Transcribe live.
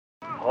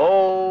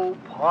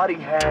party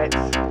hats.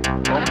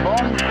 Boom,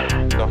 boom.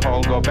 The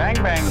whole go bang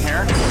bang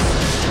here.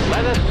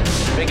 Let us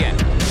begin.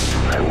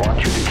 I want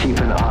you to keep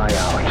an eye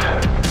out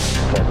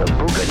for the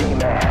Boogity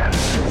Man.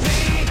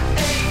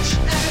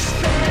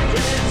 VHS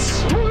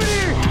Bandits.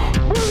 Boogie!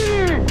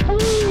 Boogie!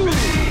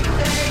 Boogie!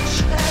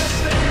 VHS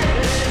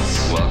Bandits.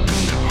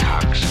 Welcome to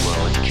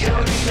Coxwell Don't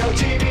Academy. need no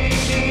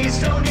DVDs,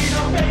 don't need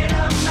no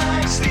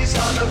Betamax. These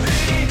are the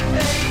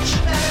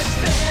VHS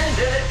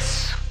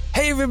Bandits.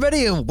 Hey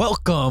everybody and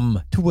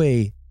welcome to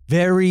a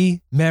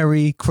very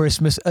Merry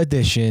Christmas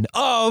edition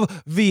of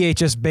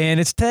VHS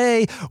Bandits.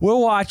 Today we're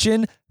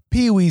watching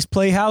Pee-wee's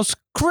Playhouse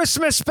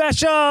Christmas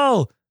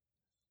Special.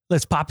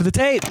 Let's pop the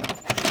tape. It's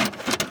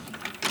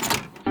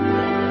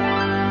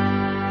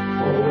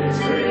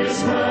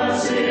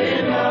Christmas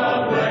in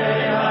the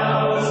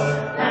playhouse,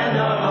 and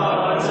our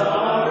hearts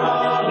are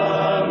all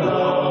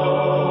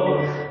aglow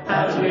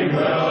as we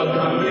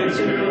welcome you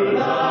to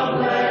the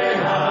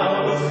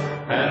playhouse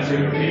and to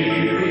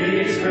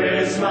Pee-wee's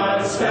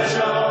Christmas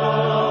Special.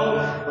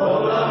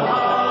 Oh, the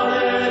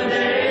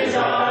holidays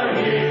are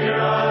here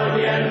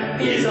again.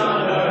 He's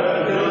on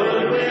earth,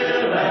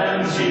 goodwill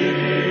and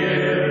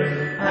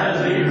cheer,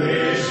 as we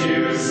wish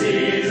you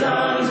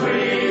season's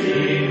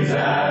greetings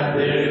at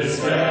this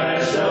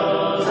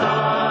special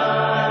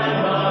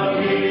time of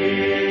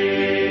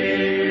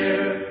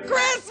year.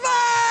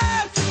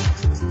 Christmas!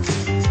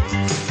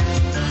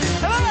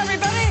 Hello,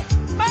 everybody.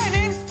 My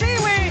name's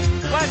Pee-wee.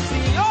 What's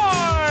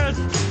yours?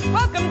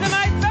 Welcome to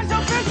my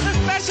special Christmas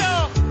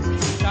special,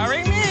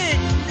 starring me,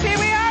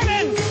 Pee-wee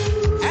Arden,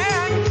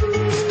 and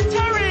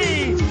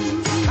Terry,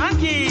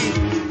 Monkey,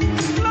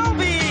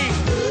 Globey,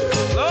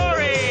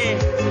 Lori,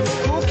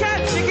 Cool Cat,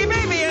 Chicky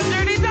Baby, and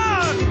Dirty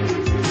Dog,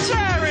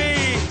 Cherry,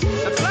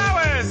 the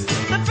flowers,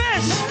 the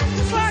fish,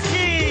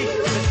 Slucky,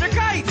 Mr.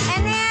 Kite,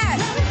 And that.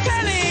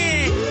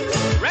 Penny,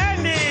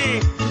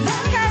 Randy,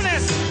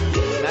 Countess,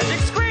 Magic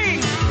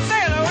Screen, say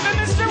hello to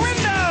Mr.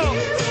 Window,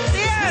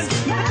 the ants,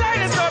 the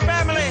dinosaur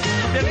family,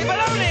 Billy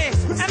Baloney,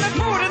 and the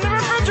food in the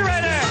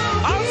refrigerator.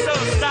 Also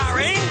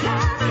starring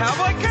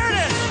Cowboy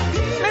Curtis,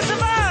 Miss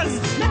Yvonne,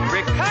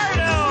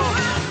 Ricardo,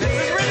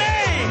 Mrs.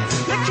 Renee,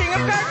 the King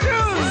of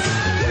Cartoons,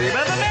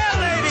 Reba the Mail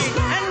Lady,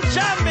 and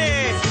Jambi,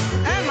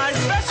 and my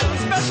special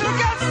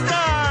guest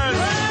stars,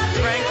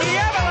 Frankie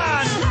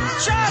Avalon,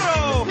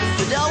 Charo,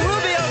 the Del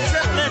Rubio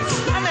triplets,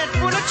 Annette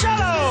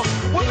Funicello,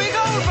 Whoopi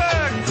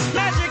Goldberg,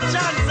 Magic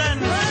Johnson,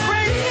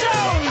 Grace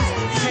Jones,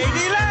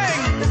 Katie Lang,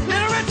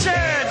 Little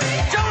Richard,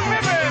 Joan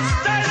Rivers,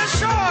 Dinah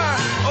Shore,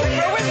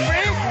 Oprah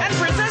Winfrey, and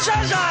Princess Zsa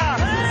Zsa.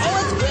 Oh,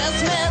 it's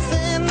Christmas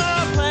in the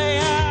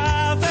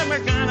playhouse, and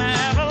we're gonna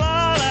have a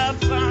lot of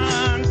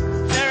fun.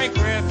 Merry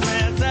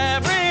Christmas,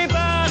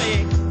 everybody.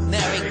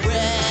 Merry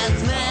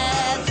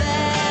Christmas,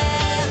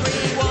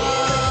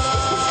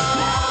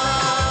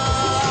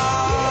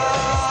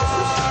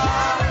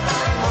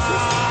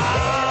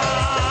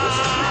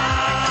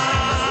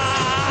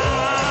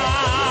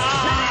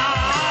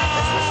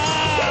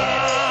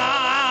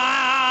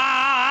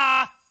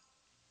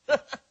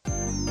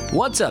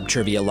 What's up,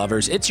 trivia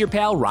lovers? It's your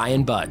pal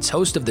Ryan Buds,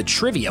 host of the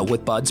Trivia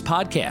with Buds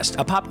podcast,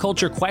 a pop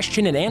culture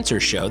question and answer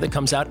show that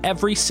comes out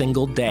every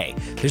single day.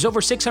 There's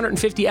over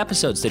 650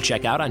 episodes to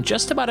check out on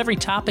just about every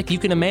topic you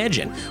can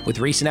imagine, with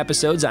recent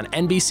episodes on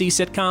NBC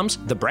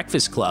sitcoms, The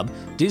Breakfast Club,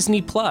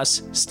 Disney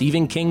Plus,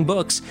 Stephen King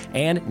books,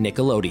 and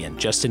Nickelodeon,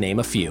 just to name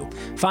a few.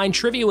 Find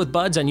Trivia with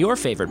Buds on your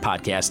favorite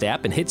podcast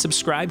app and hit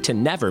subscribe to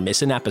never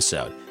miss an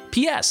episode.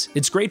 P.S.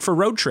 It's great for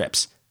road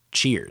trips.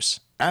 Cheers.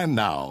 And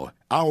now,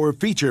 our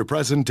feature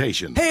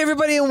presentation. Hey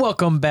everybody and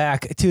welcome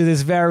back to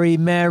this very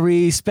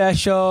merry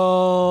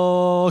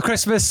special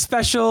Christmas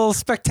special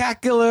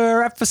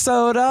spectacular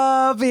episode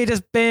of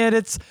VHS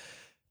Bandits.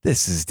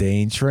 This is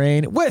Dane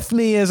Train. With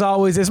me as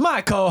always is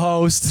my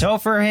co-host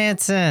Topher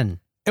Hansen.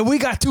 and we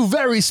got two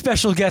very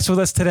special guests with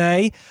us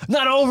today.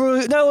 Not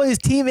only is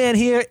T-Man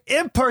here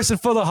in person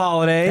for the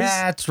holidays,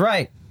 That's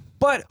right.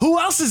 but who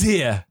else is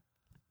here?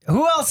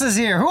 Who else is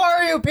here? Who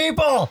are you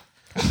people?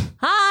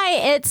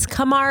 Hi, it's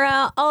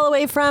Kamara all the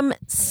way from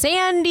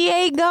San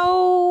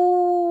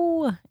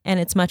Diego. And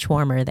it's much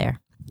warmer there.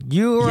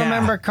 You Yeah.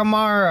 remember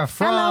Kamara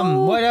from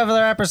Hello. what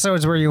other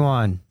episodes were you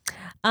on?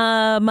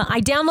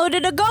 I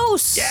downloaded a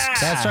ghost.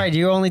 That's right.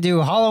 You only do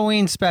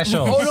Halloween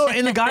specials. Oh no,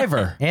 in the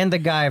Guyver. And the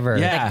Guyver.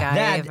 Yeah. The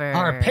That Guyver.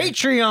 our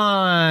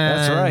Patreon.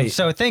 That's right.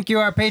 So thank you,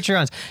 our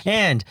Patreons.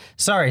 And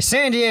sorry,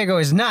 San Diego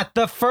is not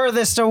the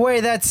furthest away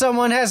that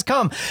someone has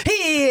come.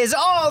 He is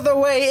all the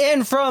way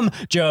in from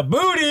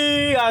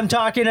Djibouti. I'm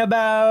talking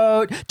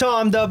about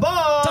Tom the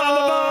Bomb. Tom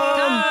the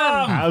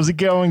Bomb! How's it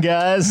going,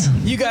 guys?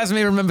 You guys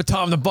may remember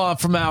Tom the Bomb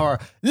from our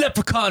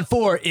Leprechaun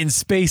 4 in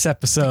Space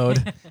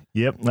episode.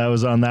 Yep, I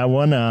was on that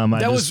one.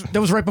 That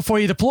was right before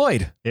you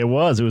deployed. It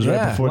was right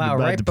Yeah. before Wow, I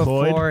right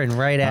deployed. before and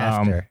right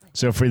after.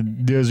 So for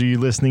those of you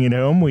listening at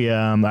home,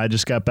 I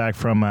just got back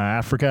from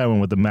Africa. I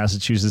went with the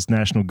Massachusetts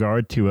National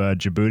Guard to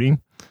Djibouti.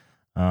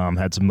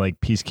 Had some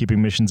peacekeeping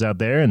missions out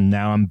there, and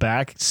now I'm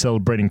back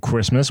celebrating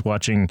Christmas,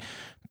 watching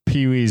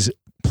Pee-wee's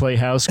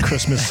Playhouse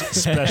Christmas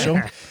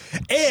special.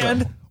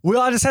 And we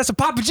all just had some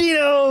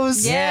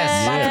Papaginos.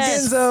 Yes.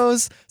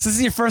 Papagenzos. So this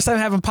is your first time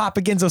having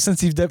Papagenzo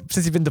since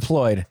you've been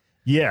deployed.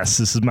 Yes,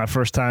 this is my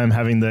first time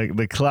having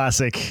the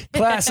classic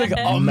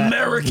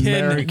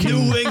American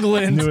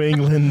New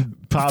England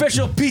pop.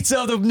 official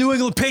pizza of the New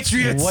England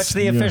Patriots. What's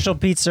the official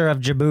pizza of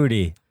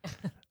Djibouti?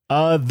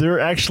 There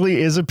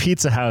actually is a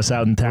pizza house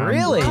out in town.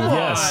 Really?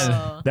 Yes.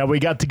 That we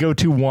got to go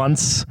to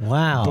once.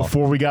 Wow.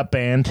 Before we got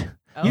banned.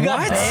 You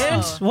got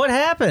banned? What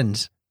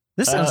happened?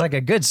 This sounds like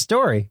a good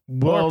story,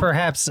 or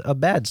perhaps a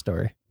bad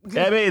story.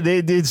 I mean,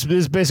 it's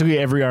basically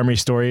every army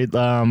story.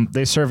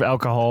 They serve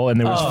alcohol, and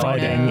there was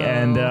fighting,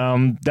 and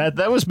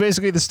that was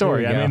basically the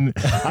story. I mean,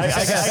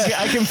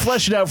 I can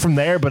flesh it out from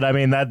there, but I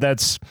mean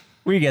that's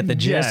we get the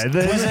gist.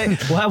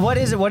 What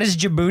is it? What is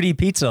Djibouti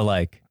pizza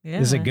like? Yeah.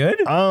 Is it good?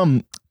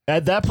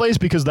 At that place,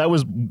 because that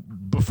was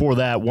before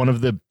that one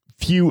of the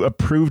few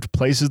approved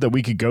places that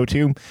we could go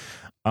to,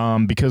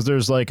 because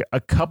there's like a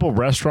couple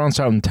restaurants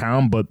out in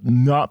town, but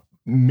not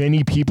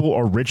many people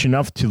are rich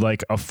enough to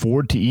like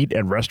afford to eat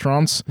at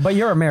restaurants. But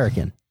you're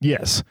American.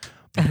 Yes.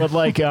 But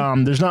like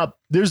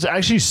there's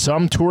actually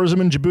some tourism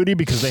in Djibouti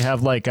because they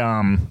have like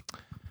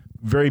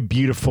very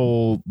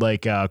beautiful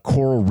like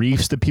coral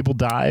reefs that people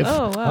dive.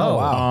 Oh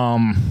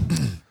wow.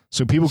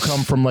 So people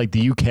come from like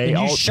the UK. And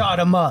you shot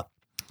them up.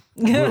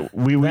 We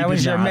that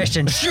was your not.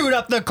 mission. Shoot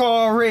up the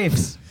coral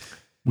reefs.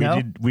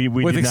 We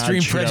With did extreme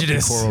not shoot up the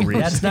prejudice. coral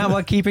reefs. That's not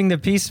what keeping the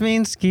peace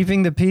means.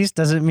 Keeping the peace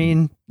doesn't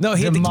mean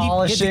he had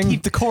demolishing to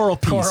keep the coral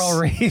piece. coral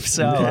reefs.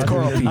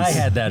 Coral piece. I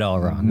had that all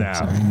wrong.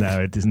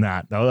 No, it is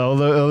not.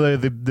 Although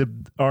the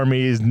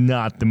army is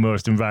not the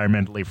most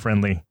environmentally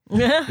friendly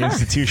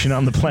institution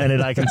on the planet,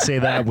 I can say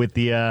that with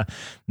the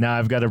now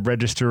I've got to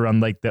register on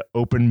like the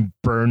open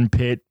burn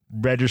pit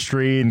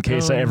registry in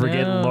case I ever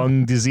get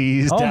lung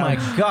disease. Oh my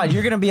God,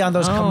 you're going to be on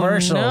those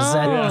commercials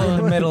in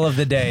the middle of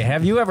the day.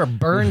 Have you ever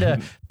burned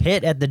a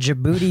pit at the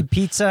Djibouti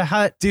Pizza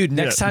Hut? Dude,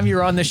 next time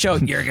you're on the show,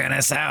 you're going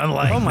to sound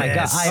like Oh my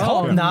God, I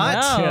hope not.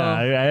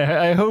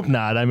 Yeah, I hope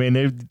not. I mean,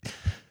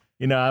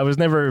 I was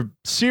never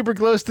super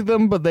close to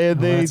them, but they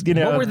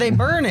What were they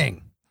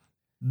burning?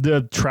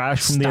 The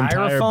trash from the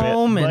entire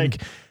Styrofoam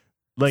bit.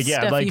 Like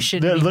yeah, Stuff like you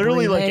shouldn't be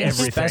literally like breathing.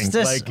 everything.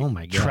 Asbestos? Like Oh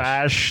my gosh.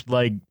 trash,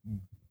 like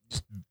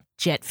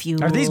Jet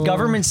fuel. Are these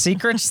government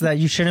secrets that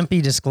you shouldn't be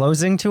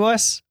disclosing to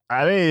us?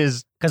 I mean,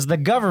 is Because the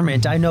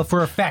government, I know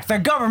for a fact, the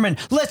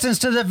government listens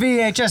to the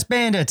VHS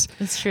Bandits.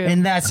 That's true.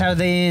 And that's how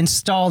they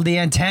installed the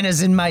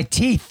antennas in my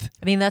teeth.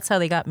 I mean, that's how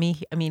they got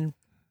me. I mean,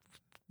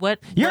 what?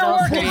 You're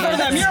what else working are for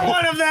them. You're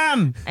one of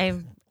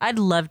them. I'd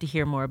love to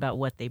hear more about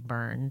what they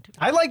burned.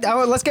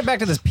 Let's get back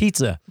to this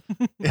pizza.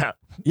 yeah.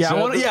 Yeah, So I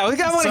want to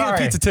hear the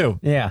pizza too.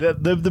 Yeah.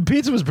 The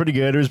pizza was pretty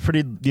good. It was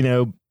pretty,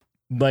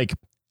 like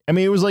I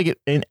mean, it was like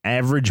an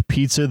average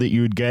pizza that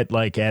you would get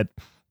like at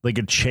like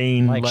a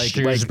chain, Like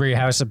Shrewsbury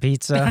House of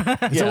Pizza.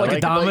 Is it like a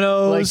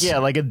Domino's?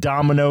 Like a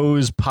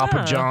Domino's,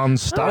 Papa Oh.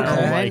 John's style,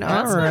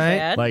 All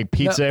right. like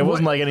pizza. It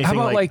wasn't like anything.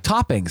 How about like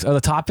toppings? Are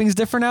the toppings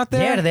different out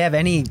there? Yeah, do they have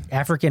any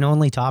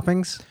African-only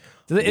toppings?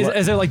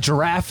 Is there like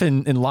giraffe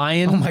and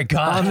lion? Oh my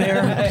God. on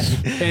there,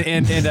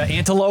 and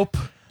antelope.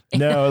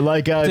 no,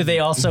 like Do they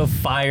also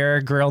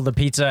grill the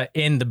pizza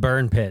in the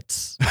burn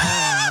pits?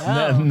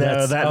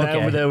 no,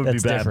 that would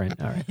That's be bad.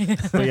 different. All right.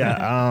 But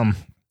yeah,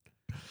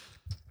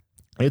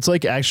 it's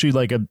like actually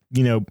like a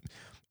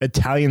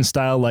Italian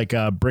style like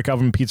brick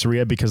oven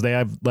pizzeria because they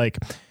have like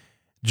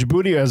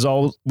Djibouti has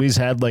always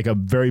had like a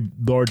very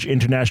large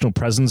international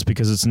presence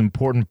because it's an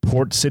important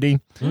port city.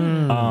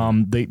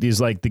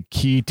 There's like the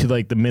key to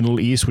like the Middle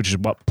East, which is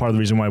part of the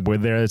reason why we're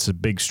there. It's a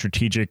big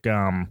strategic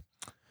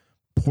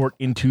port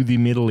into the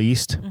Middle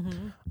East.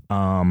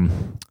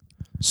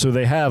 So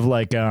they have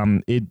like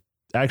it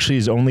actually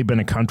has only been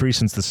a country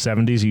since the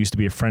 70s. It used to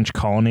be a French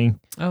colony.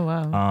 Oh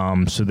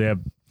wow. So they have.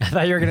 I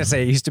thought you were going to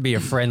say it used to be a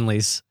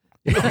Friendlies.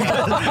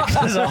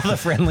 Because all the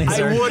Friendlies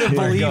I would have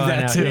believed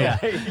that too. Yeah.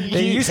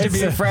 It used to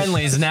be a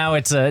Friendlies. Now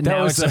it's a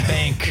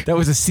bank. That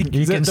was a secret.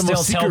 You can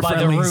still tell by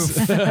the roof.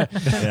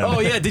 Oh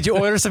yeah, did you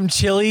order some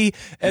chili?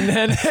 And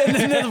then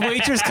the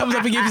waitress comes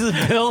up and gives you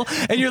the bill,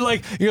 and you're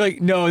like,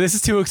 no, this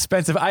is too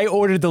expensive. I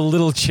ordered the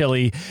little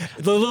chili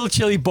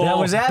bowl. That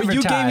was but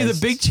you gave me the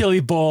advertised. big chili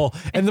bowl,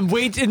 and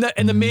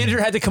the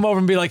manager had to come over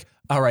and be like,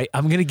 all right,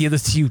 I'm gonna give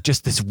this to you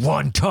just this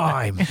one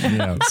time.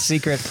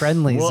 Secret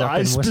Friendlies. Well, up I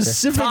in Worcester.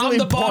 specifically Tom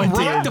the Bomb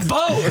rocked the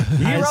boat.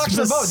 He rocks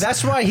the boat.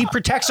 That's why he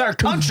protects our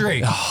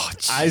country.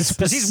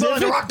 Because he's willing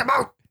to rock the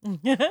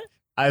boat.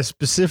 I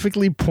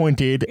specifically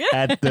pointed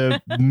at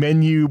the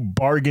menu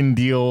bargain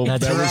deal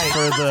That's that was right.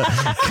 for the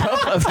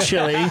cup of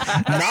chili,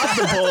 not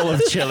the bowl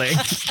of chili.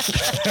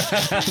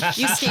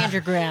 You stand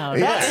your ground.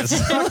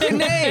 Yes.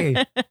 Fucking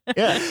A.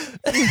 Yeah.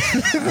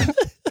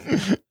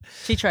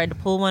 She tried to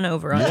pull one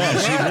over on Yeah, you.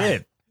 she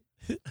did.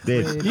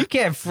 You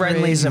can't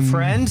friendly's a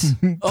friend.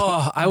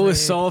 Oh, I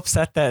was so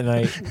upset that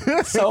night.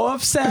 So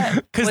upset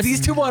because these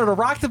two wanted to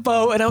rock the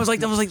boat, and I'm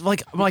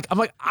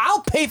like,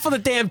 I'll pay for the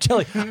damn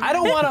chili. I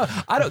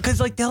don't, because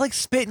like they're like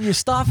spitting your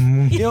stuff.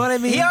 You know what I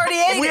mean? He already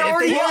ate it. We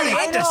already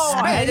ate it.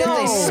 I know.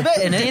 They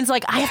spit in it. Dane's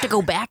like, I have to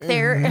go back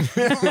there.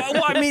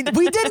 Well, I mean,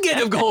 we did get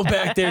him going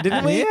back there,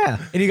 didn't we? Yeah.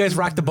 And you guys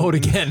rocked the boat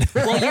again.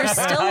 Well, you're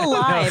still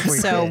alive,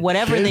 so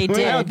whatever they I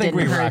did don't think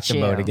we didn't rocked hurt the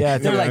boat you. again. Yeah,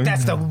 They're like,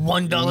 that's the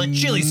 $1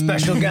 chili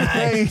special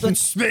guy. Let's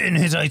spit in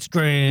his ice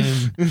cream.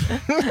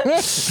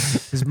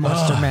 His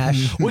monster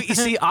mash. Well, you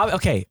see,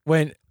 okay,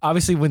 when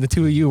the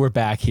two of you were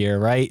back here,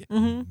 right?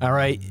 Mm-hmm. All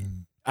right.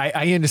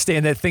 I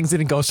understand that things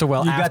didn't go so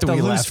well You after got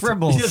the we loose left.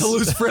 fribbles. Yeah, the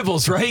loose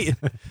fribbles, right?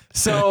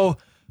 So,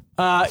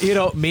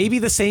 maybe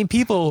the same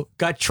people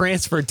got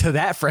transferred to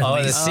that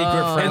friendly. Oh, the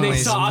secret friendlies. And they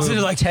saw us and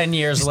they're like 10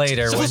 years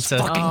later. those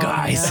fucking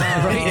guys. no.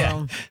 Right?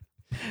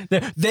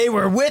 Yeah. They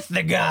were with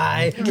the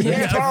guy.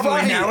 They're probably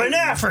right. now in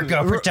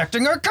Africa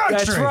protecting our country.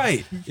 That's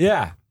right.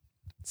 Yeah.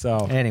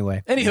 So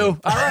Anyway. Anywho,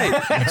 all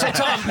right. So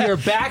Tom, you're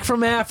back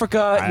from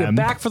Africa. You're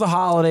back for the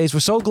holidays.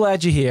 We're so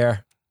glad you're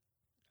here.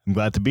 I'm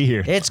glad to be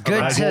here. It's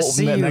good to Well,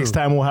 see you. Next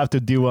time we'll have to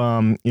do,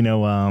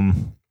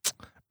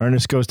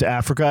 Ernest Goes to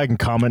Africa. I can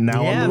comment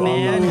now Yeah,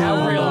 man.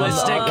 How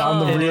realistic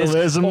on the it is.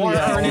 realism. Or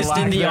Yeah. Ernest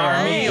in the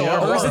Army. Or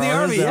Ernest in the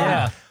Army,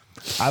 yeah.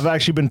 I've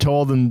actually been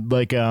told, and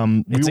like,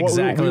 It's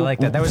exactly like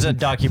that. That was a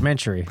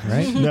documentary,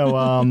 right?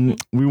 No,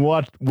 we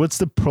watched. What's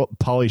the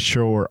Pauly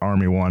Shore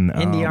Army one?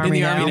 In the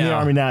Army Now. In the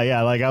Army Now.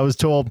 Yeah, like I was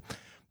told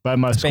by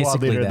my squad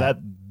basically leader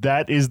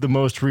that is the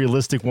most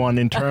realistic one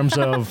in terms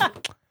of.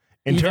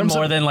 Even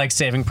more than like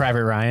Saving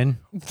Private Ryan.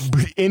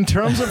 In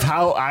terms of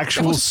how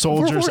actual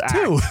soldiers act,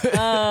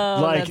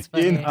 like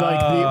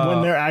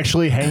when they're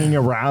actually hanging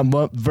around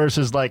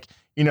versus like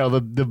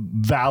the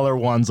Valor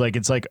ones, like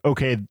it's like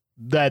okay,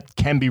 that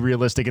can be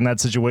realistic in that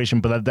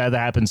situation, but that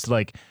happens to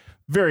like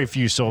very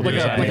few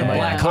soldiers. Like a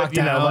Black Hawk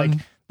Down. like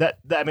that.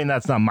 I mean,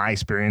 that's not my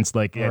experience.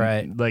 Like,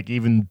 Right. like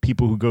even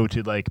people who go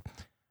to like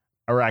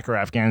Iraq or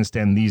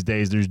Afghanistan these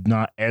days, there's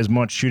not as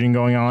much shooting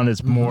going on.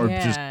 It's more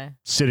just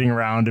sitting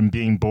around and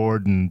being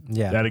bored and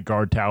at a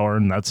guard tower,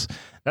 and that's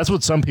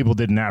what some people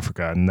did in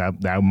Africa, and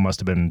that must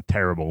have been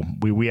terrible.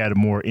 We had a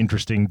more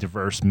interesting,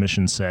 diverse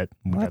mission set.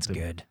 That's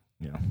good.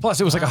 Yeah. Plus,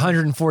 it was like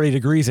 140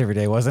 degrees every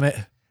day, wasn't it?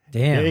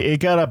 Damn. It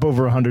got up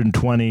over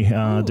 120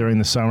 during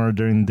the summer,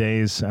 during the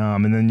days,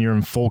 and then you're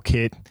in full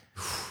kit.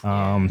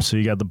 So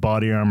you got the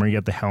body armor, you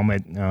got the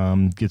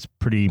helmet. Gets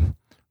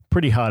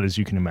pretty hot, as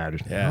you can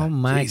imagine. Yeah. Oh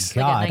my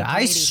God. Like a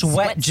I 1980s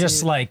sweat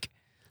just sweatsuit. like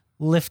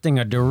lifting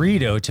a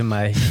Dorito to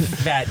my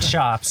fat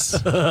chops.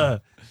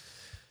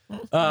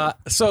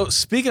 So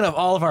speaking of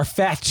all of our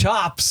fat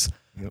chops,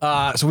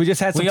 so we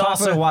just had some. We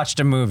also watched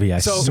a movie, I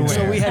swear.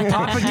 So we had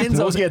Papa Ginzo's,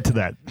 We'll get to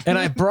that. and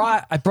I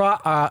brought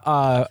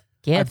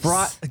Gifts. I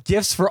brought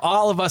gifts for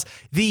all of us.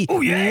 The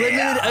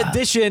limited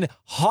edition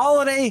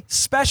holiday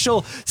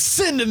special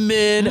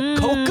cinnamon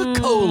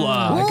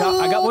Coca-Cola.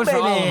 I got one for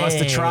all of us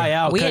to try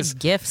out. We had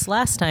gifts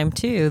last time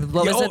too.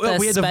 What was it?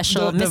 we The had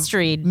special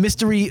mystery.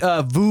 mystery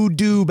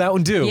voodoo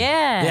Mountain Dew.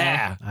 Yeah.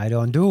 Yeah. I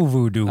don't do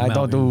voodoo. I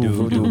don't do Mountain Dew.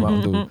 voodoo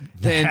Mountain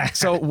Dew. And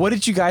so what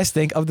did you guys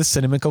think of the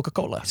cinnamon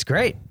Coca-Cola? It's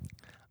great.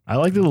 I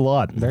liked it a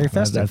lot. Very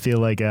festive. I feel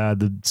like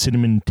the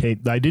cinnamon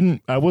taste.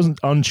 I wasn't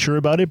unsure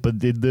about it, but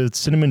the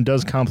cinnamon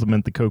does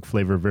complement the Coke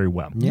flavor very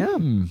well. Yeah.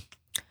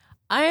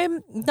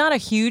 I'm not a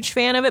huge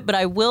fan of it, but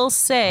I will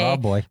say Oh,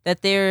 boy.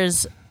 that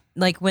there's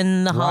like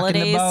when the Rocking the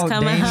holidays boat,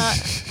 come Dane.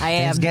 out. I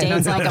am. Dane's getting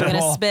Dane's like, I'm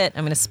uncomfortable. gonna spit.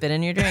 I'm gonna spit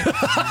in your drink.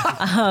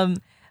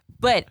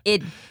 But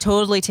it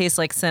totally tastes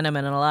like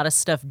cinnamon, and a lot of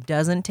stuff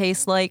doesn't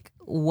taste like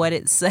what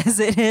it says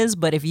it is.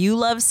 But if you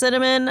love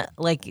cinnamon,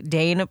 like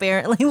Dane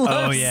apparently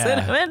loves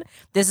cinnamon,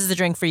 this is the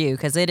drink for you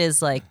because it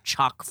is like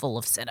chock full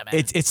of cinnamon.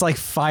 It's like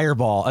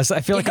Fireball. I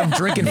feel like I'm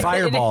drinking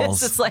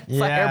Fireballs. It's like Yeah.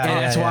 Fireball.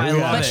 And that's why I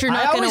love But it. you're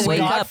not I gonna always wake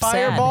got up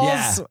Fireballs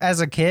Yeah.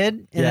 as a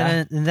kid,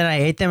 and then I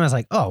ate them. I was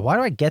like, oh, why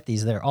do I get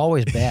these? They're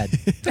always bad.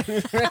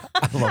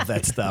 I love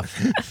that stuff.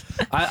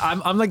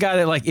 I'm the guy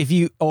that like if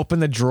you open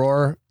the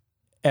drawer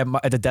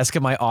at the desk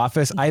of my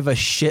office, I have a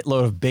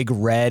shitload of Big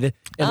Red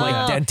and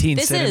like Dentine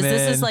This cinnamon.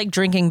 is like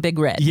drinking Big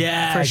Red.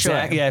 yeah, for sure.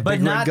 exactly. Yeah, but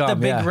Big not Red gum, the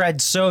Big yeah.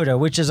 Red soda,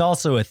 which is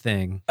also a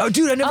thing. Oh,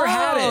 dude, I never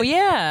had it. Oh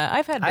yeah,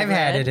 I've had. Big I've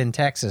had Red. it in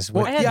Texas.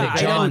 Well, With had yeah,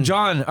 Big I know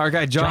John. our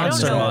guy John. I don't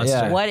Monster know Monster.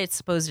 Yeah. what it's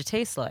supposed to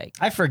taste like.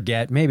 I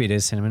forget. Maybe it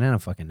is cinnamon. I don't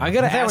fucking know. I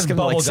gotta thought it ask was him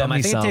to, like, bubble send gum. me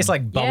I think some. it tastes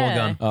like bubble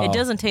Yeah, gum. it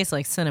doesn't taste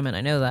like cinnamon.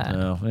 I know that.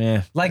 Oh,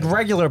 yeah. Like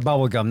regular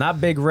bubble gum, not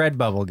Big Red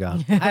bubble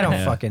gum. I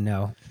don't fucking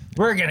know.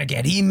 We're gonna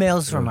get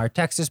emails from our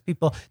Texas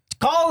people.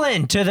 Call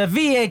in to the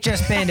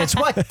VHS Bandits.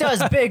 What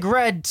does Big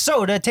Red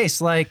soda taste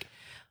like?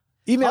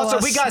 Email Also,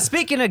 us.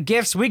 speaking of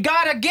gifts, we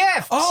got a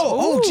gift.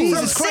 Oh,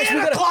 Jesus from Christ!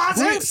 Santa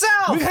Claus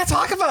himself. We gotta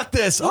talk about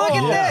this. Look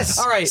at yeah. this.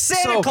 All right,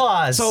 Santa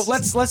Claus. So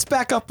let's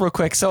back up real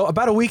quick. So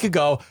about a week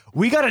ago,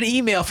 we got an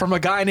email from a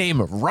guy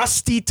named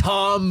Rusty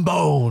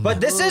Tombone. But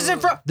this isn't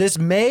from. This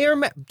may or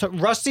may.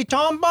 Rusty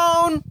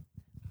Tombone.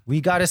 we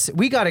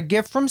got a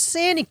gift from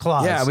Santa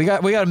Claus. Yeah, we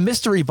got a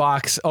mystery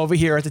box over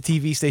here at the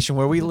TV station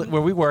where we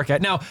work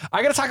at. Now,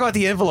 I got to talk about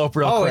the envelope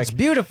real quick. Oh, it's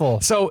beautiful.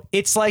 So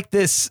it's like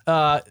this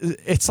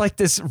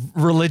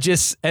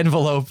religious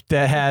envelope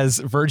that has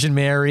Virgin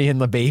Mary and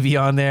the baby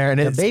on there, and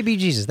The it's baby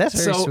Jesus.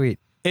 That's very sweet.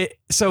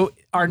 So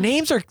our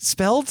names are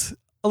spelled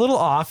a little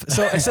off.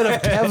 So instead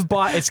of Kev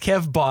Bot, it's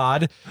Kev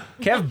Bod.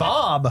 Kev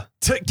Bob.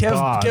 Kev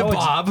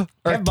Bob.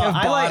 Or Kev Bod.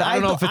 I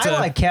don't know if it's I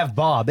like Kev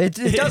Bob. It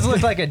does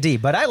look like a D,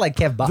 but I like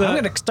Kev Bob. I'm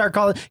going to start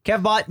calling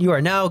Kev Bot. You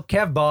are now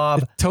Kev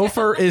Bob.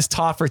 Topher is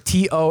Toffer,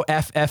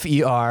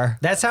 Toffer.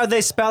 That's how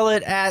they spell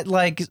it at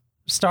like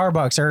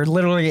Starbucks or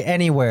literally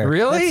anywhere.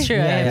 Really? That's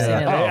true.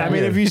 I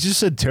mean, if you just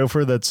said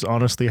Topher, that's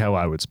honestly how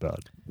I would spell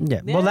it.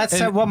 Yeah. Well,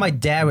 that's what my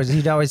dad was.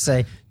 He'd always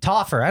say,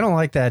 Toffer. I don't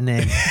like that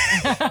name.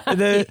 and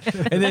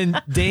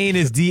then Dane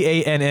is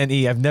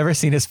Danne. I've never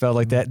seen it spelled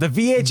like that. The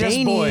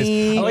VHS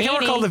Boys. I like how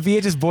we're called the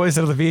VHS Boys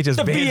instead of the VHS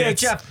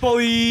Bandits. VHS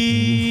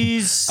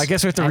Boys. I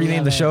guess we have to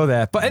rename the show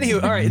that. But anyway,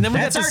 all right. And then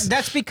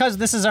that's because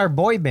this is our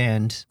boy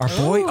band. Our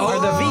boy? Or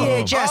the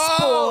VHS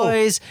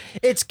Boys.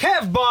 It's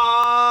Kev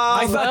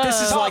Bob. I thought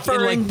this is like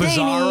in like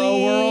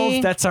Bizarro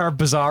world. That's our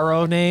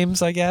Bizarro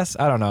names, I guess.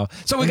 I don't know.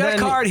 So we got a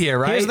card here,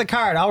 right? Here's the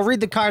card. I'll read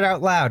the card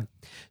out loud.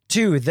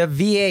 To the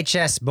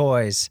VHS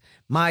Boys,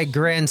 my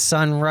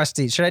grandson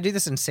Rusty. Should I do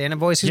this in Santa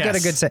voice? Who's got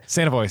a good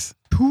Santa voice?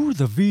 To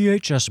the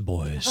VHS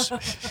Boys,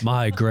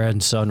 my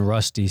grandson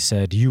Rusty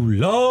said, "You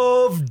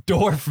love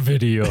Dorf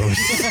videos."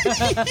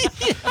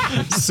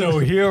 So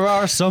here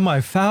are some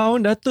I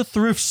found at the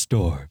thrift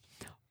store.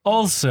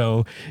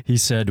 Also, he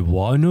said,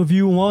 one of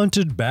you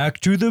wanted Back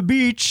to the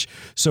Beach,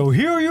 so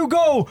here you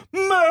go.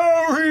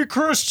 Merry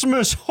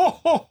Christmas. Ho,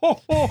 ho, ho,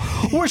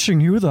 ho.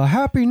 Wishing you the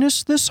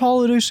happiness this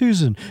holiday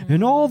season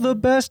and all the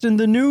best in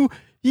the new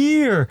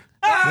year.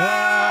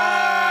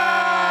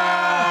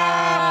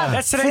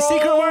 That's today's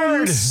secret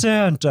word.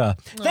 Santa.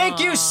 Thank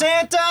you,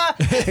 Santa.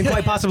 And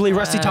quite possibly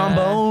Rusty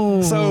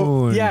Tombone.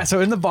 So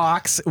in the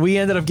box, we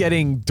ended up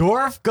getting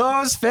Dorf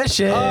Goes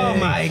Fishing. Oh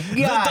my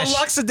gosh. The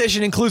deluxe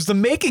edition includes the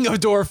making of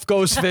Dorf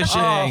Goes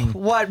Fishing. Oh,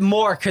 what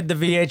more could the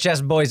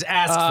VHS Boys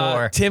ask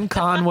for? Tim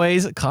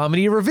Conway's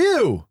comedy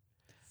review.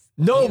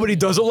 Nobody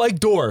does it like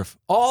Dorf.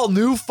 All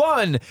new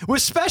fun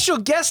with special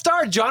guest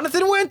star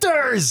Jonathan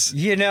Winters.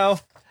 You know,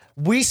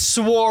 we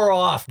swore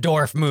off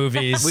Dorf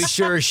movies. We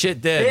sure as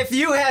shit did. If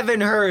you haven't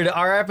heard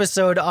our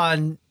episode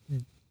on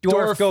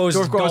Dorf goes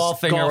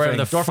golfing or whatever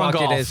the Dorf on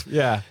fuck golf. it is.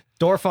 Yeah.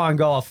 Dorf on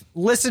golf.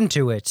 Listen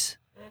to it,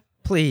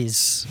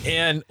 please.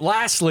 And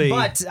lastly,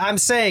 but I'm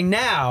saying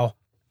now,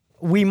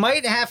 we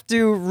might have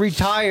to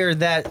retire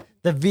the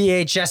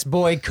VHS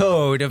boy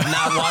code of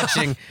not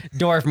watching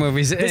Dorf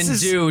movies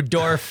do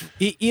Dorf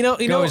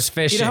Goes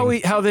Fishing. You know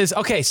how this...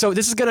 Okay, so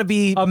this is going to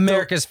be...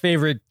 America's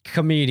favorite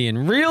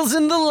comedian reels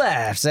in the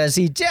laughs as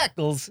he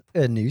tackles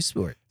a new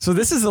sport. So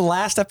this is the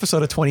last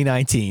episode of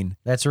 2019.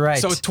 That's right.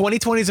 So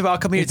 2020 is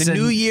about coming here. The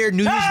new year,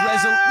 New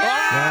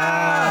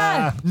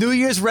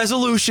Year's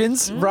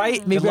resolutions,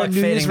 right? Maybe our New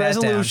Year's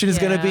resolution is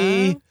going to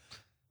be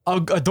a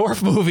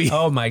Dorf movie.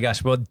 Oh my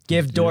gosh. Well,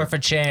 give Dorf a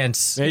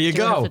chance. There you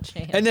go.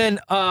 And then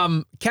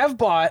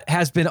KevBot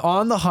has been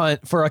on the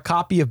hunt for a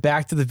copy of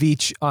Back to the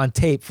Beach on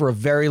tape for a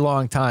very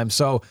long time.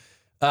 So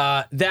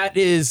that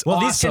is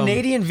awesome. These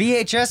Canadian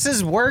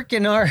VHSs work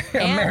in our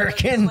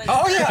American.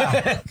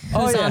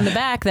 Who's on the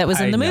back that was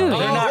in the movie.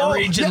 They're not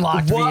region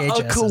locked VHSs. What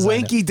a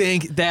coinky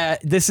dink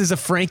that this is a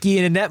Frankie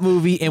and Annette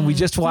movie and we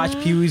just watched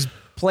Pee-wee's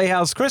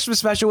Playhouse Christmas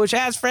special, which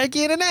has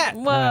Frankie and Annette.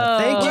 Whoa.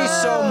 Thank you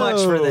so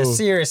much for this.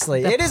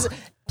 Seriously. It is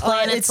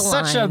planets it's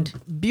such a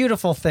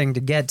beautiful thing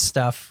to get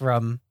stuff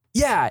from.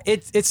 Yeah,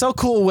 it's so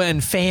cool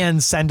when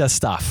fans send us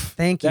stuff.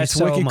 Thank you That's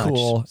so wicked much.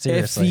 cool.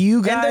 Seriously. If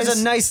you guys... And there's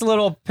a nice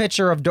little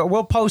picture of Dorf.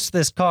 We'll post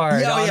this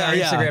card on our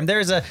Instagram.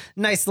 There's a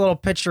nice little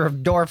picture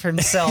of Dorf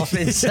himself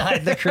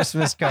inside the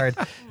Christmas card.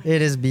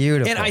 It is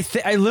beautiful. And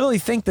I literally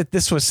think that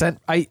this was sent...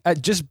 I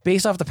just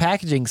based off the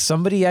packaging,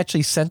 somebody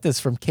actually sent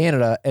this from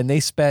Canada and they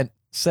spent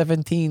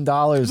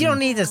 $17. You don't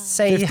need to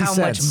say how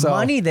much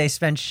money they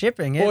spent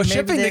shipping it. Well,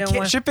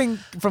 Maybe shipping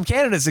from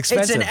Canada is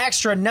expensive. It's an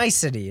extra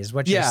nicety, is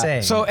what you're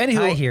saying. So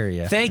anywho, I hear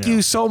you. Thank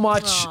you so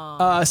much,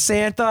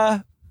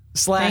 Santa /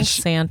 Thanks,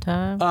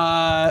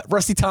 Santa.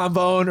 Rusty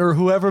Tombone or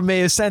whoever may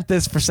have sent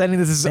this for sending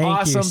this. This is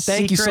awesome.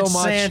 Thank you so much,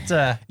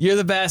 Santa. You're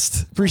the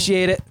best.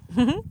 Appreciate it.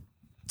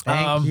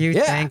 Thank you.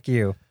 Yeah. Thank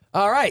you.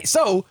 All right,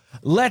 so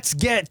let's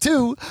get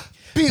to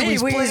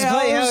Pee-wee's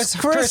Playhouse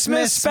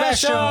Christmas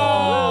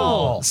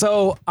Special.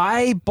 So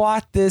I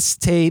bought this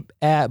tape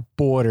at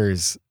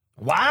Borders.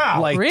 Wow.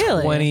 Like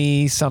really?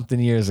 20-something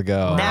years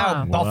ago.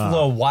 Now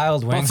Buffalo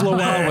Wild Wings. Buffalo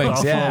Wild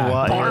Wings,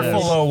 yeah.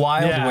 Buffalo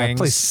Wild Wings.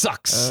 Place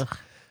sucks.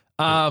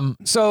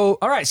 So,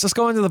 all right, so let's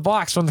go into the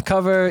box. From the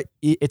cover,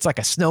 it's like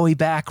a snowy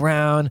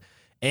background,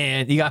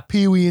 and you got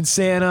Pee-wee and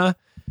Santa,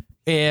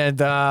 and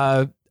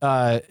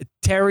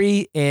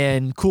Terry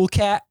and Cool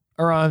Cat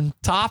are on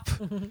top.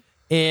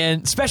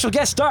 And special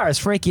guest stars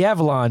Frankie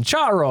Avalon,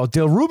 Charo,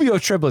 Del Rubio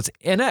triplets,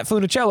 Annette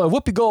Funicello,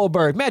 Whoopi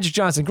Goldberg, Magic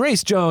Johnson,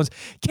 Grace Jones,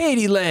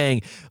 Katie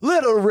Lang,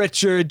 Little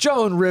Richard,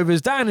 Joan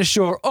Rivers, Dinah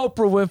Shore,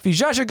 Oprah Winfrey,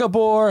 Zsa Zsa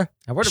Gabor.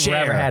 I would have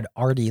rather had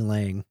Artie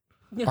Lang.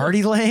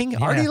 Artie Lang? Yeah.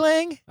 Artie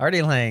Lang?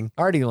 Artie Lang.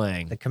 Artie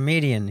Lang. The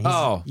comedian.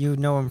 You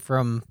know him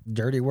from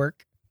Dirty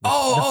Work?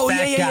 Oh, the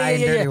fat guy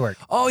in Dirty Work.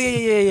 Oh,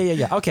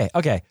 yeah. Okay.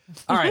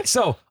 All right.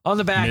 So on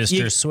the back,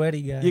 Mr.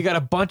 Sweaty Guy. You got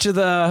a bunch of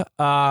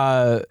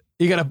the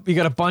you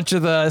got a bunch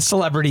of the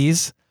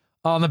celebrities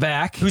on the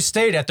back who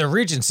stayed at the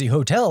Regency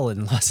Hotel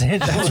in Los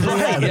Angeles.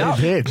 Right, yeah.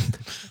 They did.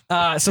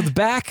 So the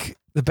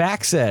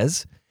back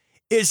says,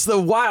 it's the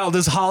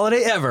wildest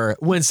holiday ever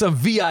when some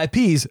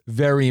VIPs,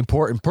 very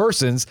important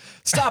persons,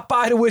 stop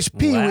by to wish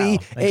Pee-wee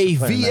a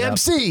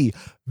VMC.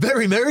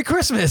 Very Merry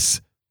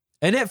Christmas.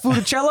 Annette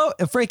Funicello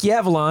and Frankie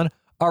Avalon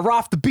are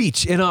off the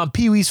beach and on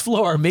Pee-wee's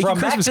floor making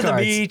Christmas cards. Back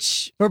to the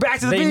beach. We're back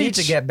to the beach. They need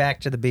to get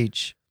back to the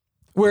beach.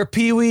 Where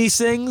Pee-wee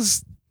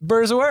sings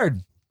Bird's a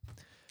Word.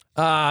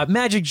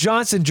 Magic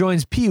Johnson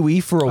joins Pee-wee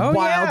for a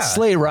wild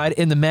sleigh ride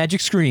in the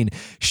magic screen.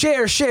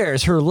 Cher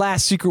shares her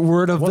last secret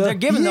word of the they're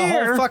giving year.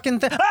 the whole fucking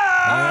thing.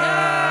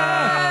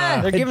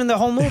 They're giving the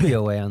whole movie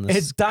away on this.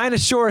 It's Dinah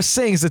Shore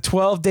sings the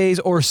 12 days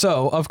or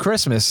so of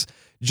Christmas.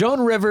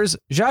 Joan Rivers,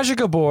 Zsa Zsa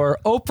Gabor,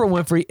 Oprah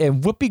Winfrey,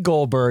 and Whoopi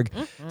Goldberg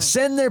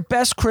send their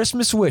best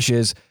Christmas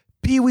wishes.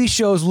 Pee-wee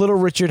shows Little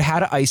Richard how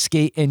to ice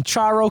skate, and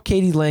Charo,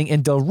 Katie Lang,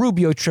 and Del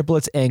Rubio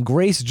triplets and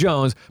Grace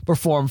Jones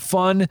perform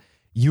fun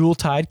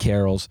Yuletide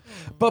carols.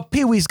 But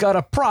Pee-wee's got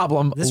a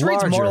problem. This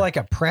reads more like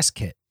a press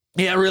kit.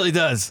 Yeah, it really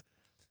does.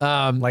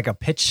 Like a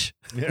pitch.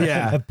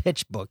 Yeah. A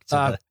pitch book.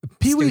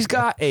 Pee-wee's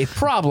got a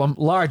problem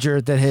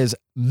larger than his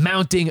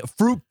mounting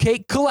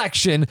fruitcake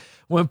collection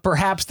when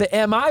perhaps the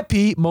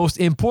MIP, most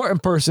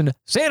important person,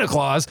 Santa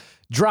Claus,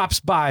 drops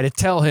by to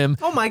tell him.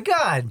 Oh my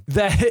God.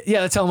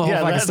 To tell him the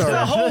whole fucking story.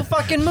 The whole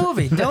fucking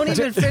movie. Don't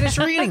even finish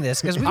reading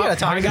this because we gotta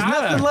talk. There's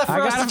nothing left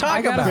for us to talk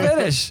about. I gotta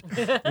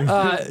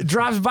finish.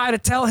 Drops by to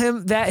tell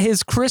him that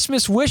his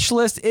Christmas wish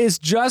list is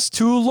just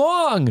too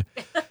long,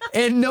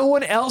 and no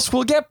one else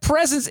will get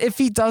presents if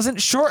he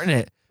doesn't shorten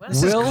it.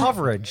 This is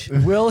coverage.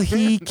 Will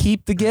he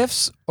keep the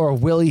gifts or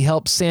will he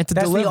help Santa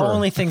That's deliver? the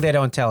only thing they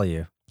don't tell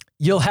you.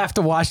 You'll have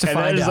to watch to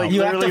find out.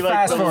 You have to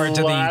fast forward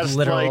to the last,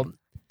 literal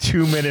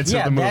 2 minutes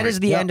of the movie. that is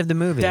the end of the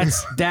movie.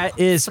 That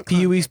is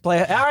Pee-wee's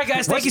Play. All right,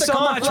 guys, thank you so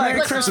much.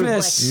 Merry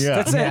Christmas. Yeah.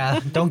 That's it. Yeah,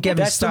 don't get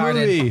me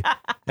started. The movie.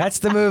 That's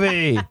the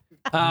movie. Look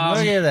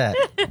at that.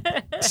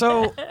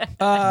 So,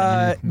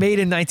 made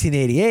in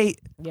 1988.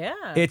 Yeah.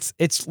 It's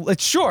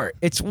short.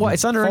 It's what?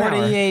 It's under an hour.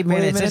 48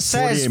 minutes. 48 It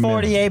says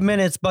 48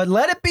 minutes, but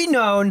let it be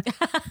known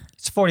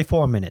it's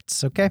 44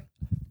 minutes, okay?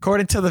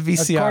 According to the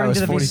VCR, According to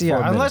the it was 44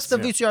 VCR. Unless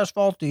minutes. the VCR is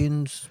faulty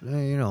and,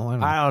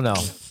 I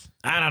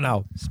don't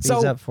know.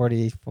 Speeds up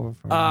 44.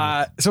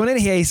 So in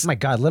any case, oh my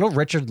God, Little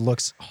Richard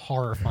looks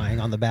horrifying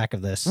on the back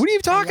of this. what are you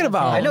talking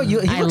about? I know he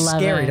looks love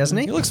scary, him. doesn't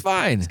he? He looks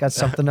fine. He's got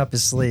something up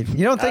his sleeve.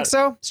 You don't think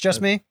so? It's just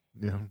me.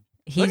 Yeah.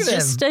 He's at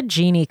just a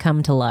genie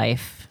come to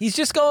life. He's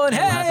just going,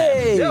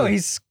 hey. No,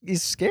 he's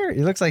scary.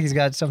 He looks like he's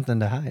got something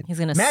to hide. He's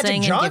gonna Magic sing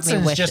and Johnson's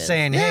give me wishes. just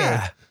saying,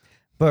 Yeah. hey.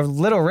 But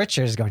Little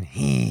Richard's going,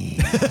 hey.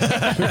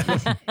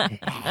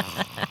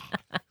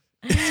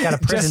 He's got a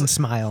prison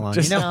smile on.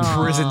 Just you know? a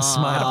prison A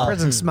smile.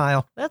 prison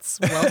smile. That's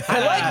well. I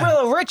like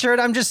Little Richard.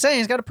 I'm just saying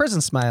he's got a prison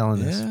smile on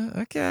this.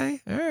 Yeah, okay.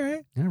 All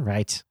right. All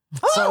right.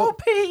 So,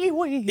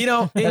 Pee-wee. You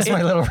know, That's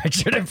my Little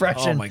Richard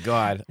impression. Oh my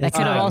God. That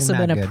could have also not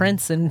been a good.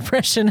 Prince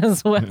impression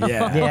as well.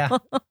 Yeah.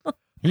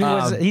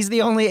 Yeah. He's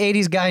the only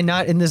 80s guy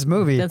not in this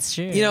movie. That's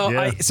true. You know,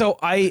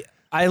 Yeah.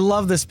 I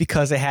love this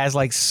because it has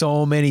like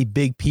so many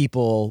big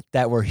people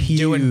that were huge.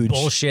 doing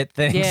bullshit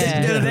things.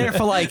 Yeah. They're there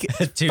for like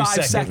 2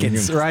 5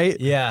 seconds, right?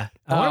 Yeah.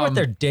 I wonder what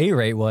their day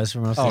rate was for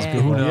most of these Yeah.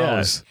 people. Who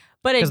knows?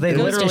 But it 'Cause they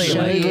goes to literally-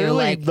 show They you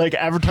literally like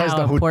advertised how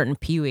the hotel. important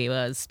Pee-wee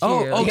was too.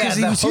 Oh, because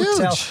he the was hotel.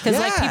 huge. Because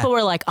like people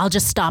were like, I'll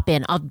just stop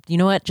in. You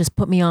know what? Just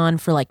put me on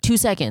for like 2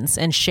 seconds.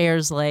 And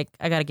Cher's like,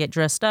 I got to get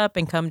dressed up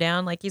and come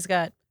down. Like he's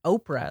got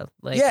Oprah.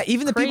 Like Yeah,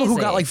 even the people who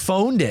got crazy. like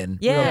phoned in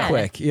real Yeah.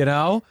 quick, you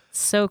know?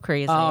 So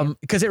crazy.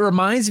 Because it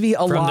reminds me a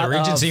From lot the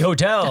Regency of,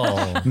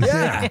 Hotel.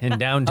 Yeah. In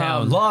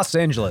downtown Los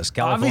Angeles,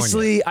 California.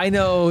 Obviously, I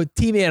know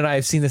T-Man and I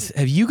have seen this.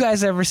 Have you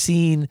guys ever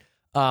seen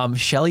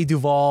Shelley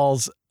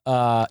Duvall's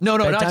no,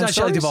 Bedtime not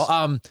Shelley stories?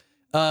 Duvall.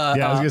 Yeah,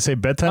 I was gonna say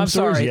bedtime I'm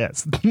stories. sorry.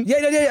 Yes.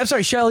 Yeah. I'm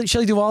sorry.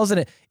 Shelley Duvall's in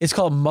it. It's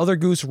called Mother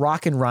Goose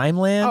Rock and Rhyme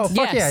Land. Oh,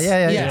 fuck Yes.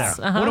 yeah. yes.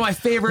 Uh-huh. One of my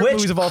favorite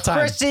movies of all time.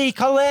 Chrissy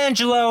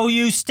Colangelo,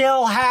 you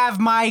still have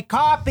my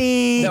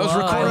copy. That was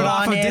recorded I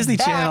off want of it Disney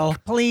back, Channel.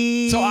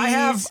 please. So I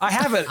have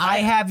it. I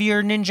have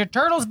your Ninja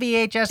Turtles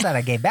VHS that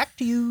I gave back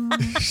to you.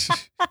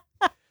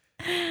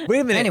 Wait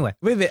a minute. Anyway.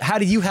 Wait a minute. How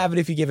did you have it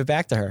if you gave it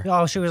back to her?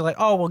 Oh, she was like,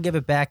 "Oh, we'll give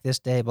it back this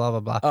day." Blah blah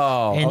blah.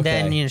 Oh, and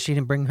then okay. she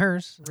didn't bring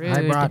hers. I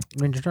Rude. brought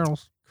Ninja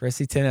Turtles.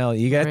 Chrissy Tennell.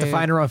 You got to Rude.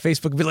 find her on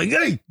Facebook and be like,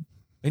 hey,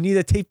 I need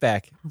that tape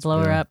back.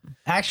 Blow her up.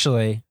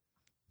 Actually,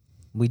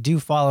 we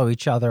do follow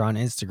each other on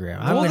Instagram.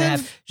 I'm Well, gonna then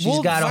have. She's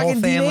we'll got a whole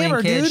fucking family DM her,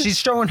 and kids. dude. She's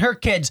showing her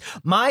kids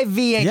my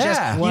VHS.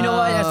 Yeah. You know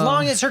what? As Wow.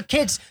 long as her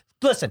kids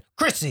listen,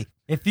 Chrissy,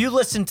 if you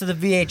listen to the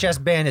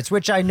VHS Bandits,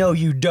 which I know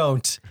you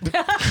don't,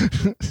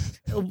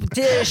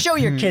 show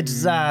your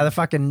kids the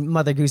fucking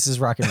Mother Goose's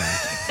Rockin'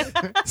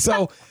 Rhyme.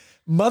 So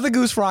Mother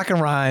Goose Rockin'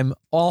 Rhyme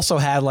also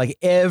had like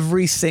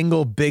every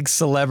single big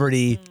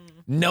celebrity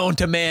known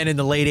to man in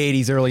the late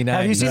 80s, early 90s.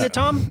 Have you seen it,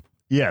 Tom?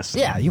 Yes.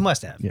 Yeah, you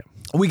must have. Yeah.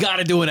 We got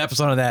to do an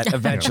episode on that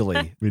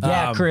eventually.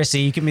 Yeah,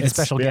 Chrissy, you can be the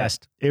special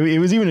guest. It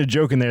was even a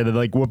joke in there that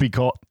like Whoopi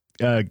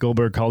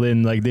Goldberg called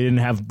in, like they didn't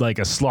have like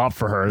a slot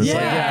for her. It's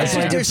it's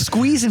just they're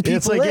squeezing people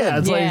It's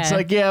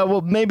like in.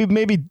 well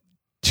maybe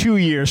 2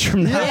 years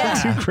from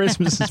now, 2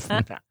 Christmases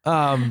from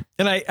now.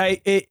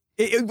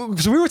 And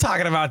so we were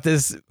talking about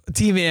this,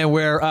 T-Man,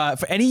 where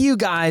for any of you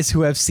guys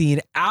who have seen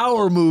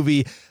our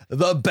movie,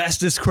 The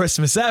Bestest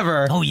Christmas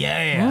Ever. Oh,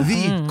 yeah.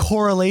 The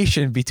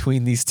correlation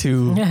between these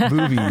two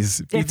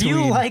movies. If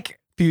you like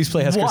Pee-wee's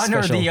Playhouse one Christmas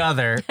or Special. the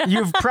other,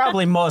 you've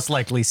probably most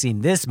likely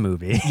seen this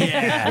movie.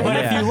 Yeah. But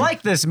yeah. if you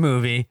like this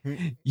movie,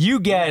 you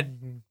get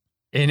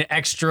an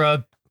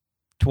extra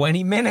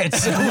 20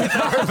 minutes with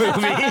our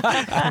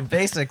movie,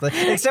 basically.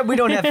 Except we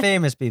don't have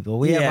famous people.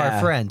 We have our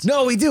friends.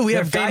 No, we do. We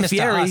They're have Guy famous to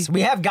Fieri. us.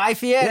 We have Guy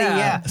Fieri,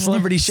 yeah.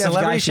 Celebrity chef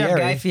Celebrity Guy chef Fieri.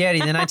 Guy Fieri,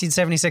 the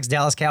 1976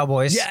 Dallas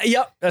Cowboys. Yeah,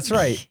 yep, that's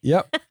right.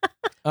 Yep.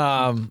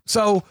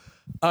 So,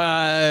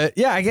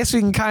 I guess we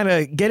can kind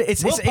of get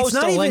it. We'll it's post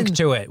not a link even,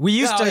 to it. We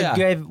used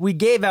we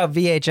gave out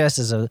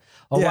VHSs a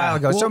while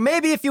ago. well- So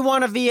maybe if you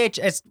want a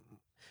VHS,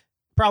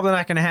 probably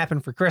not going to happen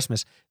for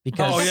Christmas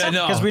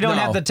because we don't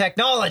have the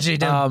technology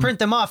to print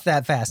them off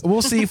that fast.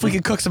 We'll see if we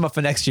can cook some up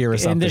for next year or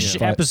something. And this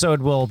but-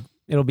 episode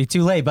it'll be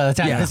too late by the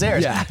time Yeah, this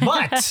airs. yeah.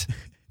 But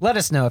let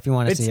us know if you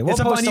want to see it. We'll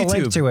it's up post on a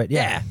link YouTube. to it.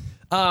 Yeah.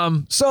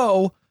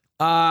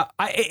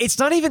 It's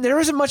not even, there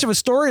isn't much of a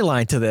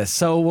storyline to this.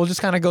 So we'll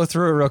just kind of go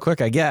through it real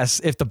quick, I guess,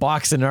 if the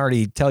box didn't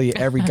already tell you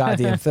every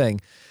goddamn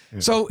thing.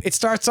 So it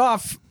starts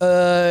off,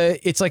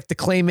 it's like the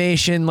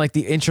claymation, like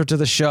the intro to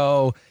the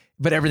show,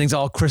 but everything's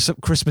all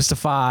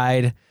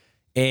Christmasified.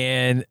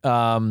 And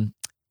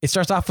it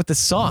starts off with the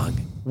song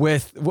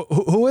with,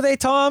 who are they,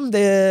 Tom?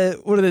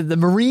 The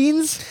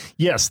Marines?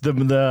 Yes, the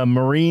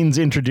Marines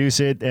introduce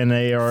it, and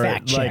they are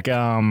Fact check.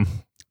 like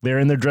they're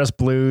in their dress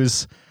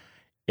blues.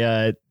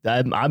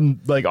 I'm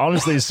like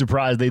honestly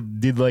surprised they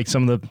did like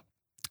some of the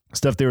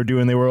stuff they were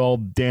doing. They were all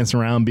dancing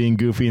around, being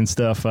goofy and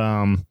stuff.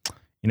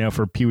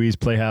 For Pee-wee's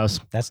Playhouse.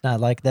 That's not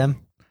like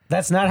them.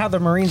 That's not how the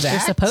Marines They're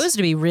act. supposed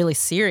to be really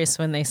serious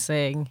when they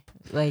sing.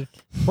 Like,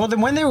 Well, then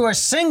when they were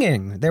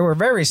singing, they were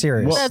very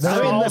serious. Well,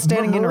 They're all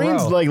standing in a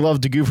Marines row. like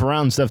love to goof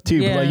around and stuff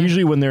too. But like Yeah.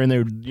 usually when they're in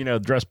their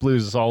dress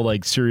blues, it's all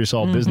like serious,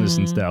 all business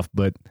and stuff.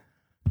 But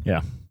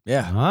yeah.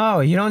 Yeah. Oh,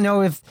 you don't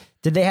know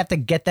did they have to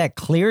get that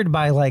cleared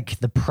by like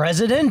the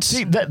president?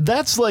 See,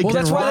 that's like Well,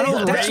 that's the- why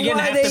Ronald that's Reagan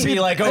why have they- to be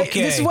like,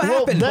 okay, this is what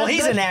happened. Well,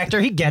 he's an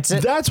actor. He gets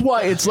it. That's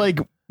why it's like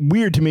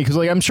weird to me because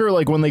like I'm sure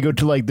like when they go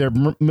to like their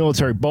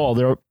military ball,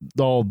 they're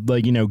all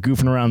like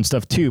goofing around and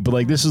stuff too. But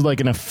like this is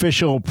like an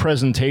official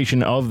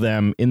presentation of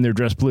them in their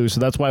dress blue, so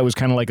that's why it was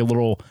kind of like a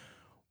little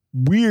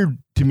weird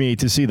to me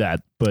to see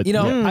that. But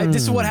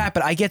This is what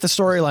happened. I get the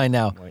storyline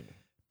now.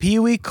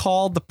 Pee-wee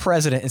called the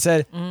president and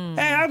said,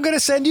 "Hey, I'm going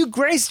to send you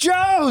Grace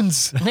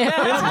Jones."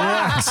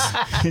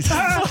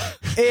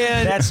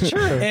 And That's true.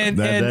 And,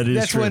 That and is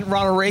that's true. when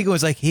Ronald Reagan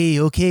was like, "Hey,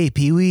 okay,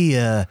 Pee-wee,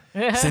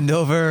 send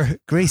over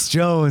Grace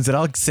Jones, and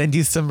I'll send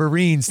you some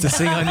Marines to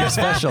sing on your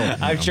special."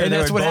 I'm sure and they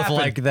that's would what both happened.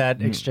 like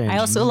that exchange. I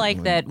also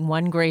like that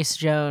one Grace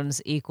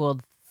Jones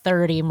equaled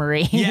 30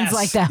 Marines. Yes,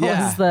 Like that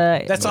yeah. was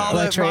the. That's all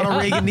that trade-off.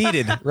 Ronald Reagan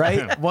needed,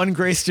 right? One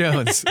Grace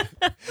Jones.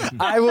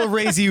 I will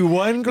raise you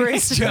one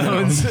Grace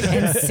Jones.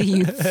 And see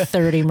you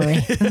 30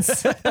 Marines.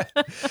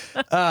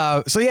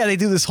 So yeah, they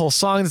do this whole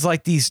song. It's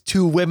like these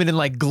two women in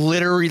like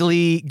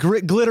glittery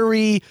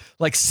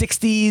like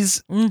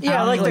 60s.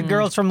 Yeah, like the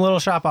girls from Little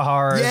Shop of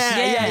Horrors.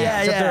 Yeah.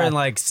 Except they're in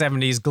like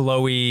 70s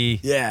glowy.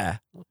 Yeah.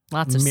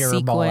 Lots of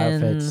Mirror ball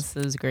sequins. outfits.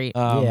 It was great.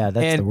 Yeah, that's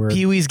and the word.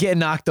 Pee-wee's getting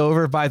knocked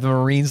over by the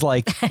Marines,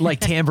 like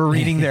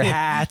tamborining their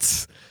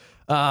hats.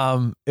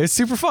 It's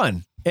super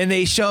fun. And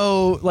they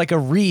show like a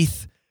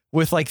wreath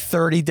with like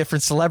 30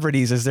 different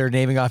celebrities as they're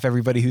naming off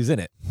everybody who's in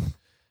it.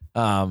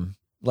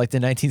 Like the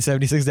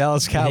 1976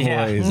 Dallas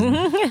Cowboys.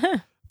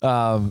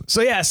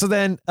 So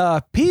then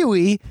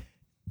Pee-wee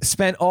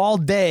spent all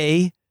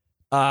day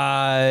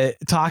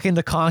talking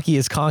to Conky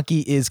as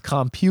Conky is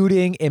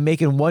computing and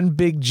making one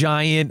big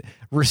giant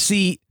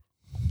receipt,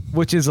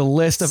 which is a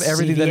list of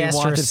everything that he CVS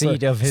wanted.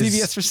 receipt of his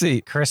CVS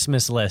receipt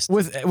Christmas list.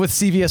 with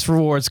CVS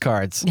rewards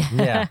cards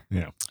Yeah.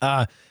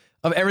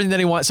 of everything that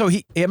he wants. So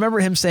I remember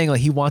him saying like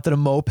he wanted a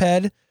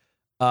moped,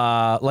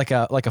 like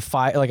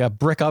a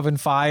brick oven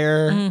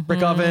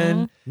brick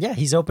oven. Yeah,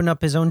 he's opened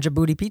up his own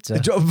Djibouti pizza.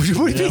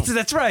 Djibouti pizza.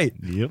 That's right.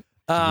 Yep.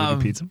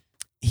 Pizza.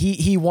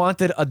 He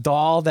wanted a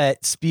doll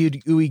that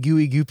spewed ooey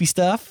gooey goopy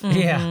stuff.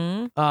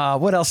 Yeah.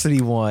 What else did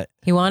he want?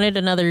 He wanted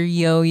another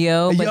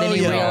yo-yo, but then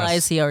he Yo-yo.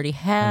 realized he already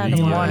had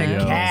He one. wanted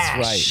Yeah, cash.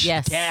 That's right.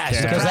 Yes. Cash.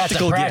 Yeah. Because that's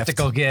a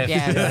practical gift.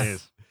 Yeah.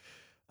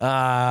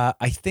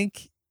 I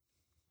think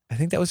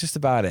that was just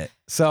about it.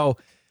 So,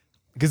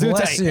 Gesundheit.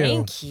 Bless you.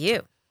 Thank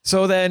you.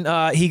 So then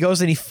he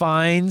goes and he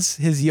finds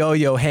his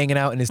yo-yo hanging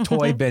out in his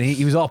toy bin.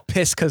 He was all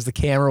pissed because the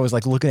camera was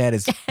like looking at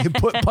his,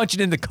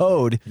 punching in the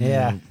code.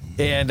 Yeah.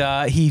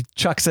 And he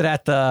chucks it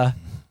at the,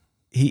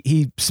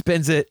 he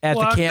spins it at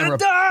the camera,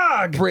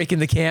 dog! breaking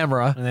the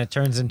camera. And it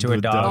turns into a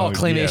The dog. Oh,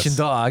 claymation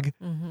dog.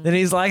 Then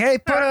he's like, "Hey,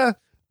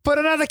 put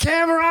another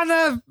camera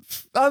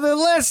on the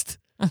list."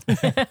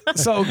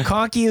 So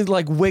Conky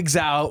like wigs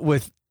out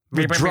with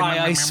dry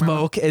ice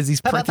smoke as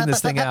he's printing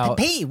this thing out.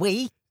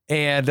 Pee-wee.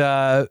 And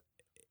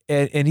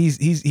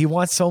he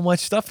wants so much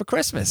stuff for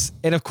Christmas.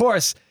 And of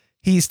course,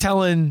 he's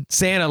telling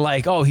Santa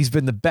like, "Oh, he's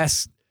been the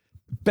best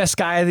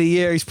guy of the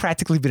year. He's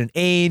practically been an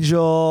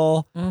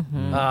angel."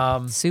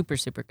 Super,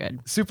 super good.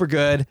 Super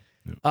good.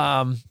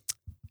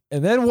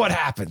 And then what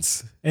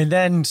happens? And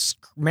then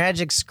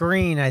Magic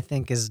Screen, I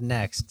think, is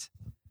next.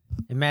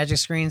 And Magic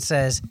Screen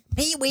says,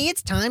 "Pee-wee,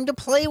 it's time to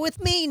play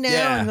with me now."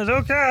 Yeah. And he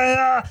goes,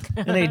 "Okay."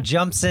 And he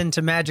jumps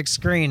into Magic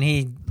Screen.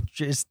 He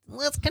just,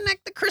 "Let's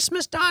connect the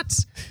Christmas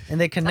dots." And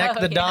they connect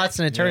the dots,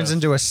 and it turns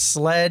into a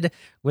sled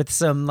with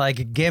some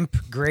like GIMP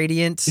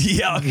gradient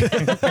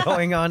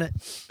going on it.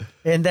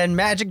 And then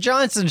Magic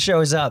Johnson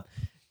shows up.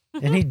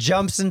 And he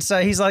jumps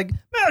inside. He's like,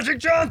 "Magic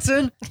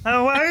Johnson, why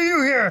are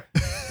you here?"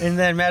 And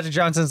then Magic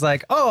Johnson's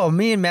like, "Oh,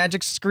 me and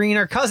Magic Screen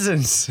are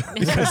cousins."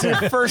 Because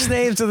their first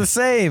names are the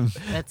same.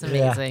 That's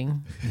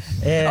amazing.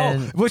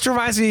 And Which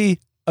reminds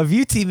me of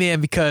you, T-Man,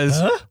 because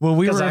when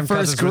we were in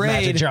first grade,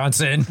 Magic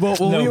Johnson. Well,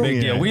 when no we were,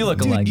 big deal. We look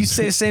dude, alike. you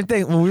say the same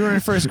thing. When we were in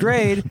first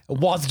grade,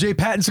 Walter J.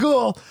 Patton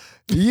School,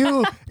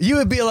 you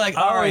would be like,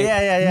 "All right,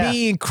 yeah.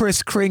 me and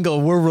Chris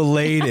Kringle, we're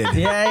related."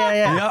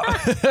 Yeah.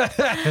 Yep.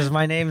 Because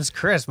my name's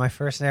Chris. My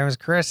first name is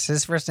Chris.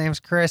 His first name's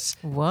Chris.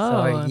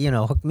 Whoa.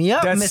 So, hook me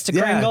up, Mr.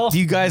 Kringle.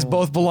 You guys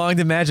both belong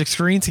to Magic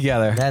Screen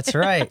together. That's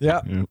right.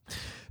 Yep.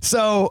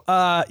 So,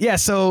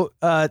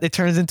 it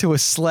turns into a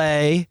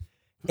sleigh,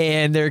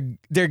 and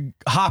they're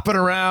hopping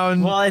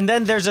around. Well, and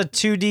then there's a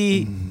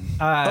 2D.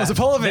 It's a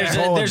polar bear.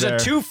 There's a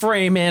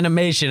 2-frame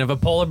animation of a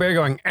polar bear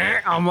going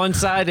on one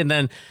side, and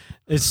then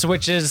it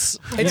switches.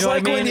 It's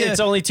like when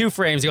it's only 2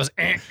 frames. He goes.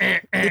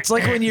 It's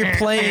like when you're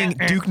playing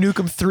Duke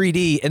Nukem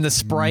 3D and the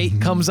sprite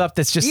comes up.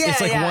 That's just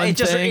it's like one it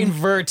just thing.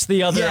 inverts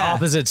the other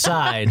opposite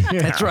side.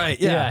 That's right.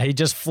 Yeah. He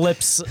just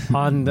flips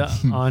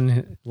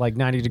on like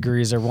 90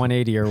 degrees or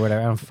 180 or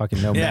whatever. I don't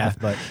fucking know math,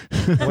 but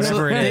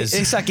whatever it is.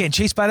 They start getting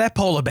chased by that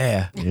polar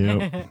bear.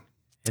 Yep.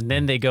 And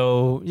then they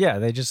go,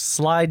 they just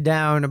slide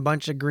down a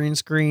bunch of green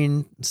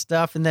screen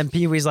stuff. And then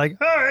Pee-wee's like,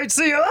 "All right,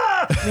 see you."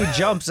 And he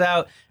jumps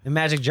out, and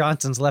Magic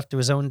Johnson's left to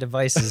his own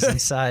devices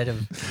inside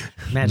of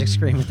Magic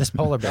Screen with this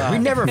polar bear. We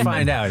never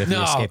find out if he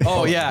escaped.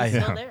 Oh, yeah.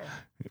 Still there.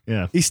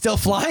 Yeah. He's still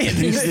flying.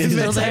 He's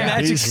still there.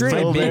 Magic He's Screen.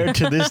 still there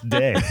to this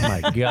day. Oh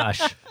my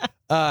gosh.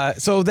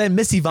 So then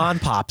Missy Vaughn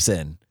pops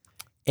in.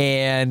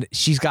 And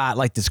she's got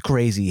like this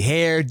crazy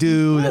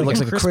hairdo that looks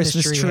like a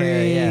Christmas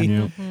tree.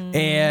 hair,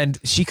 And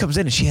she comes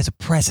in and she has a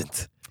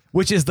present,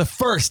 which is the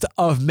first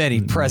of many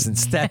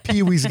presents that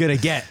Pee-wee's going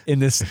to get in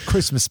this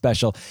Christmas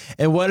special.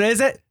 And what is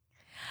it?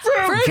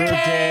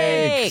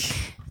 Fruitcake.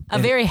 A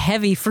very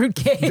heavy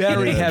fruitcake.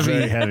 Very heavy,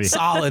 very heavy.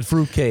 solid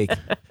fruitcake.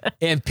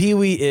 And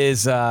Pee-wee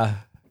is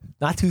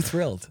not too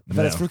thrilled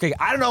about his fruitcake.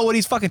 I don't know what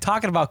he's fucking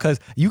talking about, because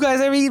you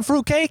guys ever eaten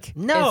fruitcake?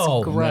 No.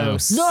 It's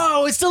gross.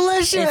 No, it's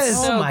delicious.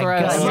 It's so Oh my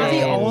gross. God. You're the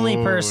dude. only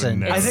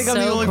person. no. I think I'm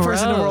the so only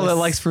person in the world that gross.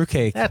 likes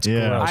fruitcake. That's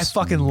Yeah. gross. I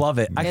fucking love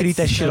it. I could eat It's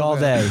that shit so all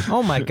day.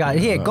 Oh my God.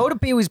 Here, go to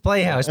Pee-wee's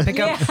Playhouse. Pick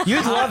up.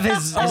 You'd love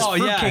his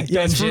fruitcake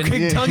his dungeon.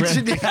 fruitcake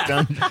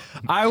dungeon. Yeah.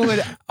 I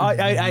would.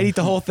 I'd eat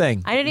the whole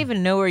thing. I didn't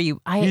even know where you.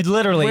 You'd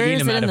literally where eat is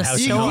them it out in of the house.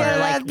 You Store. can get it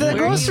Like, at the where do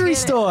you grocery get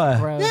it? store.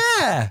 Gross.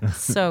 Yeah.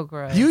 So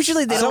gross.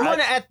 Usually they don't. Someone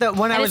at the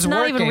when I And was it's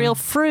not working. even real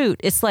fruit.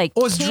 It's like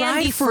Oh, it's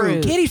candy dried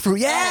fruit. Candy fruit.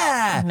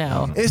 Yeah.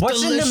 No. It's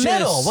What's delicious. in the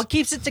middle? What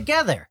keeps it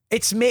together?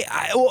 It's made.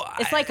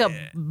 It's like a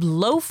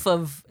loaf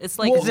of. It's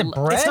like. Is it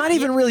bread? It's not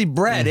even really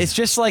bread. It's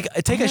just like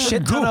take a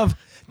shit ton of.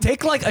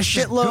 Take like a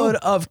shitload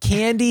of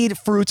candied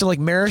fruits and like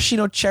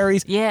maraschino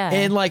cherries. Yeah.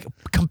 And like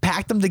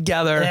compact them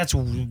together. That's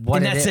what And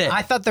it that's is. it.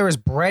 I thought there was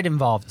bread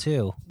involved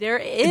too. There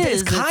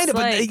is. It's kind of,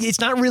 like, but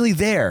it's not really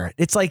there.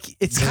 It's like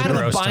it's kind of a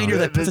gross, Tom. binder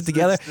that puts it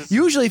together.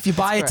 Usually, if you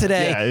buy it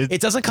today, Yeah, it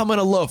doesn't come in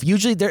a loaf.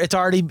 Usually, it's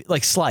already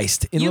like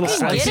sliced in You little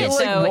can get slices.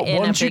 it, though, in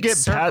once a you big get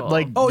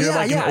circle. Oh, you're yeah,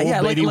 like yeah, an old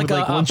yeah, lady like with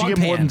a once you bunk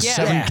get more than pan.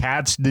 7 Yeah.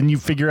 cats, then you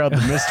figure out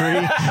the mystery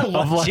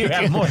of like You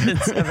have more than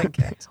 7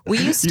 cats. we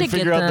used you to get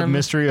figure out the them.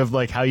 mystery of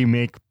like how you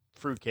make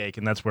fruitcake,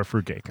 and that's where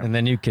fruitcake comes. And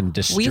then you can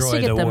destroy We used to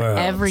get the them world.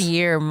 every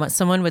year.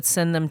 Someone would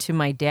send them to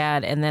my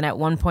dad, and then at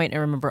one point, I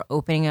remember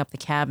opening up the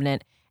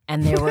cabinet,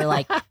 and there were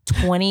like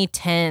 20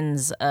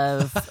 tins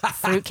of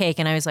fruitcake,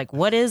 and I was like,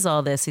 "What is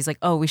all this?" He's like,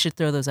 "Oh, we should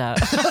throw those out."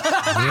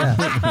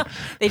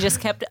 They just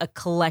kept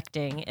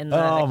collecting in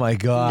the. Oh my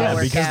god! Yeah,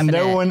 lower because cabinet.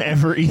 no one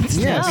ever eats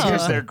them No.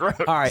 because they're gross.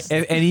 All right,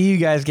 if any of you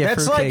guys get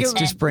That's like fruitcakes, a-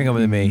 just bring them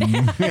to me.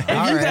 If you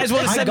guys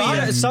want to I send me,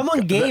 got it.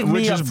 Someone gave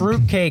which me a is-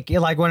 fruitcake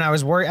like when I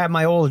was at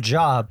my old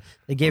job.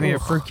 They gave me a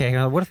fruitcake.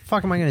 I'm like, what the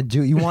fuck am I gonna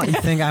do? You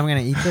think I'm gonna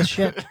eat this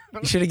shit?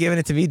 You should have given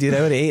it to me, dude. I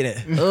would have ate it.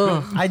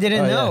 I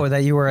didn't know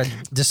that you were a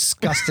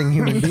disgusting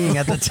human being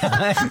at the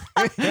time.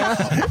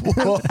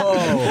 Whoa.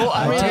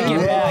 I take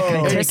it back. I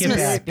take it Christmas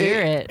back.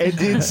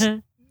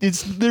 spirit.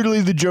 It's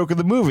literally the joke of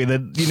the movie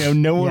that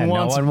no one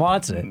wants. No one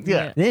wants it.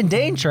 Yeah. Then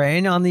Dane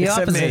Train on the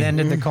Except opposite me. end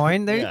of the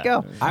coin. There you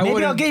go. I Maybe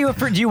would've- I'll get you a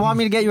fruit. Do you want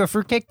me to get you a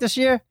fruitcake this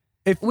year?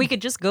 We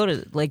could just go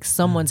to like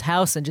someone's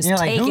house and just Yeah,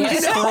 like, take who's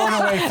it. throwing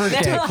away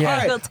fruitcake? No,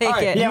 Yeah. we'll take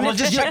it. Yeah, we'll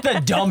just check the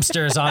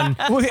dumpsters on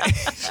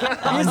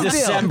Here's the deal.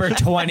 December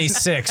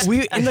 26th.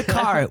 We in the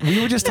car. We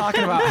were just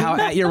talking about how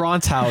at your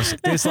aunt's house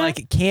there's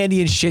like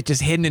candy and shit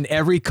just hidden in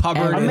every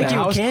cupboard. I'll in make the you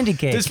a house. candy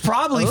cake. There's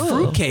probably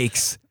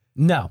fruitcakes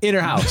No. in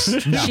her house.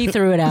 She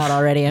threw it out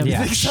already. I'm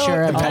Yeah.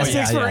 sure of Past it.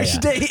 expiration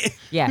date.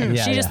 Yeah,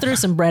 Yeah, she just yeah. threw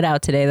some bread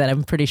out today that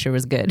I'm pretty sure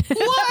was good.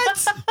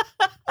 What?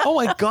 Oh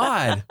my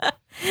god.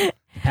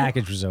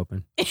 Package was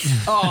open.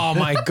 Oh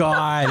my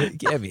god.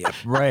 Give me a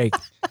break.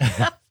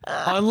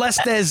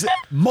 Unless there's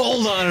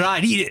mold on it,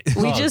 I'd eat it.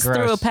 We just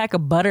threw a pack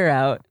of butter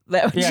out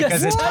that Yeah,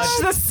 'cause just it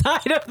touched the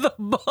side of the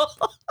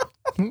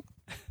bowl.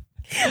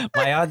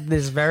 My aunt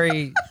is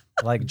very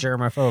like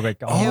germophobic.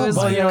 Oh, was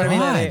well, you know what I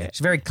God. mean? She's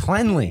very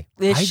cleanly.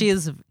 She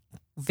is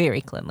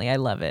very cleanly. I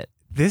love it.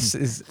 This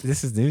is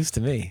news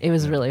to me. It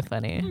was really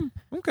funny.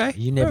 Okay.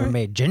 You never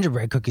made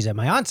gingerbread cookies at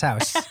my aunt's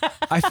house.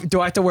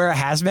 Do I have to wear a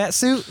hazmat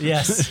suit?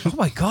 Yes. Oh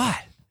my god.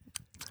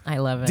 I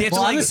love it. Do you have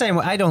Well, to I'm like? the same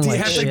way. I don't do you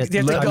like have to- shit. do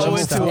you have to go touching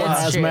into stuff.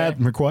 a- It's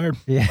hazmat required.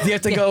 Yeah. Do you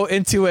have to go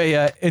into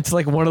into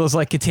like one of those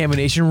like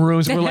contamination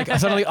rooms where like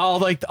suddenly all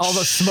the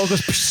smoke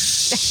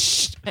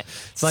goes?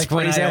 It's like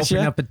when I open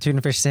up a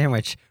tuna fish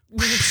sandwich.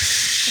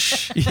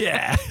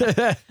 Yeah.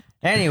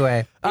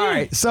 Anyway. All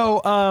right.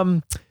 So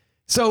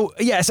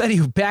yes.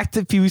 Anywho, back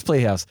to Pee Wee's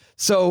Playhouse.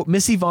 So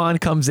Missy Vaughn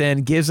comes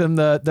in, gives him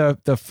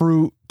the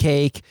fruit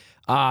cake.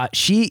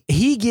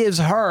 He gives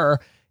her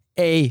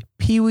a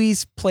Pee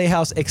Wee's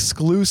Playhouse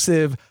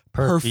exclusive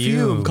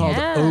perfume called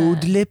Yeah. Eau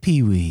de la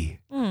Pee Wee.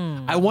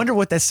 I wonder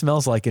what that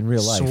smells like in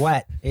real life.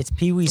 Sweat. It's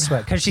Pee Wee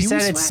sweat. Because she Pee-wee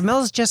said it sweat?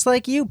 smells just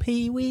like you,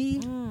 Pee Wee.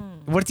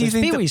 What do you It's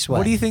think? Pee-wee sweat.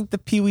 What do you think the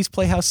Pee Wee's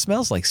Playhouse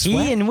smells like?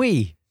 Sweat? Pee and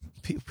wee.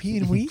 Pee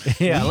and wee?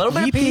 Yeah, a little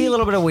bit of pee, a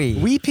little bit of wee.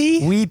 Wee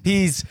pee? Wee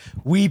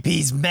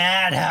Pee's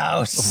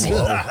madhouse.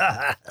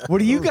 What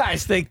do you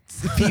guys think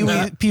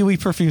Pee Wee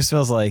perfume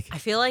smells like? I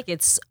feel like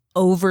it's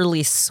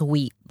overly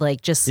sweet,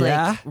 like just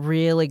Yeah? like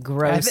really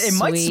gross. It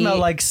might sweet. smell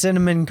like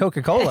cinnamon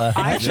Coca-Cola.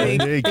 I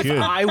think Very if good.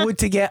 I would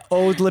to get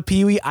Eau de la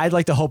Pee Wee, I'd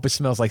like to hope it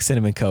smells like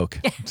cinnamon Coke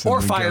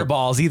or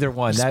Fireballs, either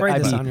one. Spray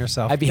I'd this be- on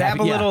yourself. I'd be Dab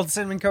happy. a little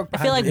cinnamon Coke. I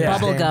feel like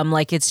bubble gum,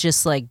 like it's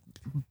just like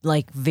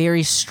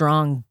very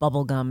strong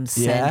bubble gum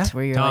scent. Yeah?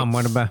 Where you're Tom,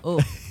 like, what about? oh,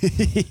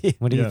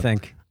 What do you Yeah.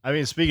 think? I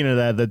mean, speaking of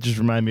that, that just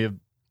reminded me of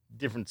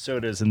different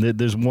sodas, and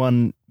there's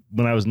one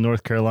when I was in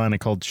North Carolina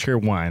called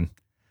Cheerwine.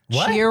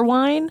 What? cheer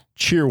wine.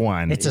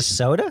 Cheerwine. It's a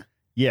soda?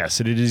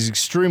 Yes, and it is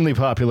extremely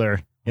popular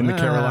in the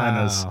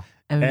Carolinas. Wow.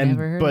 I've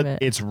never heard but of it.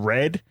 it's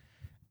red,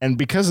 and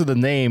because of the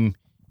name,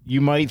 you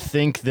might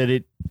think that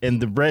it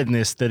and the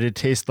redness that it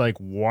tastes like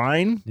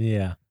wine,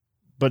 Yeah.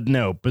 but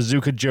no,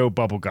 Bazooka Joe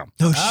bubblegum.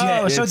 Oh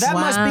Oh, so It's- that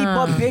must be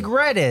Wow. what Big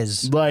Red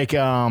is. Like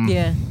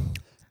Yeah.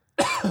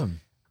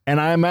 and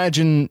I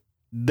imagine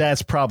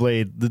that's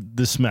probably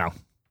the smell.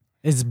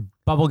 It's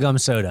bubblegum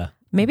soda.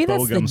 Maybe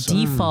that's the Bubblegum soda.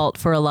 default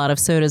for a lot of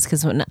sodas.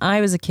 Because when I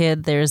was a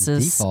kid, there's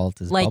this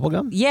Default is like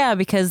bubblegum? yeah,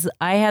 because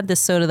I had this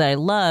soda that I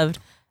loved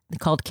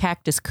called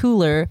Cactus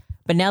Cooler.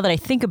 But now that I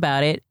think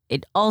about it,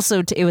 it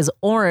also it was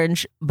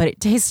orange, but it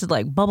tasted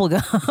like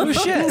bubblegum. Oh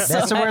shit.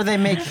 That's where they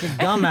make the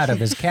gum out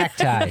of is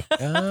cacti.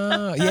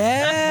 Oh,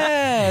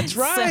 yeah, that's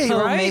right.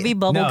 So right? maybe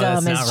No,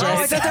 bubblegum that's is not Oh, I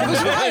just. thought that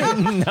was right.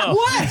 No.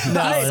 What? No, I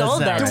that's sold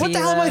not that right. to What you. the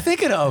hell am I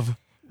thinking of?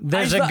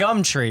 There's I a thought-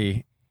 gum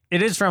tree.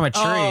 It is from a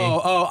tree.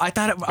 Oh, I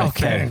thought it.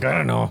 Okay, I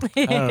don't know.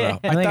 I don't know.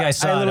 I think I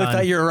saw I it literally on-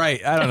 thought you were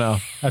right. I don't know.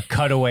 A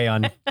cutaway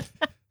on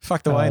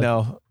Fuck do I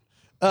know?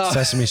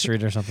 Sesame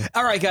Street or something.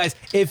 All right, guys.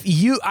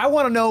 I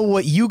want to know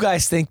what you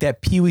guys think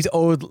that Pee Wee's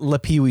Eau de la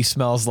Pee Wee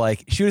smells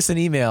like. Shoot us an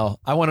email.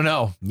 I want to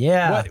know.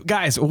 Yeah. What,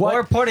 guys? What?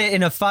 Or put it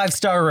in a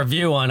 5-star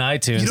review on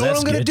iTunes. You know what That's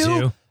I'm gonna good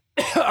do?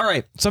 too. All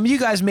right. Some of you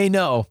guys may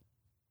know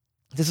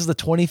this is the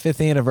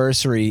 25th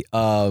anniversary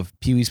of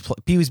Pee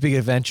Wee's Big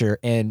Adventure,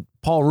 and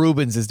Paul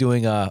Rubens is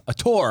doing a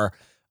tour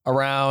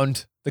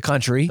around the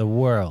country. The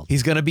world.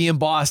 He's going to be in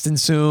Boston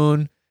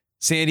soon,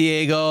 San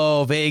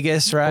Diego,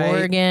 Vegas, right?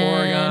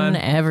 Oregon,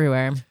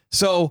 everywhere.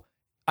 So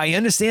I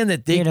understand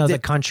that they, You know, the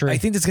that- country. I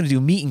think it's going to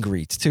do meet and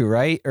greets too,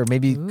 right? Or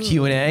maybe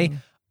Q&A.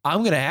 I'm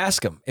going to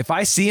ask him. If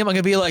I see him, I'm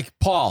going to be like,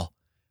 Paul,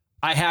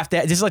 I have to.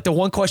 This is like the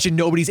one question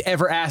nobody's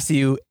ever asked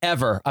you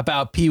ever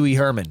about Pee Wee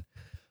Herman.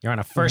 You're on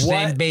a first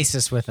name What?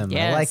 basis with him.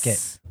 I like it.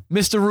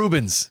 Mr.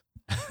 Rubens,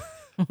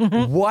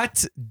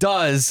 what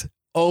does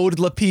Eau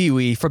de la Pee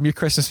Wee from your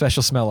Christmas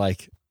special smell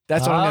like?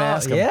 That's what I'm going to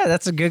ask him. Yeah,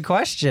 that's a good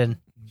question.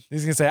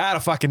 He's going to say, I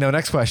don't fucking know.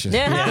 Next question.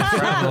 Yeah,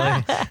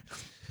 probably.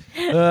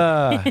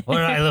 What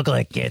do I look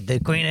like, kid? The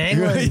Queen of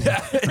England?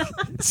 Yeah.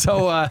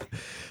 So,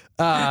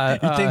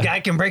 You think I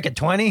can break a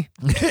 20?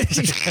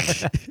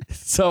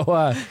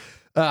 So,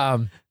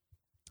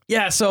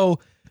 yeah. So,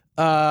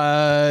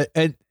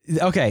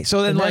 okay.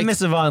 So then, And then like,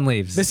 Miss Yvonne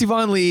leaves. Miss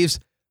Yvonne leaves.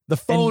 The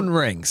phone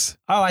rings.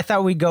 Oh, I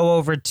thought we'd go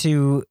over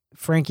to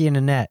Frankie and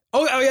Annette.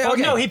 Oh, yeah. Oh,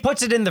 Okay. no, he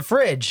puts it in the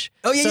fridge.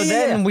 Oh, yeah, So yeah,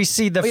 then yeah. we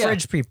see the Yeah.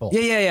 fridge people.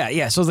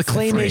 Yeah. So the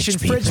claymation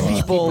fridge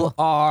people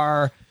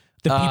are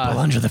The people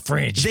under the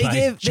fridge. they by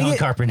give- they John give-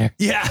 Carpenter.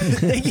 yeah.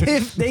 they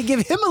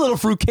give him a little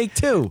fruitcake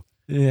too.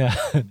 Yeah.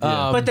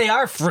 But they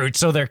are fruit,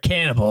 so they're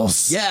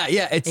cannibals. Yeah.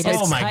 It's, They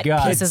just Oh my cut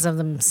God. pieces of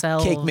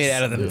themselves. cake made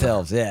out of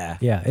themselves. Yeah.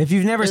 Yeah. If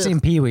you've never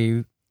seen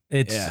Pee-wee,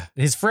 it's Yeah.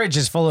 his fridge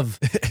is full of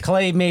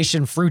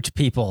claymation fruit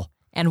people.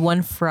 And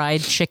one fried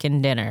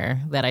chicken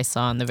dinner that I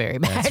saw in the very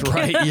back. That's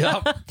right.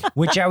 Yep.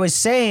 Which I was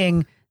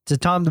saying to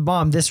Tom the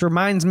Bomb, this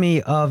reminds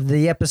me of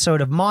the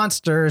episode of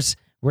Monsters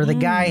where the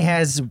guy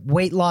has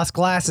weight loss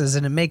glasses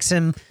and it makes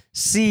him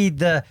see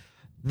the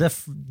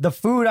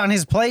food on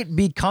his plate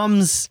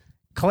becomes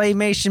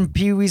claymation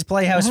Pee-wee's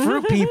Playhouse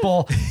fruit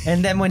people,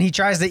 and then when he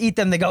tries to eat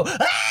them, they go,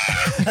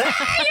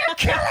 "You're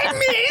killing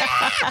me!"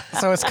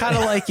 So it's kind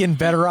of like in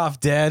Better Off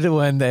Dead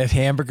when the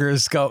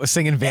hamburgers go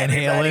singing Van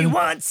Everybody Halen.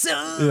 wants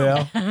some.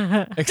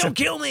 Yeah. Don't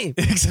kill me.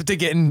 Except they're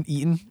getting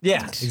eaten.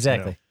 Yeah,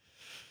 exactly.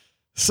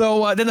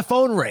 So then the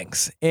phone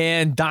rings,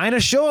 and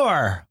Dinah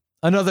Shore,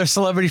 another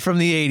celebrity from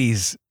the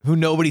 80s who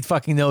nobody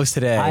fucking knows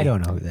today. I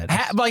don't know who that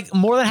is. Like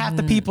more than half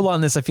the people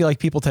on this, I feel like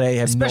people today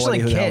have Especially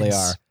no idea who the hell kids.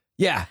 they are.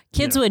 Yeah.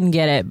 Kids wouldn't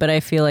get it, but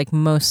I feel like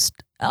most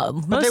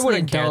But they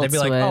wouldn't care. They'd be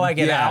like, "Oh, I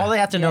get Yeah. it." All they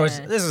have to know is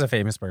Yeah. this is a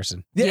famous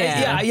person.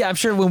 Yeah. I'm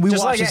sure when we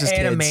Just watched like this as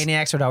kids.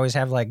 Animaniacs would always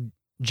have like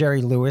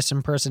Jerry Lewis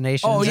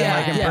impersonations. Oh, yeah,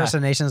 and, like yeah.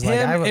 impersonations. Him Like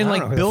I and don't know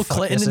like who the Bill fuck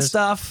Clinton this and is.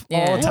 stuff Yeah.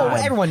 all the time.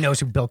 Well, everyone knows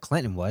who Bill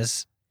Clinton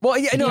was. Well,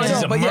 yeah, no,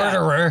 He's a but yeah.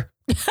 murderer.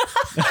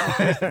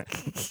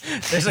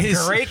 There's a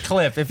great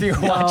clip if you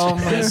watch Oh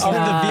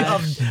my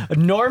of, of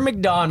Norm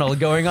Macdonald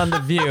going on The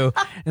View,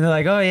 and they're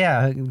like, "Oh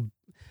yeah,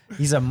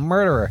 he's a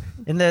murderer."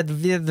 And the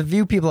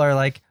View people are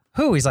like,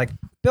 "Who?" He's like,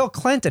 "Bill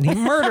Clinton. He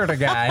murdered a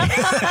guy."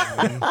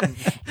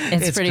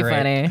 It's pretty great.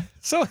 funny.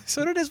 So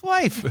did his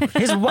wife.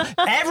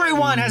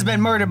 Everyone has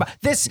been murdered.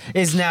 This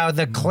is now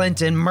the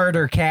Clinton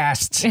murder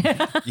cast.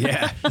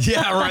 Yeah,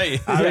 right.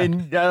 I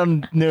mean, I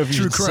don't know if you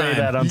True should say crime.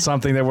 that on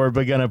something that we're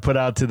going to put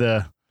out to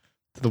the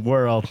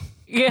world.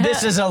 Yeah.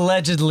 This is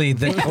allegedly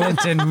the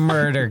Clinton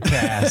murder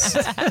cast.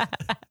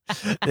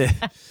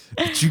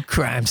 True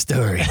crime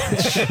story.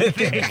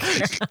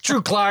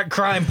 True crime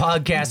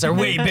podcasts are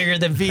way bigger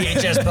than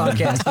VHS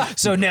podcasts.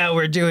 So now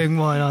we're doing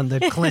one on the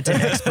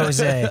Clinton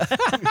expose.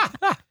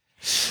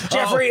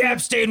 Jeffrey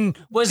Epstein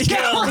was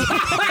killed.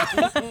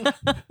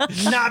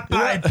 Not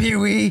by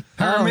Pee-wee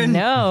Herman,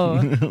 no.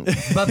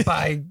 but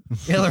by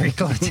Hillary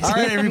Clinton. All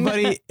right,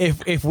 everybody.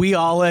 If we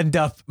all end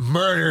up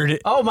murdered,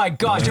 Oh my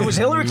gosh, it was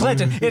Hillary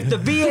Clinton. If the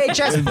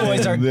VHS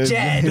boys are the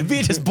dead,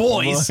 VHS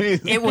boys.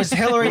 it was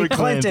Hillary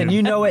Clinton.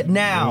 You know it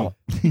now.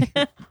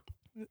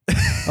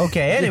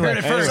 Okay,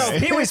 anyway. So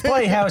Pee-wee's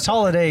Playhouse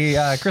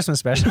holiday Christmas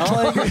special.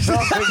 All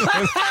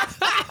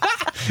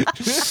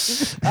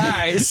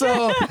right,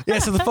 so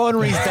the phone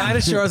rings.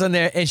 Dinah Shore's on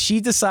there, and she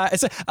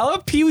decides. I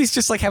love Pee-wee's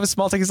just like having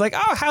small talk. He's like,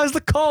 "Oh, how's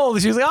the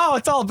cold?" She's like, "Oh,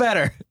 it's all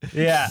better."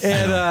 Yeah.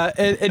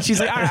 And she's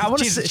like, "All right, I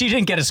want to." She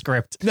didn't get a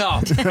script.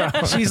 No,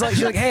 she's like,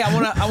 "Hey, I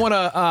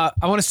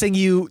want to sing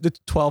you the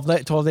 12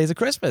 Days of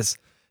Christmas."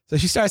 So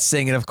she starts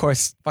singing. Of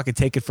course, fucking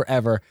take it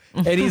forever.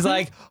 And he's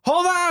like,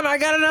 "Hold on, I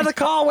got another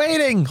call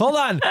waiting. Hold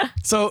on."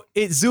 So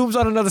it zooms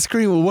on another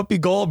screen with Whoopi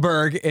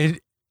Goldberg and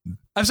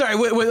Oprah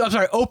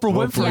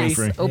Winfrey.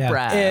 Yes,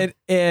 Oprah.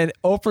 And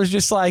Oprah's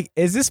just like,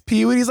 "Is this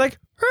Pee-wee?" He's like,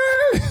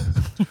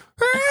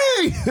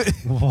 "Hey,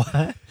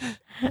 What?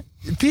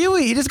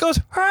 Pee-wee." He just goes,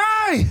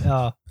 "Hey,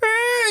 Oh,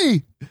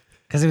 hey."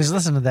 because he was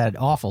listening to that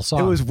awful song.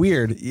 It was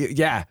weird.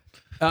 Yeah.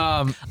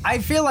 I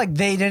feel like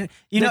they didn't.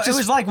 You know, That's it just-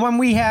 was like when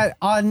we had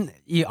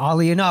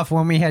oddly enough,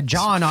 when we had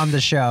John on the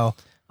show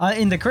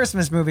in the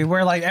Christmas movie,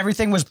 where like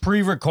everything was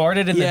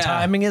pre-recorded and Yeah. the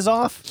timing is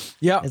off.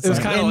 Yeah, It's it was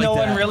like- kind of and like no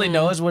that. one really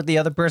knows what the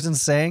other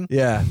person's saying.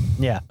 Yeah.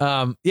 Yeah.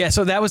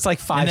 So that was like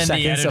 5 And then the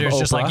seconds of editor's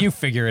just Oprah. like, you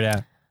figure it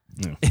out.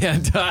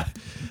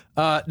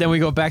 And then we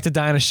go back to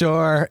Dinah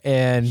Shore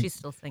and She's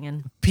still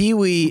singing.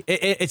 Pee-wee.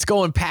 It's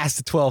going past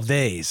the 12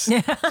 days.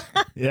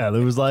 Yeah,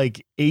 there was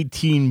like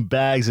 18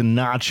 bags of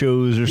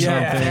nachos or something.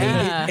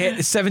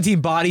 Yeah.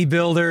 17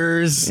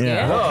 bodybuilders.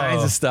 Yeah. All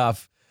kinds of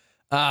stuff.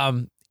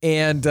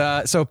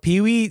 So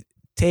Pee-wee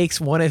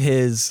takes one of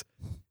his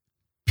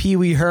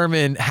Pee-wee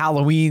Herman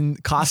Halloween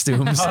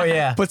costumes. Oh,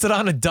 yeah. Puts it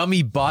on a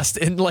dummy bust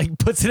and like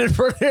puts it in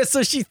front of her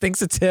so she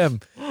thinks it's him.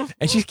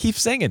 And she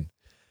keeps singing.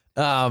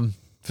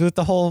 Throughout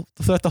the whole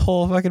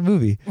fucking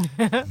movie.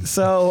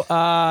 So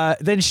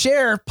then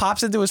Cher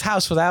pops into his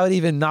house without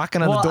even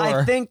knocking on the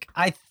door.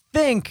 I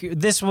think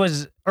this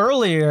was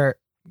earlier.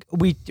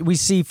 We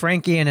see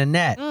Frankie and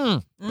Annette.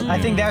 I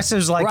think this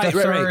was like Right, the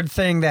right, right. third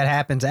thing that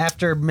happens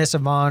after Miss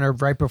Yvonne or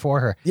right before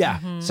her.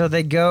 Yeah. So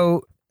they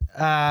go.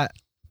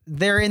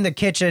 They're in the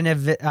kitchen.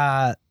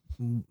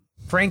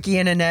 Frankie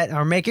and Annette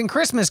are making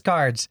Christmas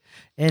cards,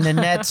 and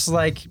Annette's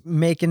like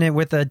making it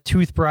with a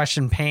toothbrush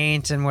and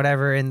paint and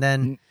whatever, and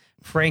then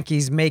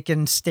Frankie's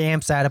making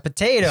stamps out of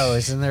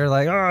potatoes, and they're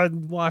like, "Oh,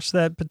 wash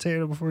that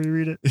potato before you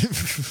read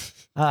it."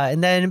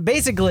 And then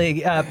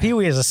basically,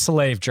 Pee-wee is a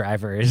slave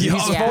driver. He's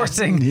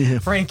forcing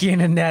Frankie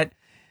and Annette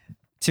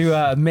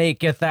to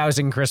make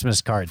 1,000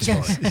 Christmas cards for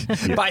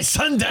him. By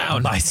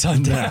sundown. By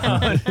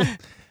sundown.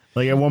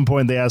 Like at one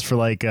point they ask for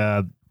like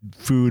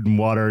food and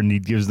water, and he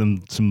gives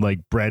them some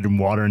like bread and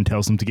water and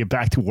tells them to get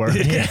back to work.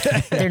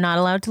 They're not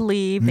allowed to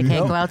leave. They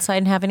can't go outside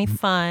and have any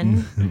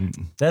fun.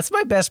 That's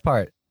my best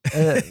part.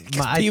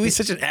 Pee-wee's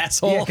such an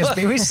asshole. Yeah, because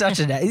Pee-wee's such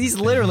an he's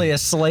literally a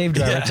slave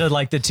driver to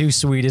like the two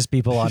sweetest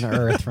people on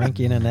earth,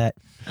 Frankie and Annette.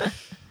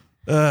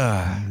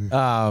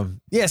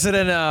 So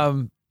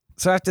then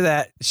so after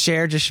that,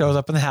 Cher just shows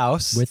up in the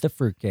house With the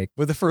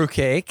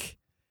fruitcake.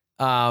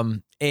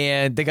 And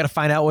they got to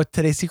find out what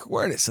today's secret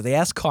word is. So they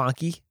ask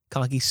Conky.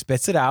 Conky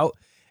spits it out,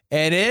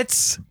 and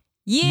it's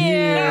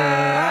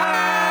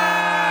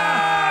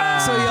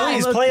So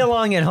please play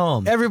along at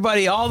home.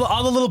 Everybody, all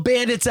the little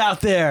bandits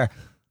out there,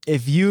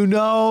 if you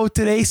know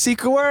today's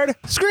secret word,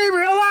 scream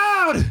real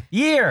loud.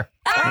 Year.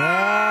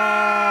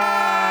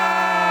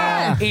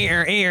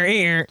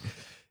 Ear.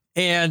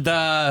 And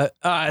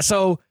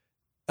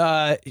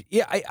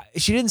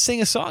she didn't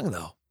sing a song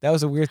though. That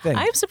was a weird thing.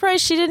 I'm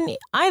surprised she didn't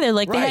either.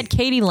 Like they had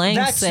Katie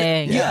Lang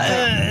sing. You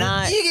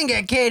can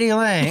get Katie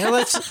Lang.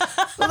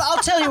 I'll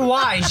tell you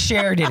why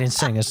Cher didn't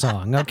sing a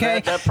song. Okay,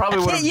 that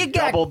probably would have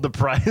doubled the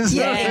price.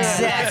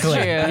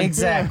 Yeah,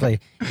 exactly.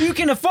 You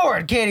can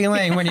afford Katie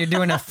Lang when you're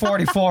doing a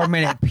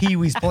 44-minute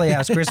Pee-wee's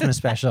Playhouse Christmas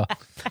special,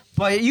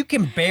 but you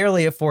can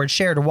barely afford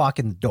Cher to walk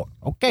in the door.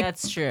 Okay,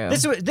 that's true.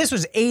 This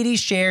was 80s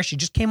Cher. She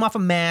just came off a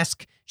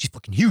mask. She's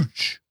fucking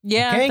huge.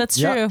 Yeah, okay? that's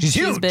true. She's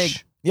huge. Big.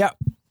 Yep.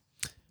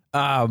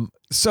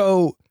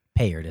 So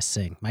pay her to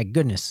sing. My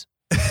goodness,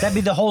 that'd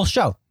be the whole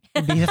show.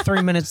 It'd be a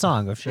 3-minute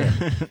song of Cher.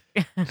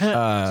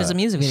 Just a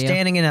music video.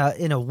 Standing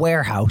in a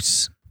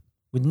warehouse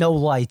with no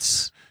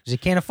lights because you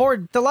can't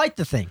afford to light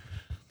the thing.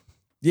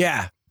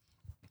 Yeah.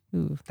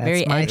 Ooh, That's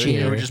very my edgy.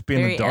 theory. It would just be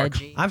in Very the dark.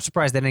 edgy. I'm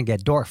surprised they didn't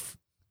get Dorf.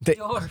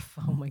 Dorf.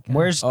 Oh my god.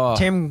 Where's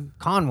Tim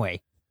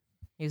Conway?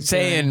 He's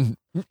saying,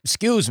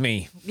 "Excuse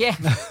me, yeah,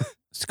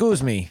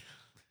 excuse me,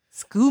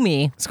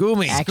 Scoomy.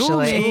 Scoomy,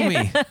 Actually.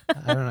 Scoomy."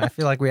 I don't know. I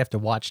feel like we have to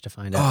watch to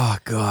find out. Oh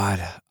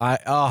God,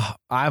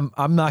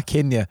 I'm not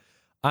kidding you.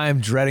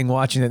 I'm dreading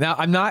watching it. Now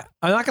I'm not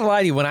gonna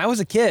lie to you. When I was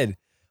a kid,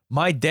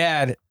 my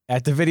dad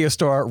at the video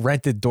store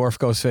rented Dorf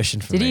Goes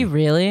Fishing for me. Did he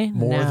really?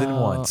 More than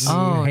once.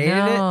 Oh, You hated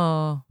it?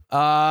 no.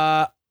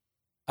 I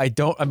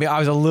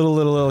was a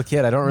little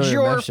kid. I don't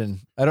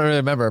really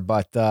remember,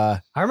 but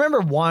I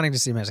remember wanting to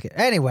see him as a kid.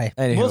 Anyway,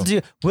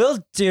 Anywho. we'll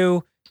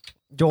do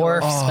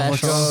Dorf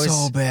Special.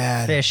 Goes so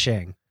bad.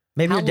 Fishing.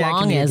 Maybe How your dad can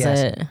long be a is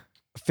guest. it?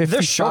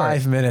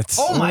 55 minutes.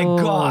 Oh my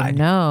God.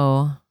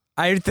 No.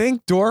 I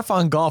think Dorf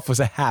on Golf was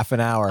a half an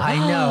hour. I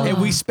know.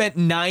 And we spent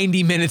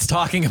 90 minutes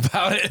talking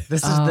about it.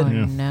 This is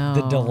no.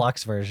 the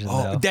deluxe version,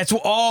 though. That's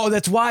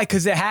why,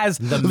 because it has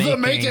the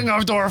making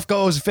of Dorf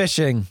Goes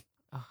Fishing.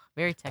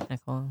 Very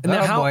technical. And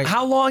then boy.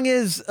 how long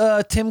is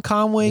Tim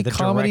Conway The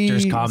comedy?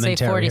 director's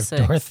commentary of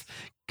 46. Dorf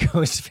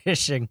Goes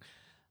Fishing.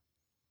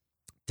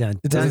 Dun,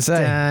 It doesn't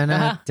say. dun,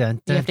 dun,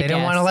 dun, You have to They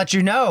don't guess. want to let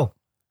you know.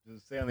 Does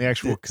it say on the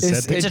actual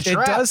cassette? page? It's a It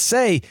trap. does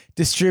say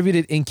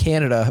distributed in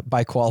Canada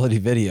by Quality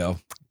Video.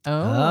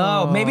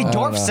 Oh, maybe I don't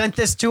Dorf know. sent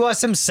this to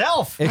us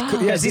himself It could-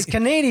 because he's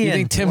Canadian. You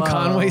think Tim Whoa.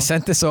 Conway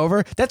sent this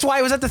over? That's why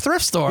he was at the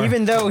thrift store.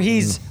 Even though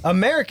he's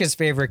America's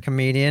favorite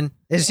comedian,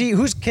 is he?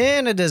 Who's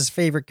Canada's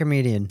favorite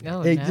comedian?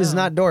 Oh, It's no.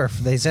 not Dorf.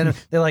 They sent him.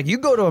 They're like, you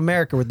go to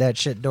America with that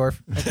shit,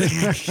 Dorf.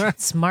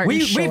 Smart.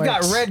 We've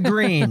got Red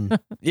Green.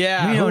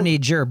 yeah, We don't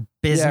need your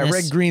business. Yeah,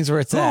 Red Green's where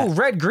it's at. Ooh,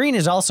 Red Green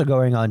is also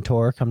going on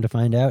tour. Come to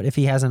find out, if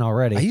he hasn't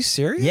already. Are you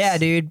serious? Yeah,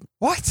 dude.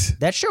 What?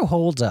 That show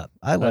holds up.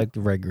 I liked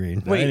Red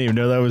Green. I didn't even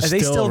know that was Are they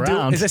still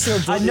around. Is that still?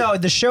 I know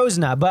the show's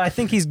not, but I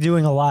think he's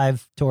doing a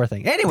live tour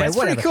thing. Anyway, That's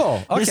whatever. pretty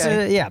cool. Okay.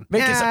 This, yeah,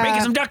 Making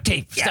some duct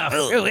tape stuff.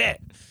 Ooh, yeah.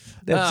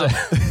 That's,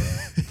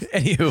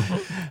 Anywho,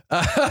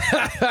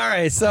 all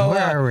right. So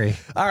where are we?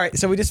 All right.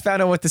 So we just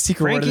found out what the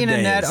secret word of Frankie the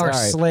and day Annette is. are All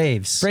right.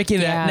 slaves. Frankie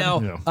and Yeah.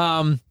 Annette.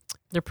 Now,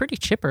 They're pretty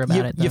chipper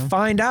about it, though. you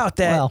find out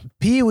that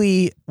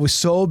Pee-wee was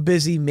so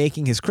busy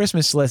making his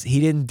Christmas list, he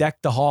didn't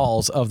deck the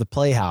halls of the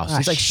Playhouse. Ah,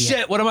 He's like, shit.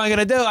 shit, what am I going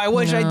to do? I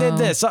wish I did No.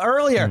 this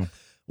earlier.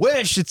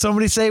 Wish. Did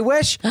somebody say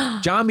wish?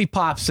 Johnny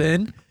pops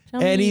in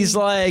and he's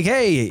like,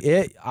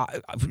 hey,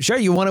 sure,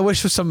 you want to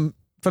wish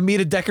for me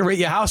to decorate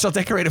your house? I'll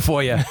decorate it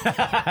for you.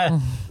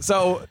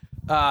 So,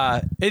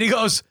 and he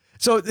goes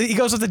up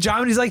to John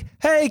and he's like,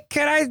 hey,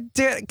 can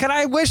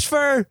I wish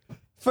for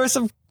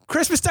some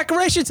Christmas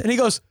decorations? And he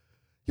goes,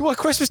 you want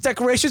Christmas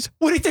decorations?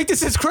 What do you think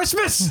this is,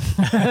 Christmas?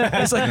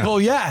 It's like, well,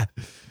 yeah.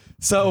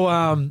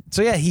 So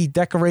yeah, he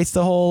decorates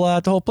the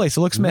whole place.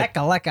 It looks Mecca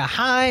lecca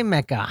high,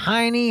 Mecca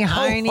hiney,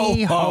 Ho,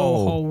 hiney, ho, ho,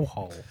 ho.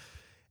 ho, ho.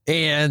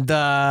 And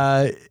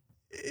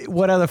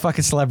what other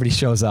fucking celebrity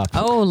shows up?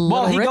 Oh, Little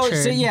Well, he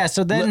Richard. goes.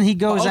 So then he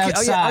goes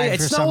outside.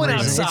 It's for snowing some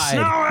reason. outside.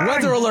 It's snowing.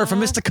 Weather alert from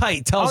Mr.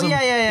 Kite tells Oh, him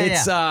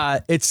yeah.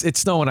 it's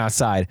snowing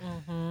outside.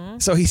 Mm-hmm.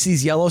 So he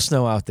sees yellow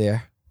snow out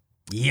there,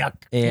 Yuck.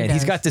 and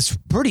he's got this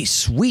pretty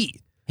sweet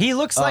He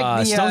looks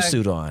like the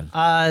snowsuit on.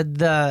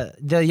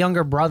 the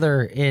younger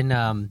brother in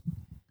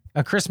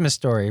A Christmas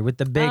Story with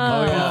the big.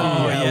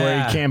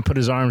 where he can't put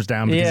his arms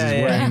down because Yeah, he's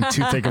yeah. wearing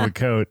too thick of a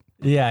coat.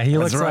 Yeah, he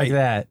looks right. like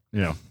that.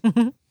 Yeah.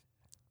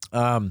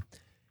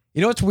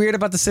 You know what's weird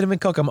about the cinnamon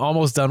Coke? I'm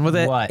almost done with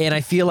it. What? And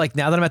I feel like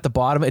now that I'm at the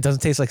bottom, it doesn't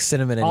taste like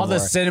cinnamon anymore. All the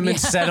cinnamon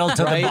settled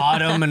to Right? the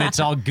bottom and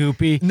it's all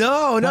goopy.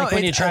 No. Like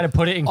when you try to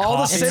put it in all the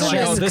coffee, it's like,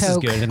 cinnamon- oh, this is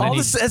Coke. good. And then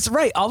that's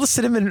right. All the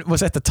cinnamon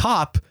was at the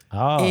top.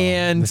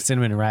 and the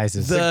cinnamon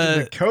rises.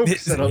 the Coke the-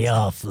 settled. we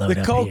all float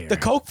the up Coke here. the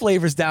Coke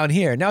flavor's down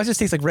here. Now it just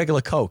tastes like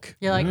regular Coke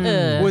You're like,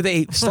 with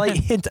a slight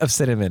hint of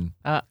cinnamon.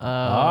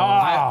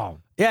 Oh.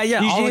 Yeah. You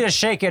all need it- to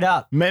shake it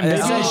up. Man, It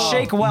maybe- says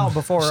shake well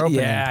before opening.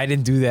 Yeah, I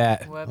didn't do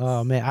that.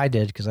 Oh man, I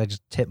did because I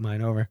just tipped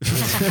mine over.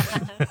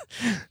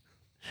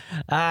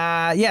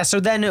 So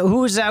then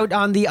who's out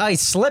on the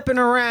ice, slipping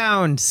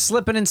around,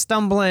 slipping and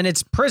stumbling?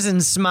 It's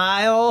Prison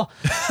Smile.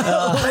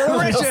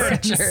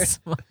 Richard.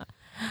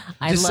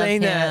 I Just love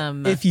saying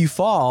him. that if you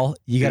fall,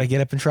 you got to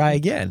get up and try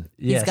again.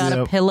 He's got a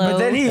Yep. pillow. But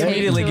then he taped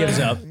immediately to gives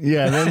him. up.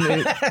 Yeah,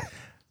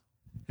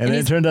 and then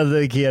it turned out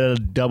that he had a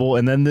double,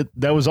 and then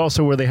that was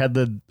also where they had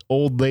the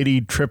old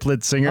lady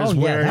triplet singers. Oh,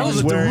 yeah, where that he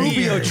was the wearing-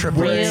 Rubio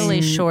triplet. wearing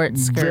Really short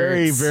skirts.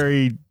 very,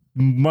 very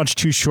much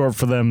too short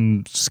for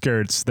them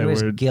skirts. That It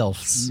was were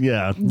gilfs.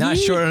 yeah, Not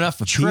short enough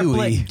for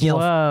Triplet Pee-wee. gilf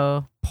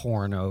Whoa.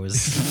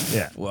 pornos.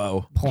 yeah.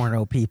 Whoa.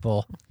 Porno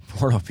people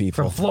Porno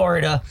people. from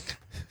Florida.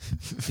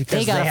 Because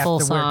They got a have full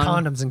to wear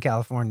song. condoms in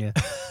California.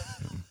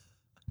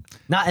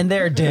 Not in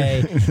their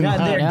day. Not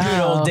in their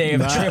good old day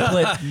of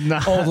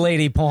triplet old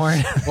lady porn.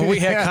 When we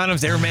had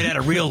condoms, they were made out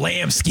of real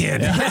lamb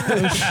skin.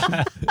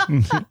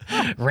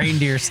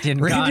 Reindeer skin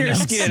Reindeer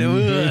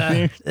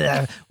condoms. skin.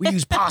 Ugh. We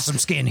use possum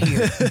skin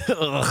here.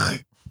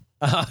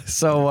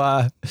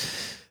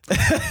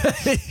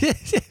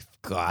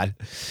 God.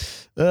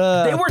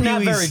 They were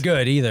not Pee-wee's- very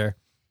good either.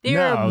 They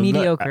No, were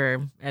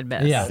mediocre at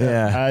best. Yeah.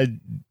 Yeah. I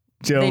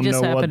don't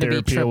just know happen what to their be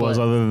appeal was, triplet.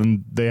 other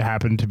than they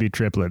happened to be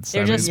triplets.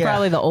 They're I mean, just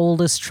probably the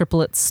oldest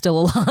triplets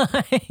still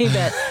alive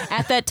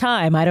at that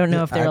time. I don't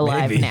know if they're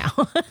alive maybe. now.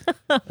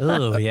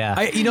 Oh yeah.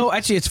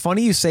 Actually, it's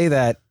funny you say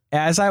that.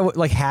 As I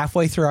like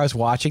halfway through, I was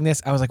watching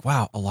this. I was like,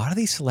 "Wow, a lot of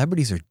these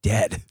celebrities are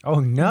dead." Oh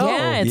no.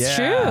 Yeah, it's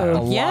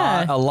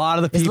Yeah, true. a lot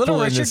of the Is people.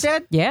 Little in Richard this,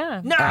 dead?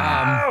 Yeah.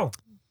 No.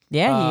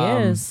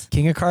 Yeah, he is.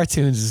 King of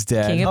Cartoons is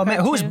dead. King of Oh,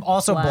 man, who's Cartoons.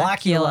 also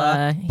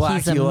Blackula? He's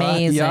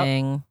Blackula, yep.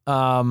 amazing.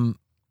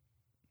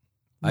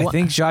 I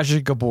think Zsa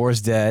Zsa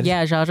Gabor's dead.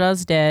 Yeah, Zsa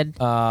Zsa's dead.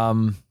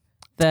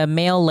 The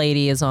male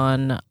lady is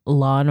on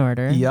Law and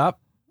Order. Yep.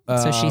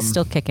 So she's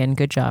still kicking.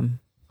 Good job.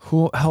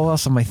 How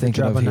else am I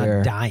thinking Job of of here?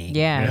 not dying.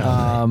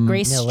 Yeah.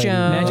 Grace Male lady.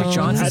 Jones. Magic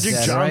Johnson's Magic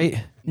dead, John-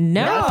 right?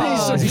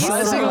 No, He's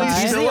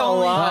surprisingly still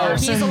alive.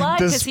 He's alive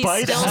because he's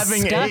despite still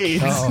having stuck.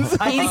 AIDS.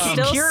 I think He's he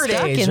still cured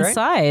stuck AIDS, right?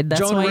 inside. That's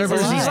Joan why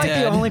Rivers he's is He's alive. like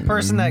dead. the only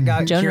person that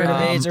got Joan cured of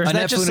Rivers. AIDS, or is that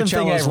Annette just something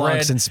I Funicello's long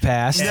read? since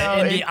passed.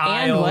 In the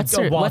aisle what's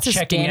her- while what's his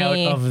checking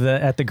Danny- out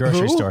at the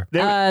grocery store. The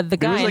There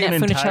guy was like in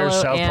an entire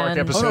Funicello South Park and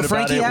episode about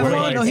Frankie it. where,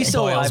 Avalon? like, No, he's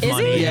still alive. Is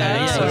he?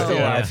 Yeah, he's Oh. still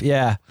alive.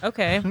 Yeah.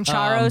 Okay.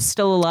 Charo's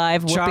still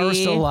alive. Whoopi. Charo's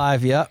still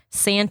alive. Yep.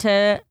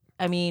 Santa.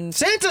 I mean,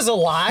 Santa's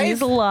alive. he's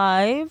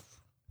alive.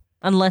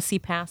 Unless he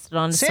passed it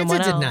on to Santa someone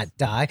did else. not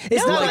die.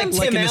 It's No, not like- like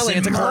like Tim in the Allen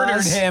Santa murdered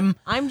Claus. him.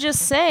 I'm just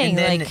saying, And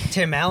then like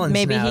Tim Allen's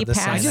maybe now he the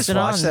passed I Santa just it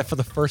watched on. that for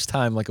the first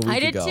time like a week I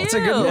did ago. too. It's a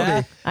good movie.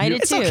 Yeah. I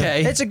did It's too.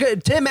 okay. It's a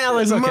good. Tim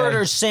Allen It's okay.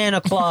 murders Santa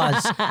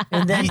Claus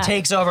and then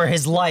takes over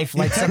his life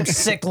like some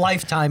sick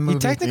Lifetime movie, He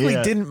technically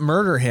Yeah. didn't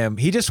murder him.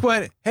 He just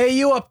went, "Hey,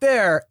 you up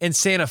there," and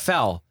Santa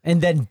fell.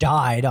 and then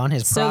died on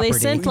his So property. they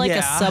sent like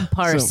Yeah. a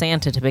subpar So-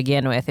 Santa to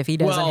begin with. If he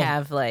doesn't Well,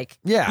 have like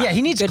Yeah. yeah,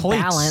 he needs good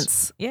cleats.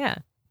 balance, yeah.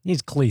 He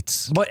needs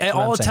cleats. But That's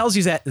what all I'm it saying. tells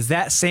you is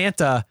that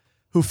Santa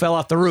who fell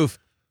off the roof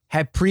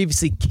had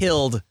previously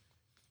killed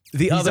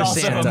the He's other also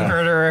Santa. a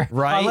murderer,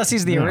 Right? Unless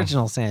he's the No.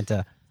 original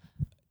Santa.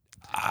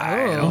 Oh,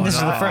 And this is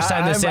the first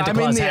time that Santa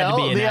Claus had to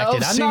be the enacted.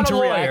 elves I'm seem not a to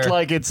react lawyer.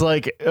 like it's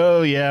like,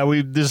 oh yeah,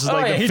 this is Oh,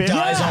 like yeah, a he fifth.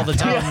 dies all the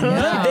time.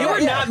 They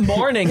were not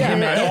mourning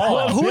him at all.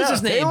 Well, who is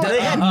his name?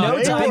 They had no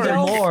They time to were-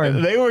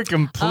 mourn. They were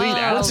complete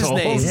what's his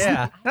assholes. name?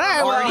 Yeah.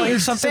 Arnie or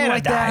something Santa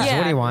like that. dies. Yeah.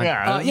 What do you want?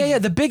 Yeah.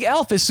 The big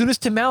elf. As soon as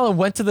Tim Allen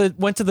went to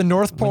the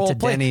North Pole to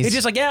place, Denny's. he's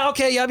just like, yeah,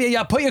 okay,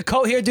 yeah. Put your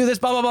coat here, do this,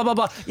 blah blah blah blah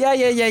blah. Yeah.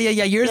 Here's Yeah,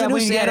 the new we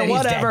get Santa, it, he's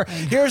whatever.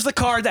 dead. Here's the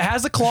card that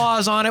has the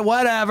claws on it,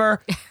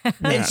 whatever.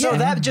 And so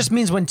that just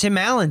means when Tim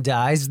Allen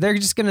dies, they're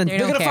just gonna They They're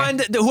don't gonna care.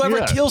 find whoever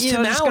Yeah. kills You know,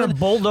 Tim just Allen, gonna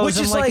bulldoze which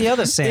him is like the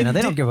other Santa.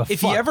 They don't give a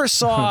If you fuck. ever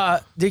saw,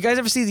 did you guys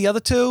ever see the other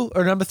two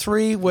or number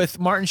 3 with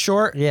Martin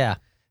Short? Yeah.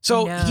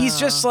 So No. he's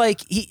just like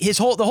the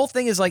whole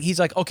thing is like he's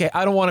like, okay,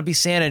 I don't want to be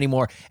Santa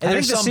anymore. And I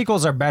there's think the some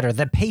sequels are better.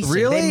 The pacing,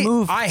 really. they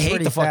move. I hate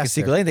pretty the fucking faster.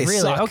 sequel. I think they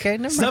really? suck. Okay,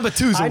 never mind. Number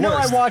 2's the I know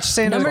worst. I watched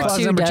Santa Number Claus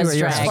 2 number does 2 a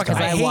year. drag, Fucking because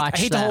I hate- watched I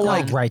hate the that. whole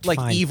like Oh, right, like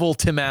fine. evil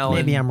Tim Allen.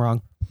 Maybe I'm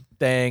wrong.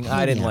 thing.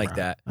 I didn't like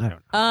that. I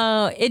don't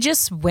know.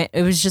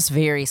 It was just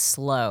very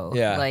slow.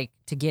 Yeah. Like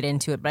to get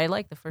into it, but I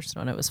liked the first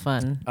one. It was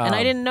fun, and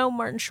I didn't know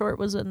Martin Short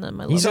was in them.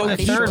 I He's love in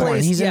the Marty third Short. one.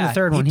 He's in the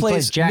third one. He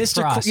plays Jack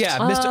Mr. Frost.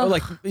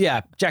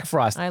 Jack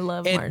Frost. I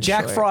love and Martin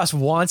Jack Short. Frost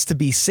wants to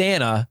be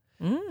Santa,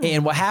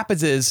 and what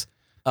happens is,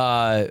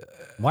 Why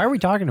are we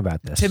talking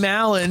about this? Tim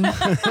Allen.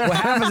 What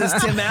happens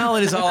is Tim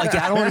Allen is all like,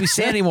 I don't want to be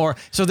Santa anymore.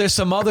 So there's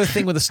some other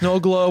thing with a snow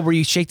globe where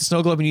you shake the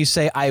snow globe and you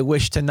say, I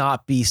wish to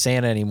not be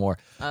Santa anymore.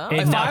 And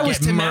If not I was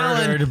get Tim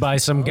murdered Allen, by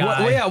some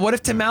guy. what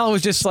if Tim Allen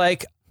was just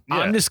like,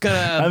 I'm just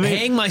gonna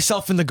hang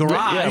myself in the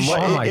garage,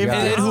 oh my and God.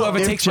 then whoever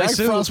if takes Jack my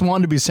suit. Frost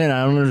wanted to be Santa,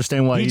 I don't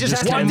understand why He just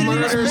has to can't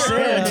murder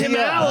Santa. Tim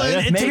Allen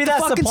and Maybe take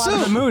that's the fucking plot of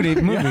the suit. movie.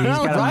 He's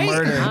got right? to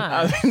murder.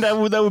 I think that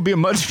would be a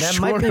much That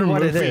might shorter be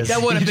what it movie. is.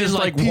 That would have He been just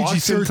like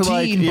walks into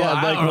PG-13, but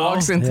I don't know.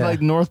 walks into Yeah.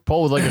 North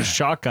Pole with like a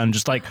shotgun,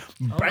 just like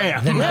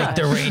bam. Then like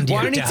the reindeer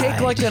Why don't he take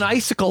died. like an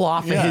icicle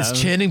off of his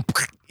chin and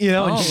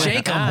and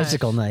shake him?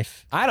 Physical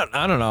knife. I don't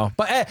know.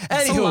 But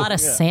That's a anywho, lot of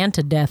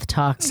Santa death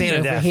talk Santa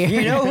over death. here.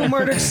 You know who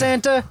murdered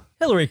Santa?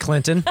 Hillary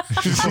Clinton.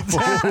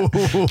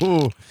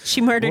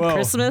 She murdered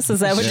Christmas. Is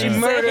that what you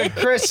murdered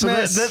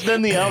Christmas.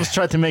 Then the elves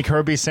tried to make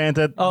her be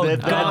Santa. Oh,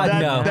 that, God,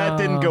 that, no. that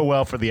didn't go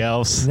well for the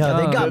elves. No,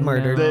 they got Oh,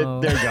 murdered.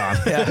 no. They're gone.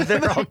 Yeah,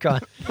 they're all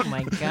gone. Oh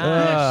my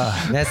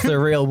gosh. That's the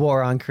real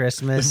war on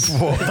Christmas.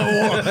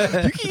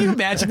 Can you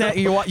imagine that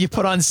you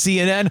put on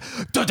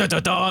CNN? Dun, dun,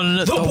 dun,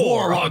 dun, the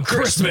war on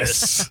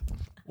Christmas.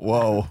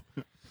 Whoa.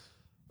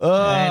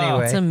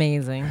 Anyway, It's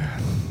amazing.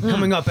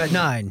 coming up at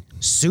 9,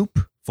 soup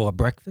for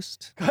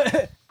breakfast.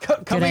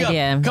 Coming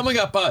idea.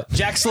 up,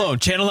 Jack Sloan,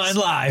 Channel 9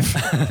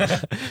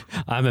 Live.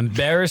 I'm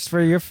embarrassed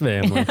for your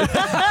family.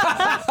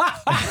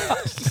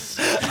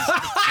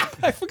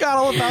 I forgot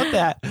all about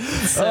that.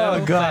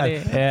 Oh God.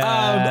 funny.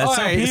 all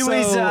so right, Pee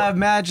Wee's so-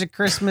 Magic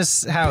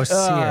Christmas house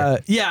here.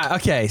 Yeah.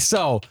 Okay.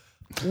 So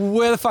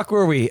where the fuck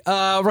were we?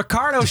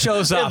 Ricardo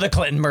shows up. The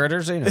Clinton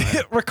murders, you know.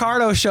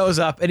 Ricardo shows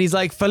up and he's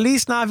like,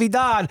 Feliz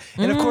Navidad.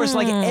 And of course,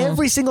 like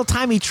every single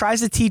time he tries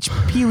to teach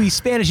Pee Wee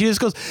Spanish, he just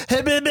goes,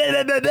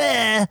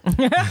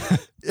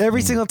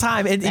 every single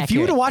time. And if you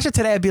were to watch it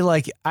today, I'd be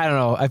like, I don't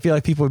know. I feel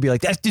like people would be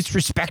like, that's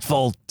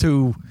disrespectful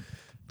to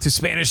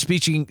Spanish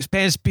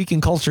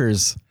speaking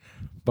cultures.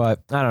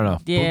 But I don't know.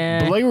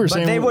 Yeah. But like we were But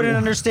saying, they wouldn't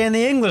understand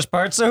the English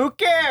part, so who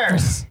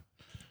cares?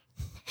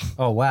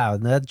 Oh, wow.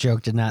 That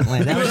joke did not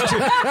land. That was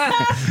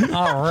too...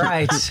 All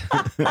right.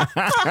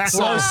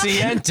 Lo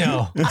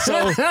siento.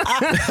 So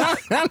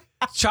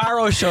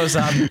Charo shows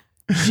up.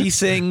 She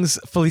sings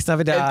Feliz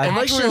Navidad. And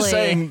like we were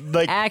saying,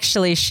 like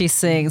Actually, she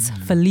sings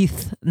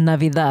Feliz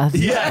Navidad.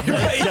 yeah,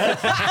 right.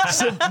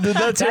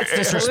 That's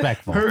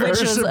disrespectful. Her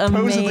Which was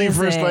supposedly first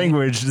amazing.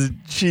 language.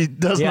 She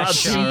does Yeah, not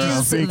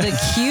She's speak.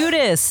 the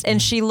cutest,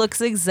 and she looks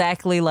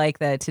exactly like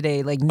that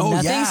today. Like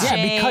nothing's yeah.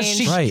 Yeah, because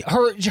she,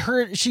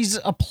 Right. she's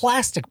a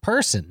plastic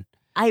person.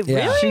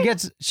 Really? She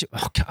gets,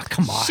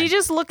 come on. She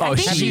just looked. I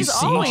think have you she's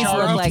seen always Charo?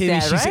 looked like Kitty?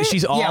 that, right?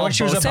 She's all yeah, when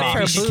she was a Except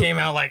baby, for she boob. came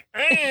out like,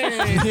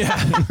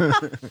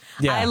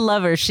 Yeah. I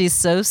love her. She's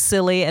so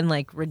silly and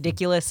like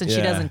ridiculous, and she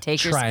Yeah. doesn't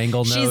take herself.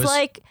 Triangle She's nose.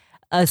 like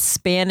a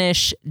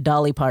Spanish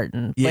Dolly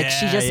Parton. Like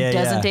she Yeah, just yeah,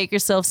 doesn't yeah. take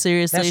herself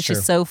seriously. That's She's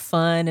true. so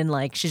fun and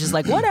like she's just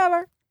like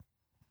whatever.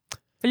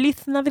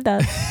 Feliz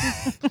Navidad.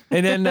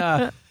 And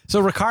then so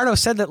Ricardo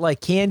said that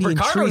like candy and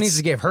Ricardo treats. needs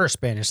to give her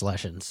Spanish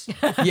lessons.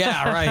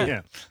 Yeah,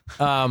 right.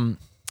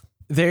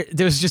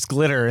 There's just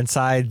glitter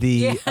inside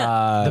the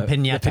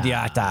piñata. The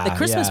piñata. The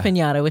Christmas yeah.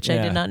 piñata, which I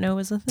Yeah. did not know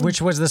was a thing.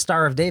 Which was the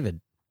Star of David.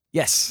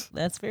 Yes.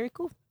 That's very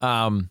cool.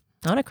 Um,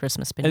 Not a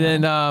Christmas piñata.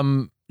 and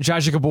then Zsa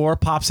Zsa Gabor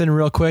pops in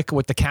real quick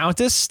with the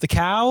Countess, the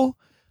cow.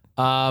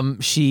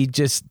 She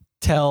just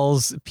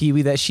tells Pee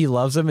Wee that she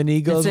loves him, and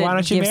he goes, That's it. "Why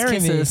don't you Gives marry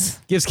kisses.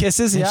 me?" Gives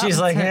kisses. And Yeah. she's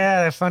like,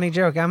 yeah, funny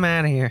joke. I'm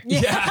out of here.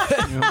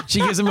 Yeah.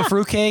 She gives him a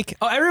fruitcake.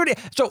 Oh, everybody.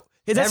 So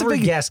that's Every a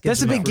big guest gives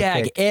That's a him a big gag.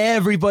 fruitcake.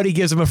 Everybody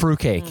gives him a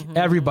fruitcake.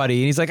 Everybody,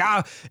 and he's like,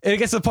 and it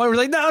gets to the point where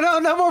he's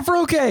like, no more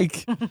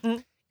fruitcake.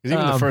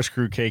 Even the first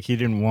crew cake he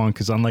didn't want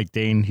because unlike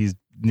Dane, he's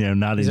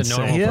not He's a insane.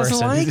 normal He doesn't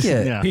person. like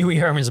it. Yeah. Pee Wee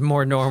Herman's a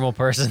more normal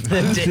person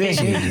than Dave.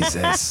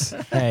 Jesus.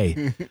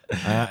 Hey.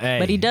 Hey.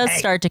 but he does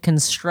start to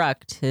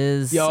construct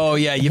his. Oh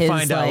yeah, you his,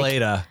 find out like,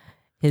 later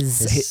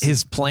His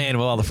his plan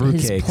with all the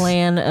his fruitcakes.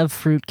 plan of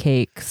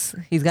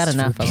fruitcakes. He's got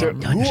enough of So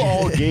them. who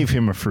all gave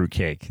him a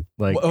fruitcake?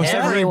 Like Oh, so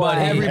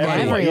Everybody.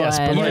 Everybody. Yes,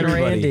 but Everyone. Even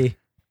everybody. Randy.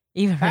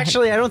 Even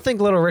Actually, I don't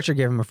think Little Richard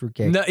gave him a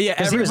fruitcake. No, yeah,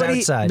 'Cause he was everybody.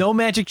 outside. No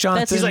Magic Johnson.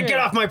 That's He's like, Get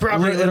off my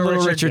property,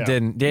 Little Richard Yeah.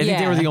 didn't. I think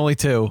they Yeah. were the only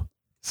two.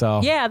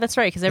 So yeah, that's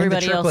right. Because And the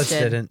everybody else triplets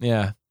did. didn't.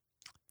 yeah.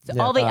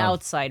 All the Yeah.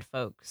 outside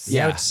folks. The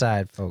Yeah.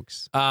 outside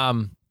folks.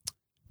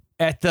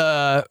 At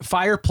the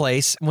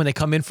fireplace when they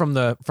come in from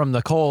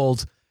the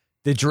cold,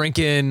 they're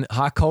drinking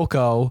hot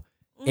cocoa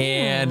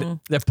and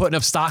they're putting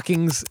up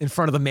stockings in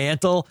front of the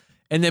mantle.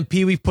 And then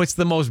Pee Wee puts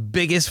the most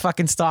biggest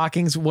fucking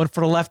stockings, one for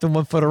the left and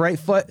one for the right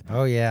foot.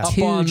 Oh, yeah. Up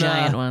Two on,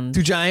 giant ones.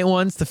 Two giant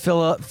ones to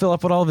fill up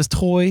with all of his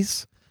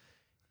toys.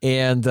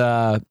 And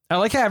I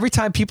like how every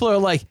time people are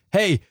like,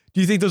 "Hey,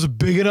 do you think those are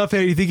big enough?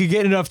 Hey, do you think you're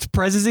getting enough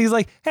presents?" He's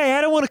like, "Hey,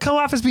 I don't want to come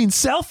off as being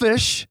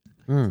selfish."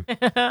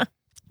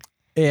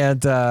 And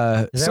Is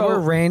that so where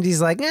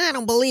Randy's like, I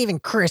don't believe in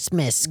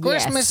Christmas.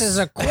 Christmas is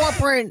a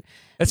corporate.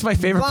 that's my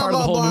favorite part of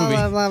the whole movie.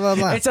 Blah, blah, blah,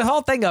 blah. It's a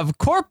whole thing of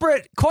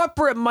corporate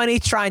money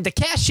trying to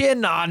cash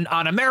in on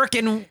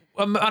American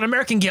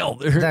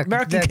guilt,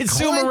 American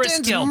consumerist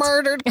Clintons guilt.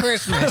 murdered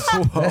Christmas.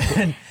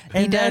 and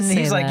then does say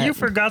he's like, that. you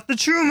forgot the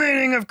true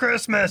meaning of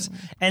Christmas.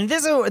 And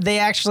this is they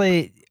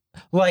actually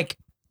like,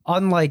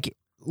 unlike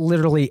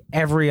literally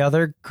every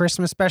other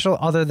Christmas special,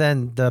 other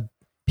than the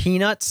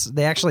Peanuts,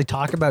 they actually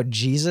talk about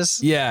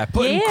Jesus. Yeah,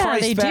 putting Yeah,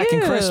 Christ they back in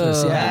do.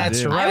 Christmas. Yeah, That's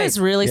dude. right. I was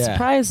really Yeah.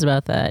 surprised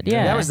about that.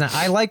 Yeah. That was not.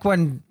 I like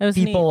when That was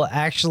people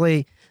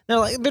actually. They're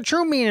like, the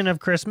true meaning of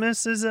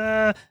Christmas is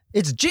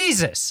it's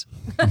Jesus.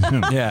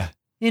 yeah.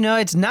 You know,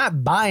 it's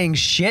not buying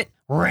shit,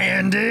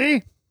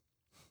 Randy.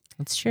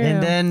 It's true.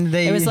 And then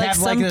they It was like have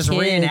like some this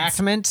kids-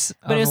 reenactment.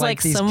 but it was of,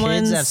 like these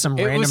someone's- kids at some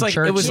It was random like-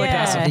 church it was like in a-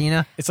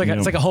 Pasadena. It's like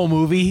a whole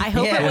movie. I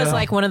hope it Yeah. was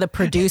like one of the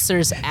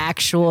producers'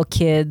 actual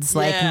kids,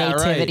 like Yeah,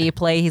 nativity right.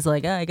 play. He's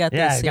like, oh, I got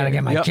Yeah, this. I gotta here.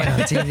 get my Yep. kid on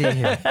TV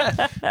here.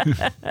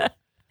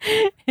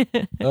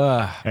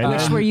 And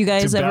Which then were you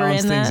guys to ever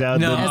balance in things that out,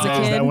 No. as a is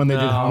kid? that when they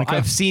did No, Hanukkah?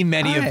 I've seen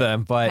many of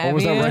them, but Have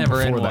was you?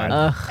 never in Before one.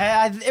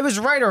 that. It was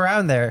right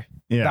around there.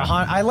 Yeah.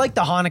 I like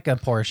the Hanukkah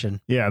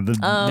portion. Yeah, that was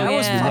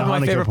yeah. one of my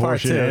Hanukkah favorite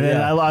parts portion. too. And then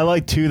Yeah. I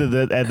like too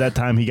that at that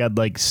time he got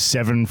like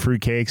 7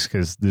 fruitcakes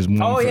because there's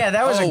one. Oh for- yeah,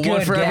 that was Oh, a one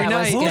good for every gag.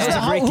 night. Who's, That was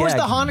the, a great who's gag.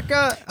 the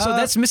Hanukkah? So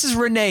that's Mrs.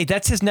 Renee.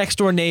 That's his next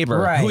door neighbor.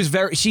 Right. Who is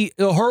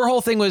her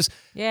whole thing was.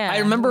 Yeah, I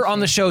remember on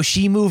the show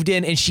she moved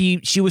in and she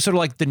was sort of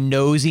like the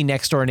nosy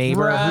next door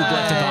neighbor who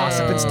liked to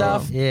gossip and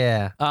stuff.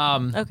 Yeah.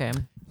 Okay.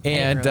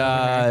 And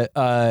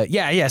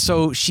yeah.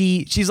 So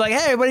she's like,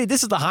 hey everybody,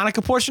 this is the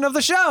Hanukkah portion of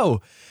the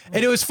show,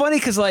 and it was funny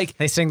because like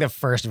They sing the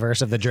first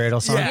verse of the dreidel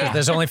song. Yeah. 'Cause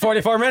there's only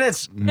 44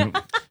 minutes.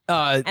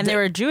 And they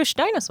were Jewish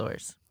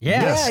dinosaurs.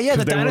 Yes. yeah, the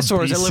 'cause they were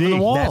dinosaurs that live in the BC.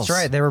 walls. That's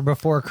right. They were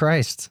before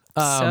Christ.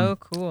 So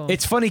cool.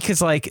 It's funny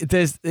because like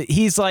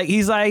he's like,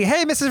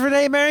 hey, Mrs.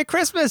 Renee, Merry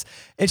Christmas,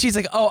 and she's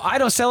like, oh, I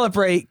don't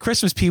celebrate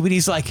Christmas, Pete. And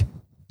he's like,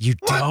 you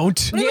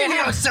don't? Yeah,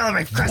 I don't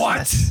celebrate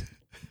Christmas.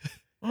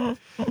 What?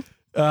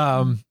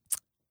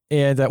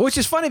 And which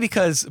is funny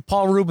because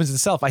Paul Rubens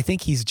himself, I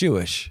think he's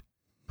Jewish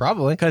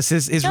Probably. because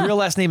his real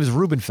last name is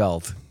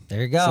Rubenfeld.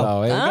 There you go.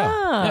 So there you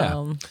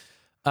Oh.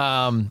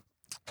 go.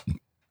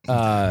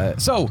 Yeah.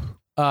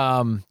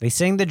 They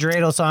sing the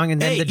dreidel song,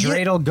 and then Hey, the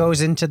dreidel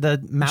goes into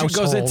the mouse She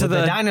goes hole, into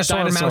the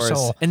dinosaur mouse dinosaurs,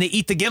 hole, and they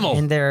eat the gimel.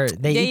 and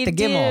they eat the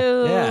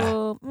gimel.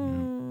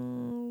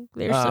 Yeah.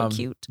 They're so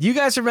cute. You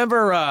guys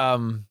remember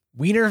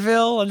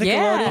Wienerville on Nickelodeon?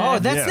 Yeah. Oh,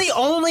 that's Yes. the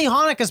only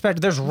Hanukkah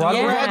special. There's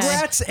Rugrats,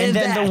 Rugrats and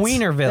then that. the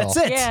Wienerville. That's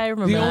it. Yeah, I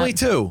remember the that. only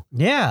two.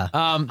 Yeah.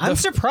 I'm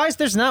surprised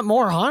there's not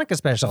more Hanukkah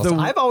specials. The-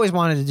 I've always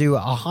wanted to do a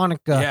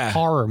Hanukkah Yeah.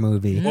 horror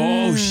movie.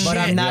 Oh shit! But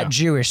I'm not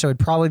Jewish, so it'd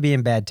probably be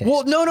in bad taste.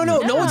 Well, no, it's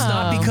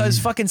not because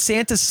fucking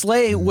Santa's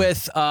sleigh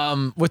with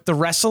the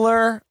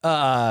wrestler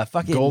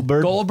fucking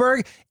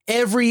Goldberg.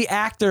 Every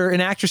actor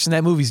and actress in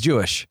that movie's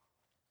Jewish.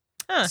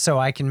 So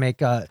I can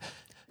make a...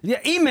 Yeah,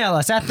 email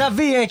us at the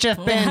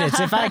VHF Bandits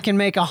if I can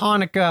make a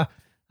Hanukkah.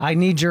 I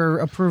need your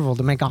approval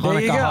to make a There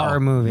you Hanukkah go. horror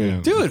movie.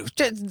 Yeah. Dude,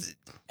 just,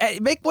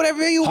 make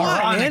whatever you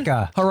want, man.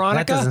 Hanukkah.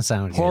 That doesn't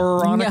sound good.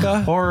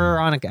 Hanukkah. Horror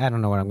Hanukkah. I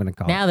don't know what I'm going to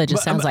call Now it. that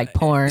just sounds like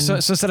porn. So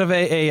instead of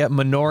a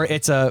menorah,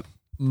 it's a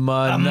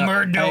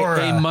menorah.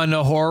 A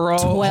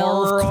Manahoro.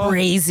 12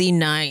 Crazy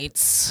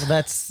Nights. Well,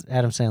 that's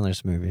Adam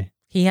Sandler's movie.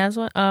 He has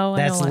one? Oh, I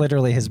That's know one.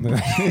 literally his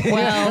movie.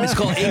 Well, It's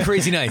called 8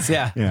 Crazy Nights.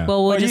 Yeah. Yeah.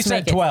 well, we'll Oh, you just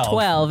said make 12. it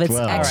 12. It's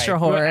 12. extra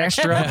All right. horror.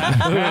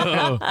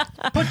 Extra.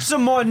 Put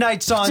some more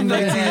nights on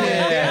there.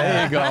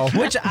 there you go.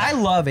 Which I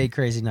love 8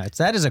 Crazy Nights.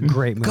 That is a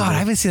great movie. God, I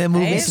haven't seen that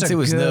movie It's since a it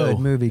was good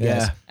new. movie, guys.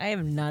 Yeah. I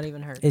have not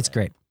even heard It's of it.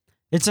 great.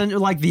 It's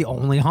like the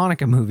only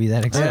Hanukkah movie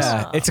that exists.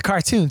 Yeah, it's a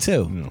cartoon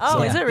too.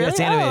 Oh, is it really? Yeah, it's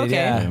animated. Oh,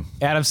 okay.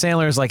 Yeah, Adam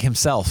Sandler is like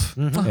himself.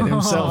 And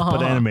himself,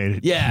 but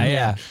animated.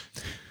 Yeah.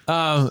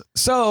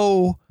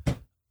 So,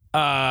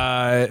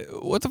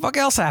 what the fuck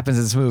else happens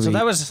in this movie? So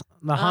that was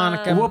the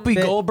Hanukkah. Whoopi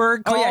bit.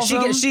 Goldberg. Oh yeah, calls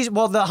him? she's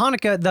well the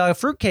Hanukkah the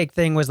fruitcake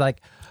thing was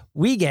like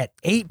we get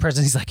 8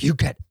 presents. He's like, you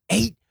get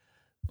 8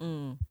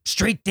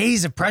 straight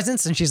days of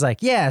presents, and she's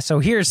like, yeah. So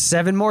here's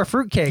 7 more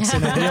fruitcakes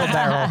in a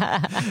wheelbarrow.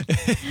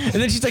 And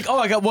then she's like, "Oh,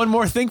 I got one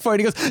more thing for you."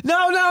 He goes,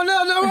 "No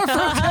more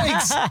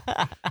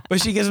fruitcakes."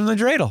 But she gives him the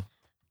dreidel.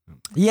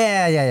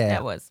 Yeah.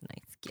 That was a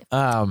nice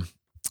gift.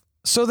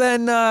 So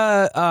then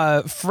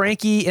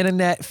Frankie and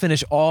Annette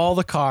finish all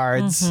the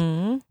cards.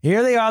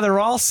 Here they are. They're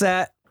all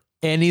set.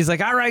 And he's like,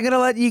 all right, I'm going to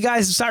let you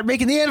guys start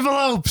making the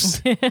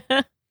envelopes.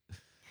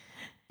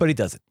 But he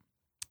doesn't.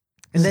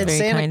 And then Very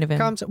Santa kind of him.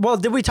 comes. Well,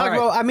 did we talk All right.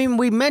 about? I mean,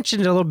 we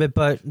mentioned it a little bit,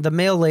 but the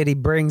mail lady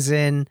brings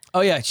in.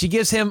 Oh, yeah. She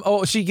gives him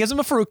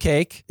a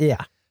fruitcake. Yeah.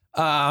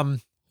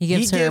 He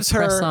gives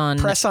her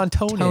press-on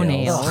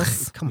toenails.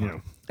 Ugh, come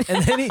on.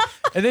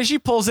 and then she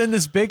pulls in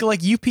this big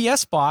like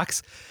UPS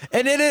box,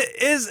 and in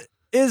it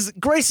is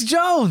Grace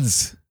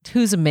Jones.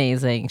 Who's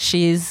amazing.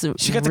 She got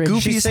the rid-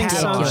 goofiest She sings,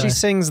 hat on. she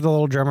sings the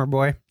little drummer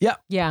boy. Yeah.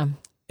 Yeah.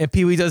 And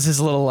Pee Wee does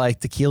his little like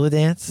tequila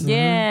dance.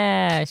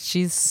 Yeah. Yeah,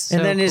 she's so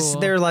and then cool.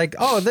 they're like,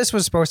 oh, this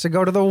was supposed to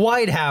go to the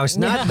White House,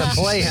 not the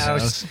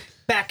Playhouse.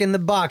 Back in the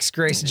box,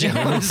 Grace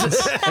Jones.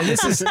 And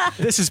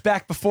this is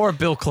back before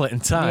Bill Clinton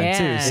time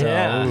Yeah. too. So,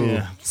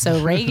 Yeah.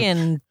 So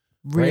Reagan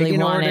really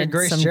Reagan ordered wanted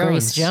Grace some Jones.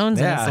 Grace Jones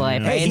in his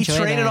life. I Hey, he enjoy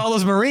traded that. all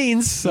those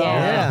Marines. So.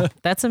 Yeah,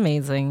 that's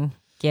amazing.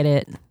 Get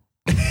it,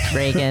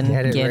 Reagan.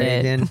 Get it,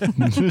 Reagan.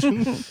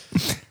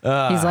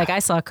 He's like, I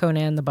saw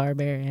Conan the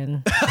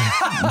Barbarian.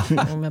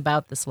 I'm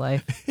about this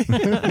life.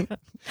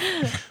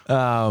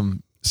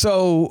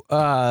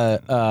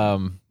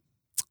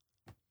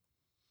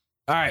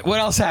 All right, what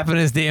else happened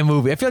in this damn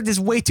movie? I feel like there's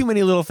way too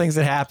many little things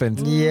that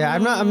happened. Yeah,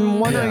 I'm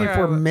wondering if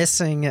we're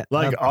missing.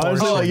 Like, a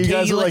honestly, portion. like, you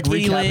guys are like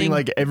Katie recapping Lang.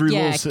 like every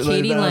Yeah, little scene.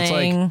 Katie Like, it's like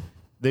Lang.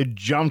 they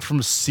jumped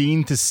from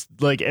scene to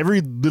like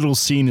every little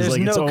scene is There's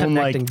like no its own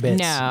connecting like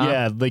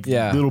bits.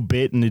 No. little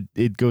bit, and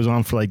it goes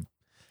on for like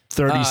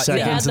 30 yeah.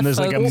 seconds, the and there's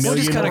like a focus. million.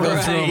 We'll just kinda go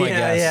more. through 'em, I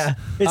guess. Yeah.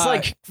 It's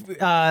like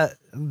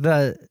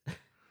the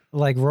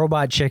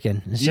robot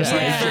chicken. It's just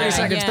like Yeah. 30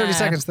 seconds, Yeah. 30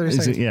 seconds, 30 Is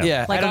it- seconds. yeah.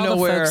 Yeah, Like I don't all know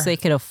the where. folks they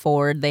could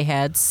afford, they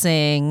had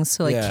sing.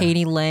 So like Yeah.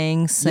 Katie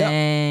Lang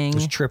sang.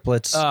 Those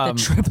triplets. The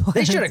triplets.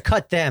 They should have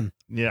cut them.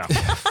 Yeah.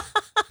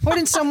 Put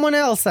in someone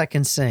else that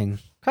can sing.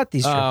 Cut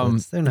these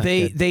triplets. They're not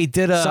good. they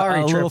did a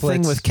Sorry, little thing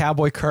triplets. with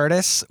Cowboy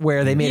Curtis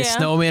where they made a Yeah.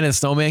 snowman and the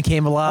snowman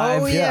came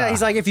alive. Oh yeah.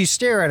 He's like, if you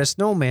stare at a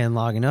snowman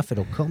long enough,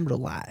 it'll come to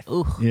life.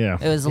 Ooh, Yeah.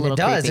 it was a And little it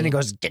does, creepy. and he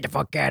goes, "Get the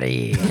fuck out of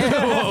here!"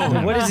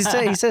 What does he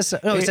say? He says,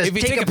 "No, he says, If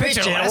you take a picture,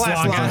 it'll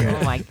last longer."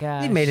 Oh my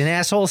god. He made an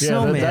asshole Yeah,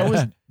 snowman. that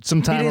was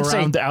some time didn't say-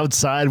 around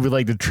outside with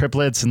like the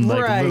triplets and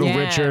like Right. little Yeah.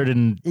 Richard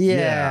and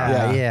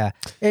Yeah.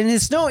 And the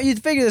snow,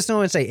 you'd figure the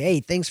snowman would say, "Hey,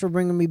 thanks for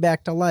bringing me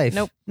back to life."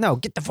 Nope. No,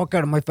 get the fuck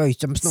out of my face.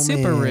 I'm a snowman.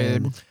 Super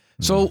rude.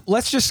 So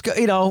let's just go,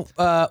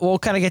 we'll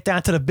kind of get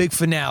down to the big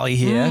finale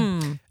here.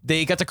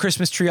 They got the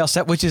Christmas tree all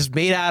set, which is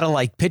made out of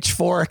like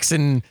pitchforks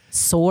and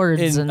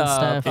Swords And, and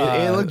stuff.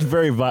 It looked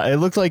very it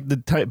looked like the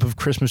type of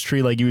Christmas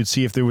tree like you would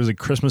see if there was a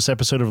Christmas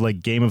episode of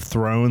like Game of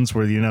Thrones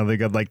where they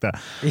got like the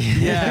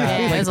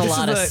Yeah, there's a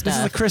lot of This is the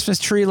stuff. Christmas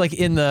tree like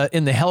in the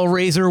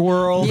Hellraiser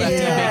world after you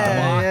make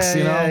the box,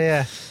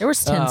 yeah. There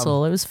was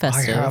tinsel. it was I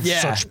festive. have Yeah.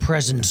 such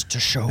presents to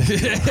show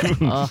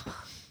you.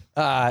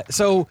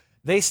 So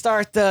they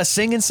start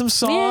singing some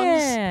songs.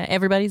 Yeah,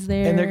 everybody's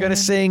there. And they're going to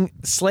sing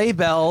Sleigh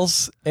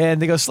Bells.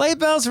 And they go, Sleigh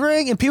Bells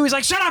ring. And Pee Wee's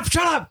like, shut up.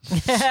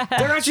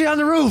 They're actually on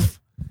the roof.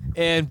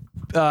 And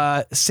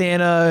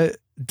Santa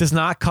does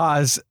not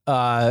cause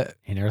An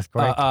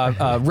earthquake.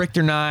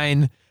 Richter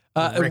 9,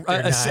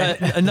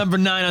 a number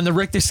 9 on the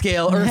Richter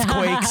scale,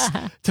 earthquakes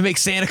to make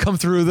Santa come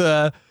through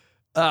the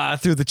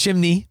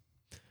chimney.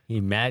 He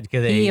mad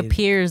because He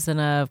appears in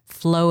a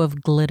flow of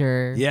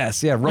glitter.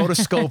 Yes, yeah,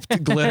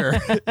 rotoscoped glitter.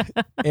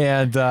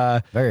 And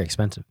very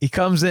expensive. he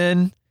comes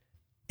in.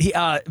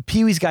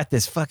 Pee Wee's got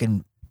this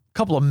fucking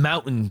couple of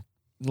mountain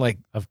like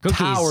Of cookies.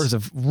 towers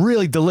of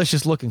really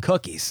delicious looking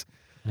cookies.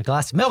 A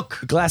glass of milk.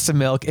 A glass of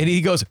milk, and he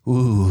goes,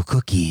 "Ooh,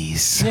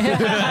 cookies!"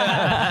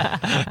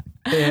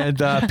 And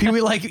Pee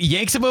Wee like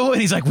yanks him away,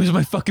 and he's like, "Where's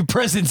my fucking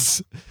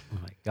presents?" Oh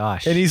my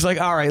gosh. And he's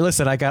like, "All right,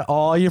 listen, I got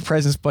all your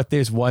presents, but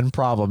there's one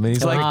problem." And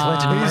he's like,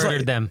 Clinton he's murdered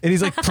like- them. And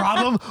he's like,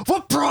 "Problem?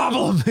 What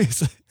problem?"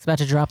 He's like, He's about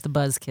to drop the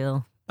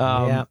buzzkill.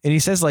 Yeah. And he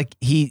says like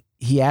he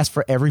asked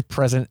for every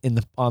present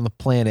on the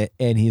planet,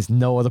 and he has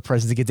no other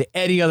presents to give to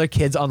any other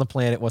kids on the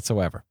planet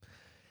whatsoever.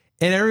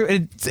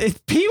 And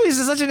Pee Wee's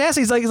is such an ass.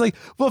 He's like,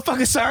 well,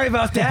 fucking sorry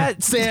about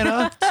that,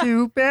 Santa.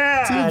 Too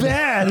bad. Too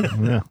bad.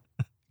 yeah.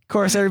 Of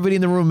course, everybody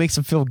in the room makes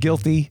him feel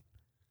guilty,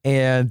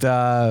 and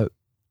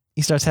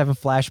he starts having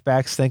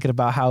flashbacks, thinking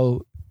about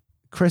how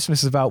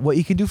Christmas is about what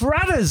you can do for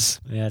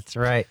others. That's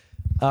right.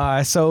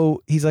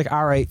 So he's like,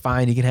 all right,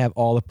 fine, you can have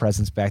all the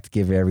presents back to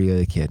give every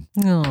other kid.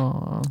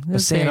 Oh, But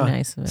that's very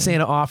nice of him.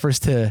 Santa offers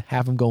to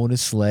have him go in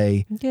his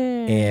sleigh,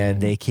 and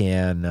they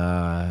can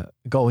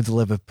go and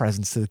deliver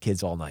presents to the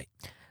kids all night.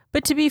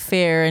 But to be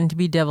fair and to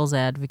be devil's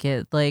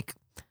advocate, like,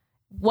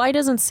 why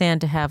doesn't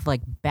Santa have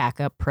like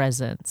backup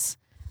presents?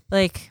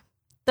 Like,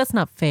 that's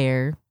not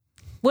fair.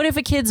 What if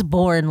a kid's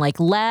born like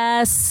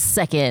last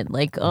second,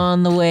 like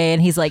on the way, and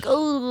he's like,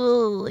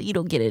 oh, you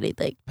don't get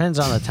anything? Depends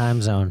on the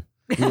time zone.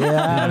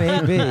 Yeah,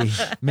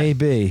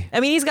 maybe. I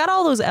mean, he's got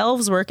all those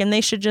elves working.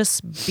 They should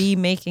just be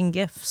making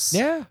gifts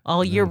Yeah.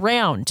 all year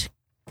round.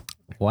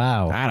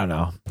 Wow. I don't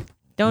know.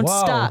 Don't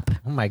Whoa. stop.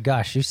 Oh my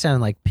gosh, you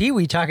sound like Pee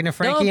Wee talking to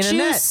Frankie Don't and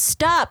you Annette.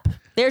 stop.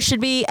 There should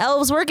be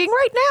elves working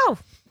right now.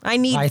 I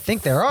need I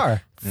think there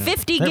are.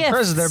 50 Their gifts.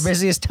 presents their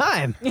busiest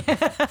time.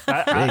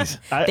 I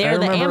They're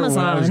the remember when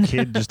I was a Amazon.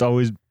 kid, just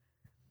always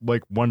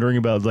like wondering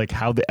about like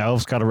how the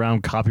elves got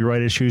around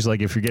copyright issues.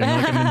 Like if you're getting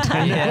like a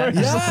Nintendo,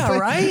 Yeah,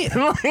 right?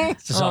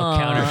 It's just all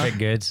counterfeit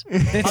goods.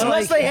 It's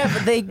Unless like-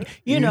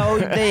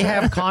 they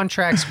have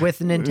contracts with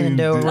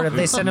Nintendo or whatever.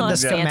 They send them the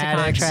Santa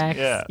schematics. contracts.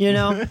 yeah. You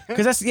know,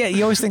 Because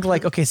you always think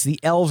like, okay, so the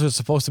elves are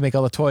supposed to make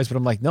all the toys, but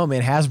I'm like, no,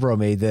 man, Hasbro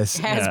made this.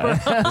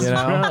 Hasbro. You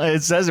know?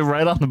 It says it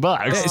right on the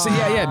box. So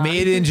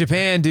made in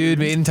Japan, dude,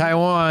 made in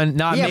Taiwan,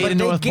 not yeah, made but in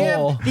they North give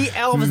Pole. the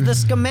elves the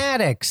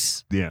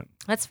schematics. Yeah.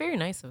 That's very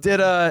nice of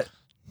them.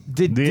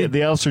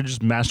 The elves are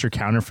just master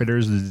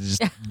counterfeiters.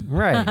 Just,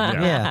 Right.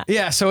 Yeah.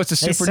 Yeah, so it's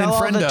a They Super sell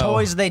all Nintendo. the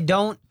toys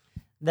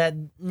that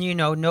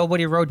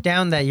nobody wrote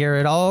down that year.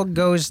 It all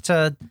goes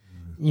to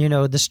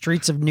the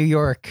streets of New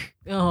York.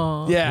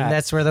 Oh. Yeah. And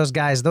that's where those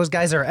guys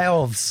are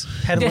elves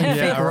peddling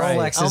fake right.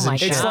 Rolexes Oh my and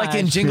shit. It's like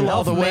in Jingle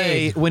All the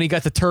Way Elf-made. when he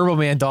got the Turbo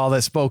Man doll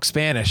that spoke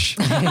Spanish.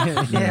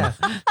 Yeah.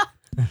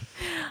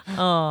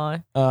 Oh.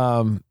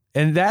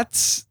 And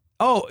that's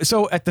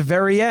so at the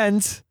very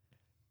end,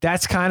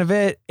 that's kind of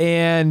it.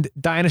 And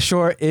Dinah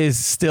Shore is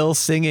still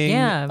singing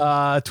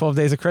 12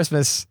 Days of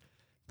Christmas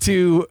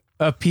to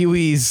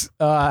Pee-wee's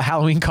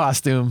Halloween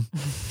costume.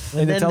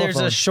 And then there's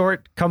a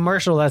short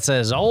commercial that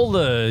says, All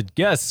the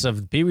guests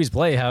of Pee-wee's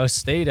Playhouse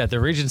stayed at the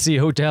Regency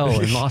Hotel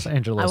in Los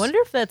Angeles. I wonder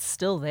if that's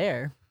still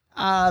there.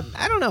 I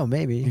don't know,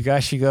 maybe. You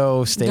guys should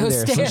go stay Go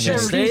there. stay at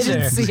someday. the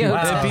Regency Wow.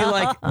 Hotel. It'd be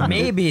like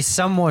Maybe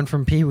someone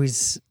from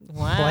Pee-wee's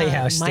Wow.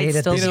 Playhouse Might stayed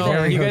at still the be there.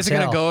 very you guys are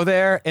hotel. gonna go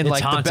there and It's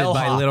like the haunted by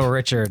bellhop. Little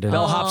Richard.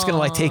 Bellhop's gonna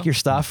like take your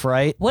stuff,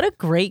 right? What a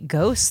great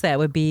ghost that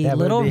would be, That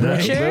would Little be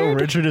nice. Richard. Little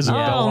Richard is a Oh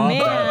bellhop.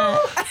 man.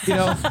 You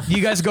know,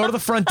 you guys go to the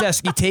front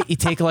desk. You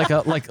take like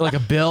a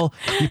bill.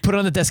 You put it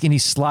on the desk and you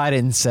slide it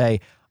and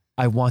say,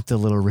 "I want the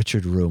Little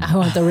Richard room." I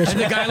want the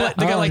Richard. And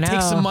the guy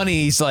takes some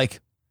money. He's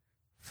like,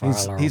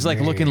 he's like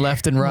looking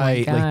left and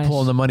right, like gosh.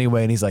 pulling the money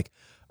away, and he's like,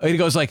 he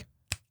goes like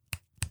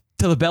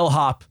to the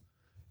bellhop,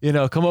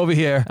 come over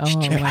here. Oh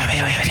my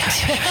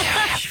gosh.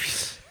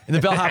 And the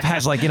bellhop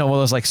has like one of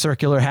those like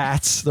circular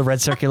hats, the red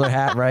circular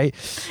hat, right?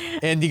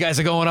 And you guys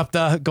are going up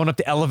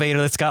the elevator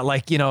that's got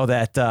like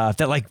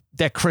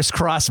that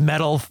crisscross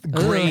metal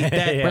grate.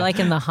 That, We're like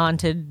in the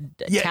haunted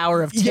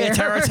Tower of Terror. Yeah,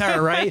 Tower of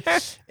Terror,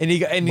 right?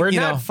 And We're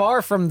not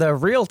far from the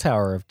real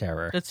Tower of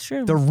Terror. That's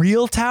true. the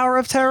real Tower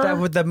of Terror. That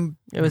what the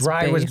was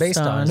ride was based based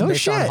on. on. It's No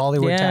based on shit.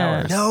 Hollywood Yeah.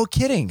 Towers. No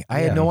kidding.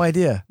 I had no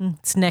idea.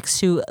 It's next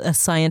to a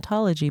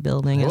Scientology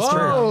building. It's Whoa.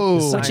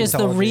 true. Which is the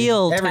Scientology.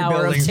 real Every Tower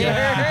of building's-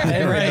 Terror.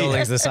 Every Right.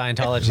 building's the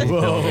Scientology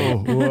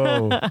building.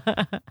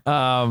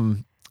 Whoa.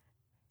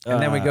 And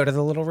then we go to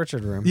the Little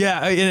Richard room.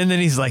 Yeah, and then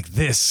he's like,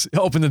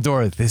 open the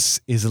door. This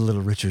is a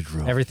Little Richard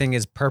room. Everything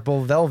is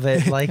purple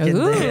velvet, like in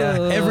the.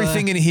 Ooh.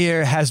 Everything in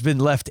here has been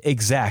left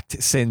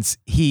exact since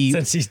he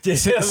Since he did.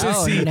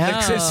 Oh,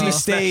 no. since he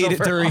stayed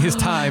during his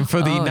time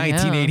for the Oh, no.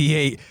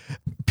 1988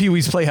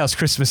 Pee-wee's Playhouse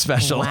Christmas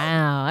special.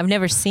 Wow. I've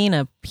never seen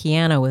a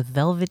piano with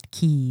velvet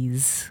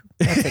keys.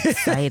 That's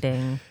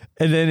exciting.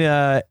 And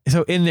then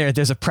so in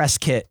there's a press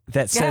kit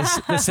that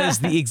says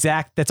the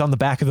exact that's on the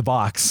back of the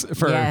box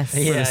for Yes.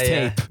 this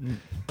tape.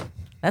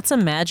 That's a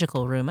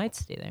magical room. I'd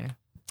stay there.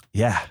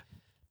 Yeah.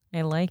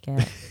 I like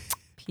it.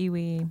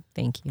 Pee-wee,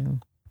 thank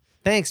you.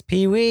 Thanks,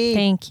 Pee Wee.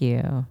 Thank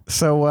you.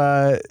 So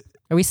Are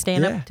we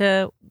staying Yeah. up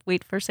to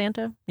wait for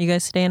Santa? You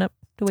guys staying up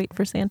to wait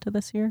for Santa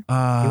this year?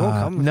 won't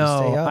come if you no,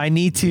 stay up. I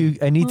need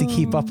to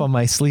keep up on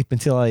my sleep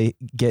until I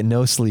get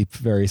no sleep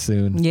very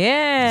soon.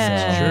 Yeah.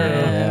 That's true.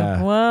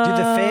 Yeah. Whoa. Do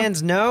the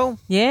fans know?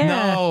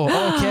 Yeah. No.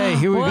 Okay,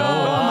 here we go. Whoa.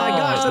 Oh my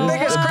gosh, the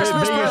biggest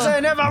Christmas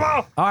present ever!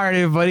 All right,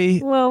 everybody.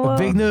 Whoa.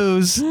 Big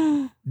news.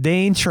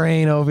 Dane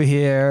Train over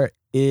here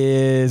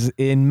is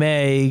in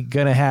May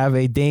gonna have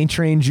a Dane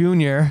Train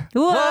Jr.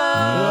 Whoa.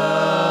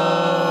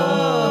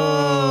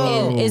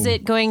 Is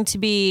it going to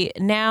be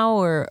now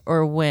or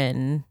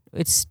when?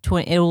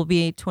 It will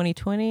be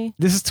 2020.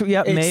 This is May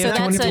so of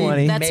that's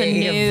 2020. that's a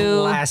May of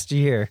new last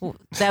year.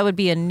 That would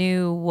be a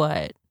new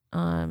what?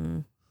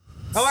 Oh,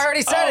 I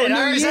already said it.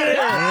 I already said it.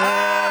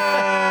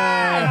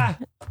 Now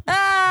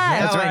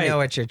That's I right. know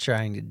what you're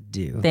trying to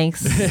do.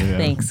 Thanks,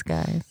 thanks,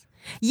 guys.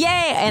 Yay!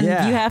 And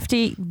Yeah. you have to.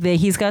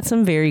 He's got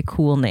some very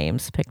cool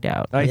names picked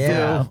out.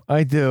 Yeah.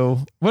 I do.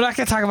 We're not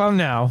gonna talk about them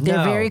now. They're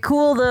No. very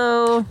cool,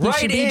 though. You Right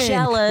should be in.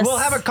 jealous. We'll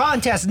have a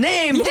contest.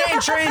 Name Dane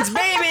Train's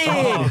baby.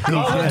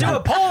 We'll do a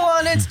poll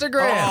on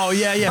Instagram. Oh,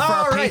 yeah, for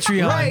our All right,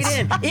 Patreons. Right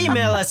in.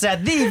 Email us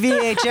at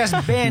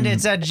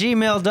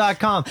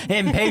thevhsbandits@gmail.com.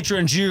 And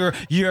patrons,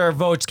 your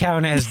votes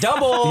count as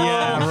double.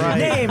 Yeah, right.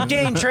 Name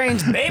Dane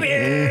Train's baby.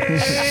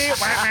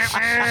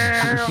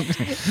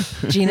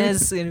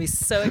 Gina's gonna be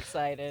so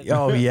excited.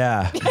 Oh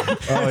yeah.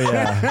 Oh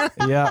yeah.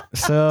 Yeah.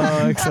 So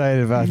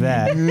excited about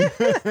that.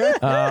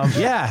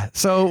 Yeah.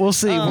 So we'll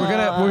see.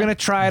 We're gonna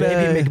try to.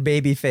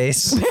 Baby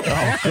McBabyface.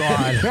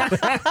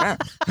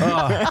 Oh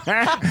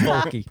God.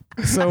 Bulky.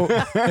 So.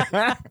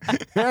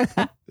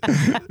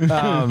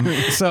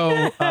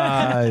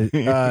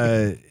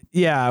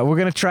 Yeah, we're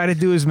gonna try to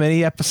do as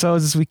many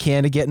episodes as we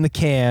can to get in the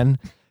can.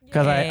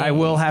 Because I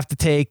will have to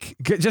take,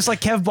 just like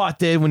Kevbot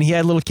did when he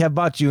had little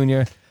Kevbot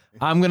Jr.,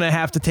 I'm going to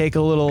have to take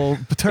a little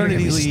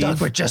paternity leave. Stuck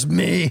with just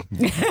me.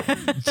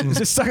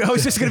 It's just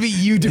going to be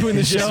you doing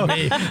the show.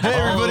 Hey,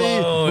 everybody.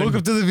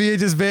 Welcome to the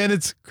VHS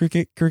Bandits.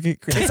 Cricket.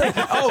 It's like,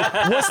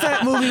 what's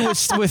that movie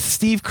with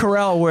Steve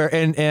Carell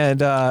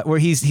where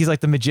he's like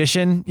the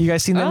magician? You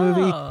guys seen that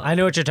movie? I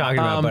know what you're talking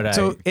about, but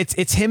so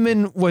it's him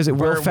and was it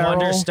Will Ferrell?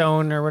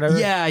 Wonderstone or whatever?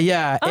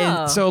 Yeah. Oh.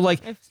 And so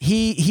like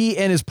he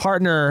and his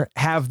partner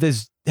have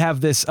this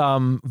have this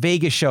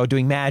Vegas show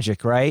doing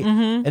magic, right?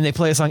 And they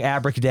play a song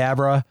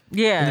Abracadabra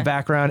in the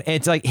background. And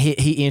it's like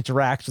he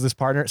interacts with his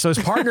partner. So his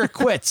partner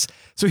quits.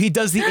 So he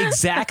does the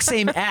exact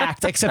same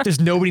act, except there's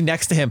nobody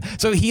next to him.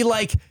 So he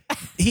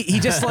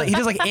just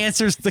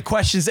answers the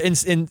questions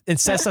and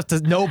says stuff to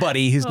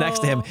nobody who's next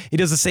to him. He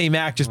does the same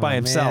act just by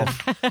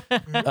himself.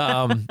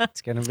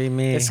 It's gonna be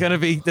me. It's gonna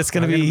be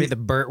the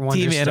Burt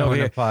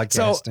Wonderstone of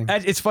podcasting. So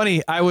it's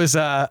funny. I was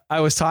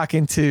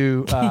talking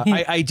to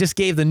I just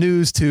gave the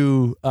news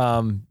to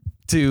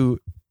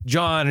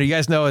John, or you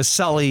guys know as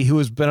Sully, who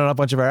has been on a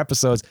bunch of our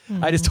episodes.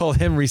 I just told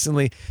him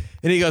recently,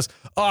 and he goes,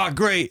 "Oh,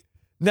 great.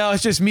 Now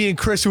it's just me and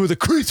Chris who are the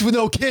creeps with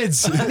no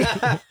kids."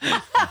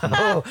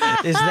 Oh,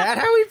 is that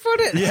how he put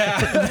it?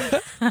 Yeah.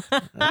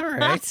 All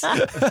right.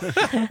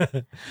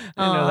 I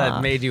know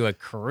that made you a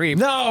creep.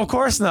 No, of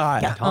course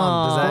not. Tom,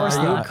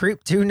 are you a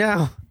creep too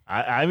now?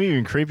 I'm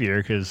even creepier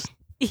because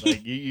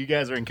like, you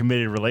guys are in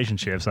committed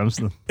relationships.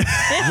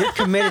 You're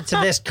committed to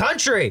this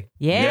country.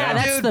 Yeah,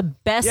 that's dude. the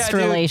best Yeah,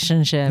 dude.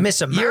 relationship. Miss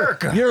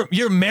America.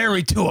 You're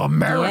married to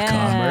America.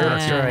 Yeah.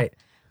 That's right.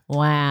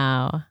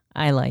 Wow.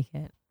 I like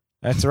it.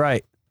 That's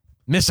right.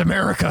 Miss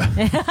America.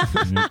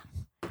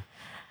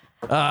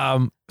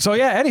 So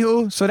yeah,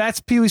 anywho, so that's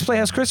Pee Wee's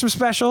Playhouse Christmas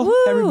special. Woo.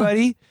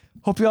 Everybody.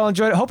 Hope you all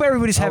enjoyed it. Hope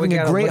everybody's having a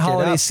gotta great look it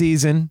holiday up.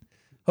 season.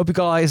 Hope you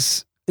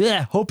guys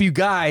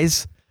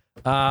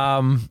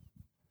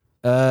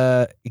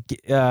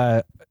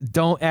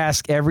don't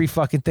ask every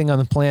fucking thing on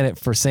the planet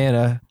for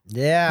Santa.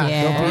 Yeah.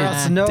 Yeah. Or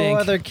else no Dink.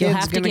 other You'll kid's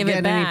have to gonna give it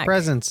get any back.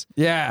 presents.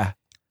 Yeah.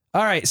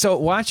 All right. So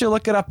why don't you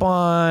look it up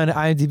on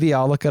IMDb?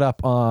 I'll look it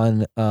up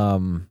on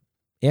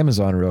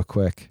Amazon real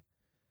quick.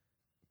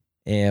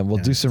 And we'll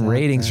do some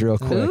ratings real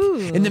quick. Ooh.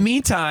 In the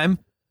meantime,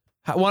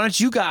 why don't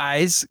you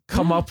guys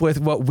come up with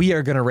what we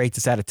are going to rate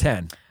this out of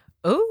 10?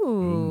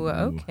 Ooh,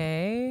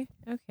 okay.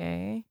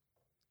 Okay.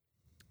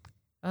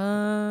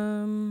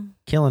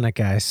 Killing it,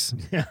 guys.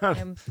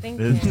 I'm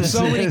thinking.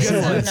 So many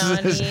good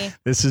ones.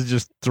 This is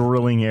just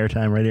thrilling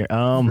airtime right here.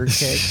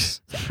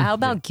 How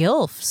about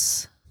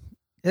GILFs?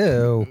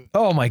 Ew.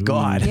 Oh my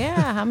God.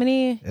 Yeah, how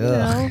many? You know?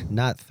 Ugh,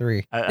 not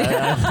 3. No.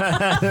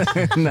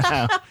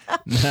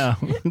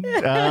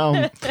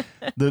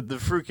 The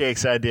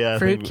fruitcakes idea. I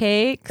think-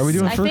 Fruitcakes. Are we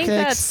doing I think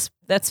fruitcakes?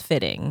 that's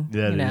fitting.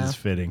 Yeah, you it know? is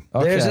fitting.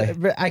 Okay.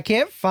 I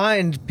can't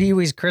find Pee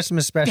Wee's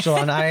Christmas special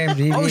on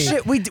IMDb. Oh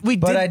shit, we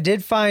But did. I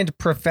did find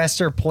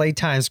Professor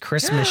Playtime's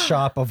Christmas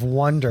Shop of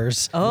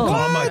Wonders,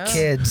 Oh.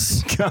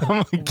 kids.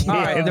 All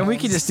right, then we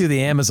can just do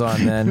the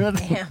Amazon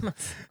then.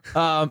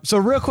 So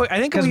real quick, I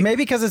think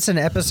Because it's an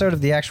episode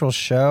of the actual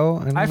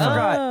show. I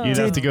forgot. You'd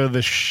have to go to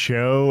the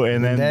show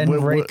and then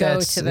rate Go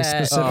that to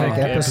that specific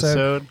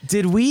episode.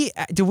 Did we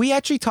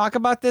actually talk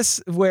about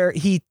this where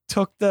he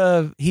took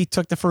the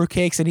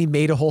fruitcakes and he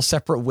made a whole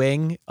separate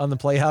wing on the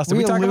Playhouse? Did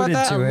we talk about alluded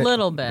that? to A it.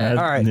 little bit.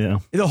 All right. Yeah.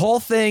 The whole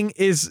thing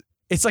it's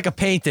like a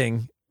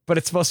painting, but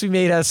it's supposed to be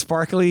made out of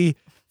sparkly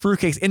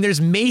fruitcakes, and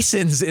there's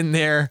masons in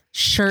there,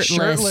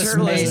 Shirtless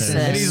masons.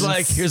 and he's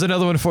like, "Here's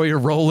another one for you,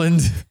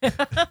 Roland."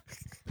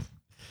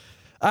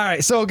 All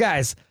right, so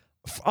guys,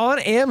 on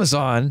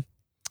Amazon,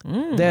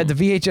 the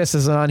VHS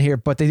is on here,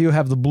 but they do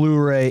have the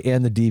Blu-ray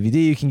and the DVD.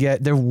 You can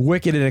get. They're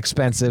wicked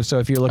inexpensive. So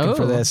if you're looking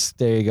for this,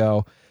 there you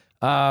go.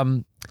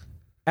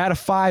 Out of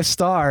 5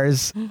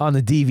 stars on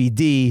the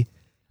DVD,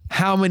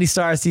 how many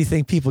stars do you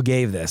think people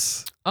gave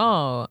this?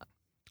 Oh,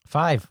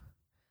 5.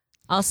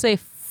 I'll say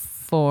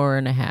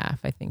 4.5.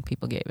 I think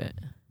people gave it.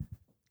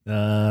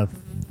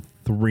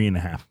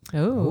 3.5.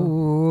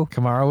 Oh,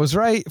 Kamara was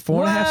right.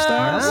 4.5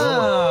 stars.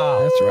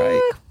 That's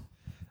right.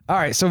 All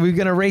right, so we're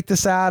gonna rate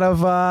this out of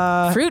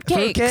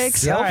Fruitcakes.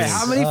 Fruitcakes. All right,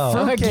 how many Oh.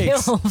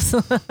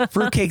 fruitcakes?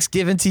 Fruitcakes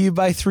given to you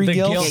by 3 The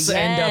gilfs. gilfs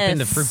end up in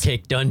the Yes.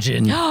 fruitcake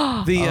dungeon.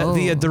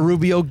 The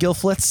Rubio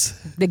Gilflets.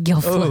 The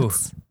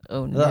Gilflets.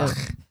 Oh no. Ugh.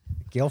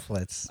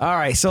 Gilflets. All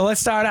right, so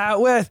let's start out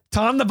with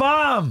Tom the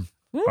Bomb.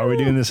 Are we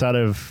doing this out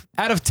of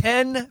Out of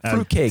 10 Out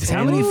of fruitcakes,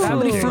 how 10 many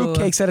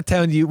fruitcakes out of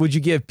 10 would you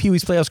give Pee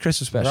Wee's Playhouse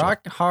Christmas Special?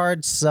 Rock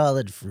hard,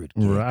 solid fruit.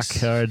 rock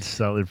hard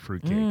solid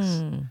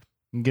fruitcakes?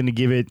 I'm gonna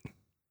give it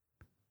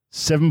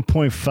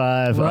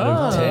 7.5 out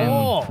of 10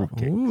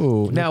 fruitcakes.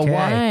 Ooh. Now,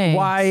 Okay.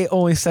 why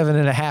only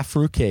 7.5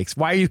 fruitcakes?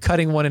 Why are you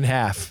cutting one in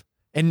half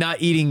and not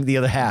eating the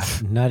other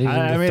half? Not even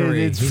I the mean,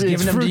 3. it's He's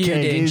giving them to you,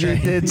 fruitcake. Danger.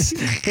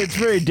 It's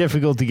very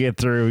difficult to get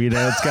through. You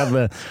know, it's got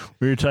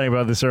we were talking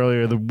about this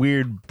earlier, the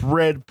weird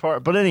bread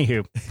part. But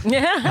anywho,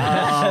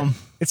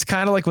 It's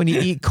kind of like when you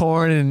eat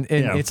corn and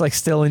Yeah. it's like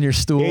still in your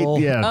stool.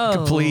 Oh.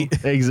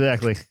 Complete.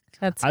 exactly.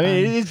 That's I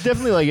mean, fun. it's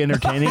definitely like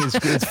entertaining.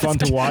 It's fun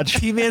to watch.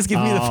 T-Man's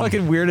giving me the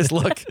fucking weirdest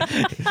look.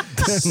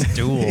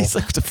 Stool. He's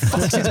like, what the fuck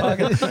is he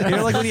talking? You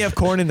know, like when you have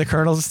corn and the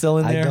kernels still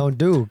in I there? don't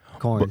do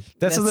corn.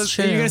 That's what That's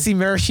you're true. going to see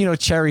maraschino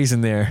cherries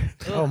in there.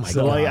 Oh my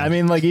So god. like, I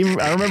mean, like even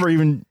I remember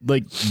even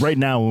like right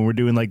now when we're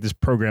doing like this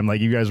program,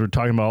 like you guys were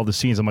talking about all the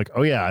scenes. I'm like,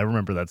 oh yeah, I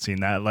remember that scene.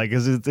 That like,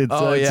 it's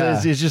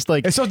just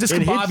like It's so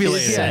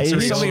discombobulated. It There's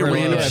hits so many you,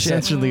 random yeah, shit.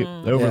 essentially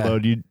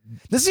overload. You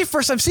This is your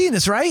first time seeing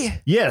this,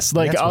 right? yes,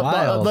 like That's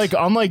wild. like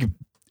I'm like.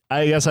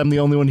 I guess I'm the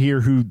only one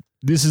here who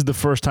this is the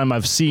first time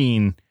I've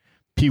seen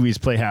Pee-wee's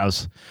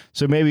Playhouse.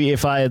 So maybe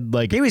if I had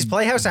like Pee-wee's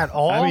Playhouse at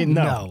all? I mean,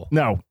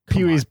 no.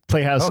 Pee-wee's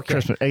Playhouse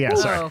Christmas. Yeah,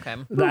 sorry. okay.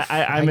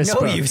 I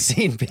misspoke. know you've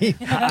seen Pee.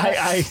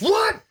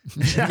 What?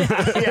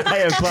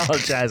 I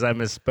apologize. I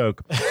misspoke.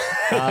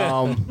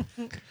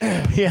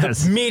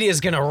 Yes.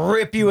 Media's gonna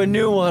rip you a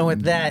new one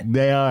with that.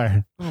 They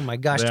are. Oh my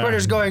gosh, They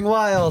Twitter's are. going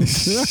wild.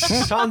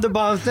 Tom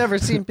DeBomb's never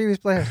seen Pee-wee's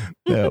Playhouse.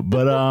 Yeah,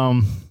 but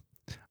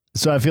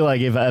so I feel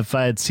like if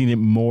I had seen it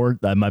more,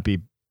 I might be,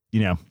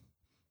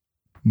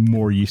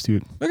 more used to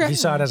it. If you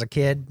saw it as a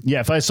kid.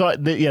 Yeah, if I saw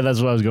it, that's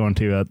what I was going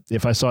to.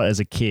 If I saw it as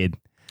a kid,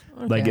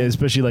 like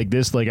especially like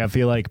this, like I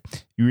feel like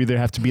you either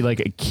have to be like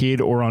a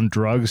kid or on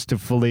drugs to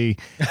fully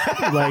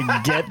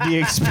like get the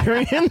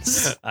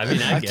experience. I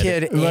mean, I A get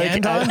kid it.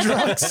 and on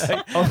drugs.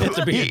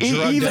 To be a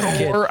drugged Either up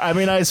kid. or, I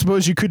mean, I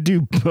suppose you could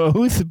do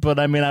both, but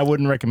I mean, I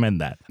wouldn't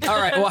recommend that. All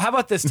right. Well, how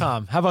about this,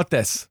 Tom? How about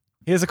this?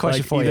 Here's a question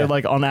Like, for either you.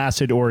 like on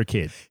acid or a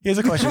kid. Here's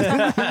a question. All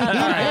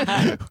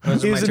right.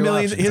 Here's a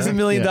 $1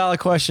 million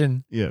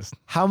question. Yes.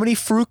 How many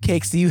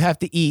fruitcakes do you have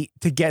to eat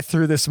to get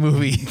through this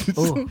movie?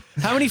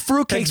 How many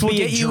fruitcakes will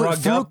being get you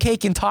drugged up.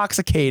 fruitcake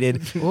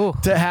intoxicated to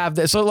have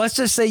that? So let's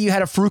just say you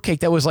had a fruitcake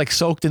that was like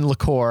soaked in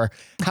liqueur.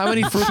 How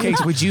many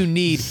fruitcakes would you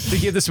need to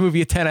give this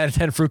movie a 10 out of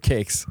 10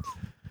 fruitcakes?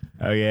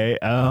 Okay.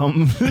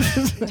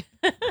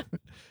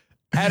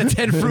 Out of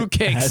 10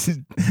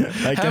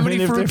 fruitcakes. Like, How many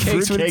if they're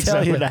fruitcakes would it tell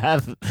I you? would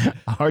have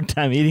a hard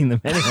time eating them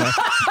anyway.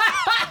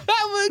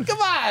 Come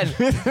on.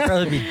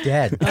 Probably be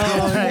dead.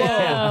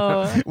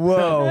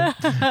 Whoa.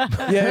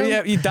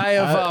 Yeah, you die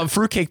of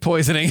fruitcake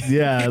poisoning.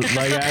 Yeah,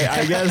 like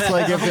I guess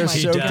like if they're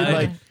soaked in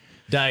like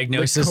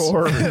Diagnosis.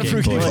 core fruitcake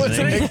fruitcake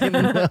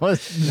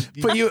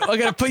poisoning. I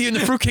gotta put you in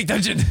the fruitcake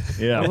dungeon.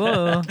 Yeah,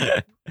 Whoa.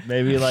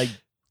 maybe like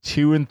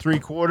 2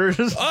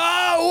 3/4.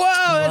 Oh,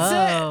 whoa, that's it.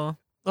 Whoa.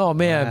 Oh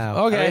man.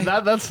 Wow. Okay. I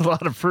mean, that's a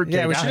lot of fruitcake.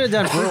 Yeah, we should have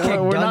done fruitcake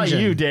We're not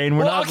dungeon. you, Dane.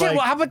 We're well, not okay. like.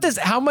 Well, how about this?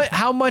 How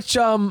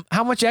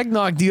much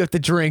eggnog do you have to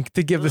drink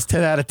to give this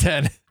 10 out of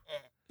 10?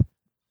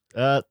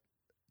 I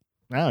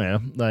don't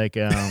know, like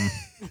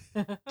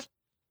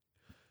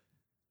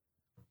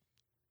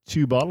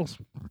 2 bottles.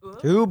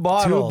 2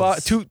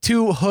 bottles.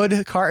 Two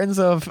hood cartons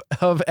of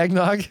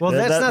eggnog. Well,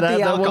 that's not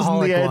the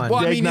alcoholic one. Well,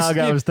 I mean, eggnog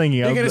I was thinking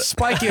You're of. gonna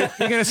spike it.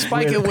 You're gonna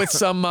spike it with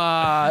some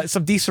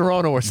Di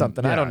Serono or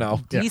something. I don't know.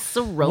 Yeah.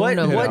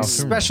 What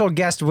special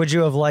guest would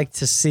you have liked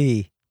to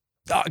see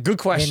Good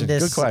question. in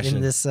this, Good question.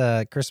 in this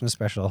Christmas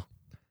special?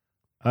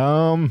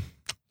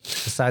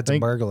 Besides a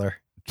think- burglar.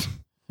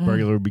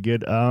 Burglar would be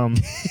good.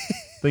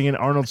 Thinking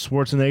Arnold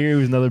Schwarzenegger,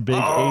 who's another big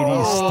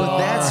 80s star.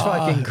 That's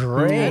fucking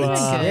great. Who,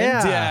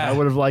 Yeah. I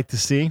would have liked to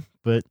see,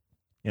 but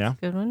yeah.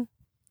 Good one.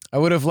 I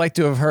would have liked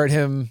to have heard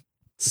him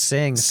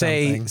Sing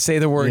something. say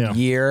the word Yeah.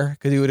 year,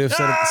 because he would have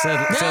said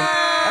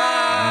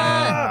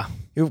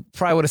he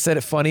probably would have said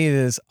it funny in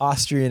his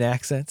Austrian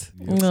accent.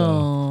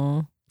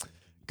 No.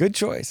 Good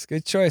choice.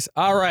 Good choice.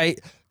 All right,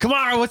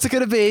 Kamara, what's it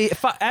gonna be?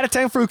 Out of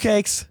 10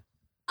 fruitcakes.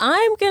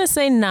 I'm gonna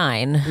say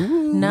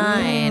 9.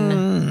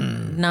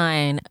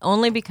 9.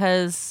 Only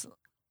because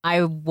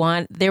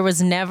there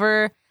was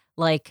never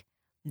like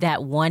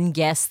that one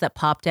guest that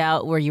popped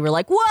out where you were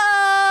like,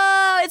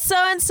 whoa, it's so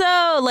and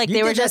so. Like You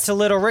they were did that just to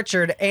Little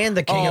Richard and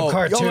the King of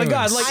Cartoons. Oh my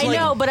God! I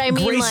know, but I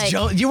mean, Grace like,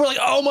 Jones, you were like,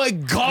 oh my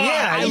God!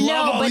 Yeah, I I love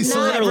know, all but these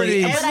not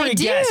celebrities. But I Every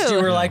do. guest,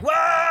 you were like, whoa!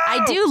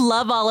 I do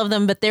love all of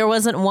them, but there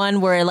wasn't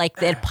one where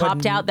like it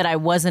popped out that I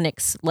wasn't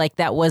like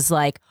that was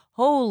like,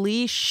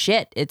 holy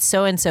shit, it's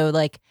so and so.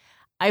 Like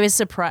I was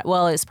surprised.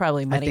 Well, it's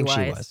probably I money think she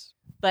wise, was.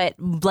 but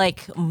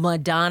like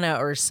Madonna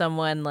or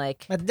someone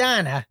like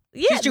Madonna.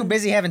 Yeah. She's too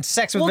busy having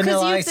sex with Well, 'cause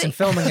Vanilla you Ice and think-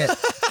 filming it.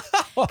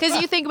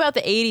 because you think about the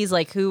 80s,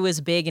 like who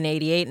was big in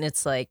 88, and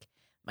it's like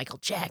Michael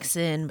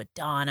Jackson,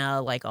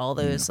 Madonna, like all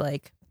those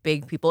like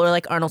big people, or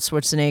like Arnold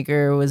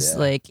Schwarzenegger was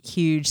like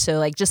huge. So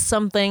like just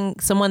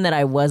someone that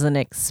I wasn't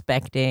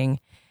expecting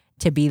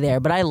to be there,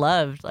 but I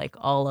loved like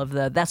all of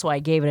that's why I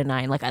gave it a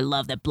 9. Like I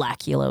love that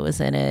Blackula was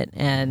in it,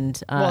 and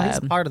Well, he's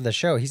part of the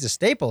show. He's a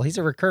staple. He's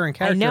a recurring I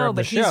character know, of the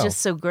but show. he's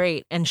just so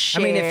great. And I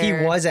mean, if he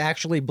Cher- was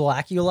actually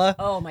Blackula,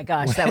 oh my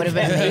gosh, that would have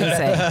been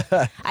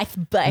amazing.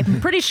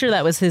 I'm pretty sure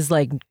that was his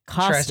like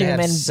Tries to costume have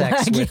and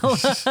sex with-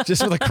 Blackula.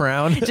 Just with a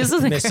crown. Just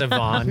with a Miss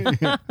Yvonne.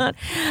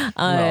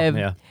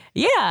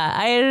 yeah.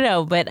 I don't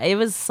know, but it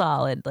was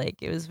solid.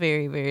 Like it was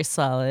very, very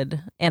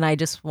solid. And I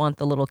just want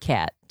the little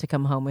cat to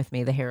come home with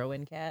me, the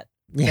heroin cat.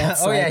 yeah,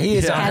 That's oh yeah, like- he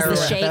is has on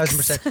the heroin,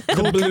 shakes. 1000%. The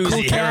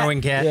bluesy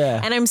heroin cat.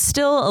 Yeah. And I'm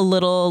still a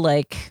little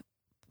like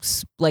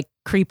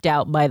creeped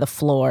out by the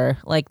floor.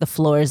 Like the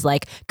floor is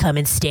like, come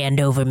and stand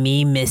over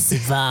me, Miss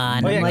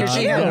Yvonne. Oh, yeah, I'm like, 'cause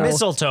she She had Yeah.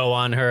 mistletoe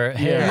on her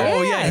hair.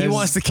 Oh yeah, he I was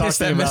wants to kiss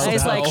that talking about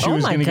mistletoe. I was like, she oh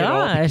was my gonna get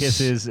all the gosh.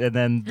 kisses, and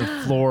then the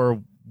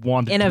floor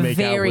wanted in to a make out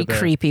very with her.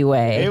 creepy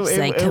way. It's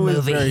like, come was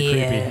over very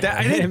here. creepy. That-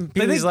 I didn't- And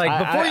Pee-wee's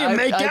like, before you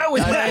make out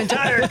with my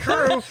entire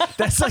crew.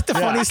 That's like the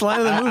funniest line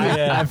of the movie.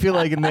 I feel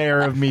like in the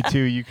era of Me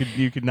Too, you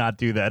could not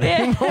do that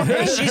anymore.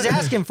 Hey, she's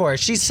asking for it.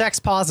 She's sex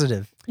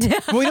positive.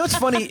 Well, you know what's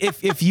funny?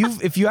 If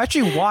you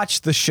actually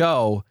watch the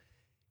show,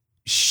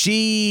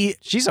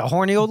 She's a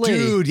horny old lady.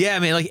 Dude, yeah,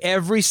 man. Like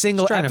every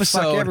single trying episode.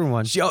 to fuck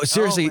everyone.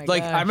 Seriously. my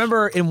Like gosh. I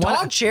remember in one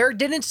Dog Chair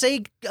didn't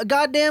say a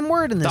goddamn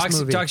word in this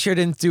movie. Dog Chair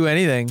didn't do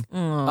anything.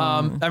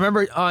 I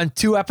remember on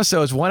 2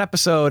 episodes, one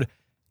episode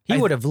He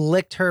would have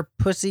licked her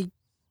pussy.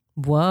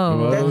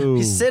 Whoa.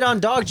 He sit on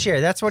Dog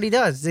Chair. That's what he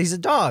does. He's a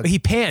dog. he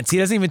pants. He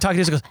doesn't even talk.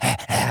 He just goes,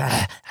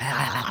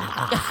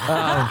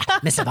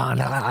 Miss Yvonne.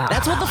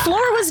 That's what the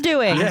floor was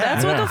doing.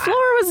 That's what the floor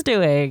was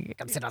doing.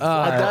 Come sit on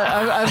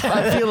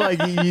I feel like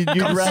you'd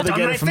rather on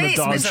get my it from face,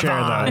 the dog Miss chair,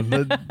 Yvonne.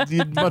 though.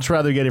 You'd much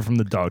rather get it from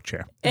the dog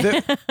chair.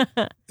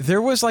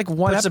 there was like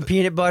one Put some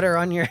peanut butter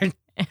on your.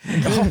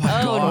 Oh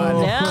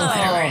no.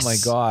 Oh my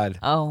God.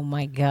 Oh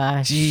my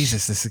gosh.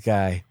 Jesus, this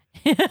guy.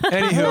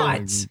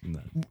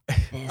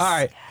 Anywho. All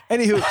right.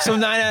 Anywho, so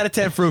 9 out of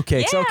 10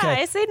 fruitcakes. Yeah,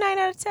 Okay. I say 9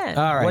 out of 10.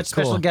 All right. What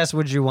special cool. guest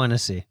would you want to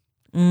see?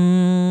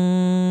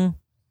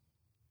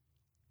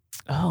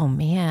 Oh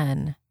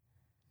man.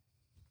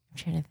 I'm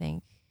trying to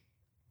think.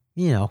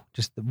 You know,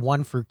 just the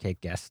one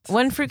fruitcake guest.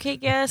 One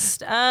fruitcake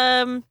guest.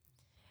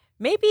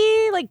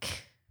 Maybe like,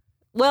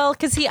 well,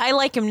 because I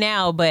like him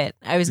now, but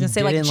I was gonna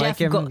say like didn't Jeff.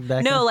 like him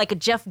back then? Like a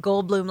Jeff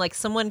Goldblum, like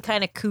someone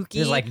kind of kooky,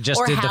 He's like just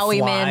or did The Howie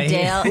Fly.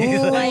 Mandel,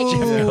 Ooh,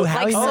 like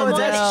Howie someone, Mandel.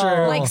 That's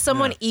true. like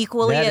someone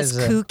equally That as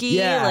is a- kooky.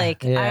 Yeah.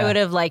 Like Yeah. I would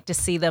have liked to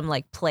see them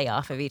like play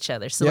off of each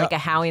other. So Yep. like a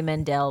Howie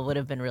Mandel would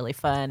have been really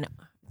fun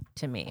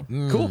to me.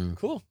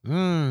 Cool.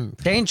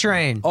 Dane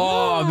Train.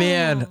 Oh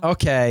man.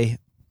 Okay.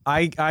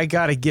 I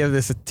gotta give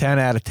this a 10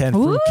 out of 10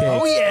 fruitcakes.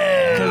 Oh,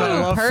 yeah. Because I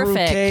love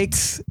Perfect.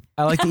 fruitcakes.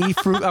 I like to eat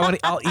fruit.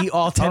 I'll eat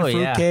all 10 Oh,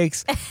 yeah.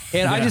 fruitcakes.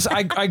 And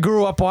I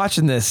grew up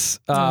watching this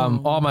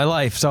all my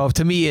life. So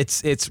to me,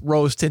 it's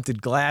rose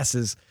tinted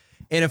glasses.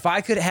 And if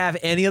I could have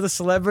any other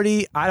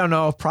celebrity, I don't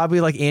know,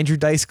 probably like Andrew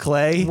Dice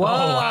Clay. Whoa.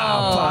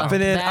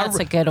 Popping in. That's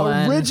a good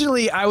one.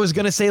 Originally, I was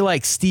gonna say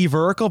like Steve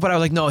Urkel, but I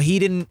was like, no, he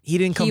didn't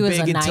come He was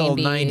big a until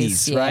 90s,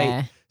 90s, yeah.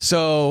 right?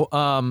 So,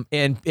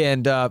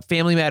 and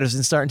Family Matters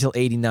didn't start until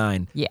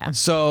 89. Yeah.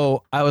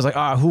 So I was like,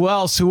 who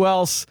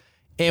else?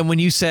 And when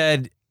you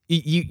said,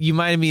 you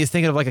minded me of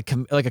thinking of like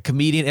a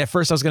comedian. At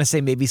first I was going to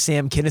say maybe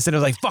Sam Kinison. I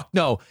was like, fuck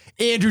no,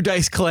 Andrew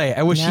Dice Clay.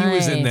 I wish he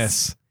was in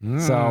Nice.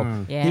 this.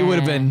 So Yeah. he would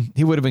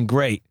have been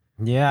great.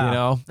 Yeah. You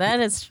know, That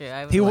is true.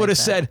 I he like would have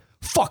that. said,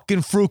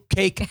 fucking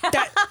fruitcake.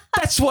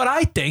 That's what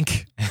I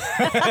think.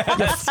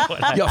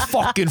 You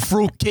fucking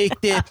fruitcake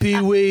there,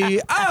 Pee-wee.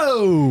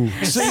 Oh.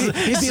 See,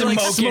 he'd be like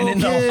Smoking in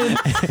smoking,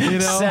 you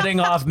know. Setting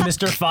off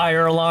Mr.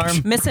 Fire Alarm.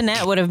 Miss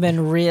Annette would have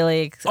been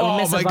really. Oh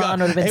Miss my Yvonne God.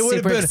 would have been It would've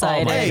super been-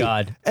 excited. Oh my Hey,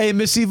 God. hey,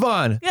 Miss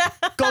Yvonne,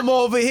 come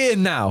over here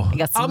now.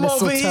 got some I'm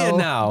over here mistletoe.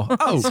 now.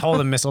 Oh, He's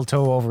holding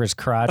mistletoe over his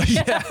crotch. he'd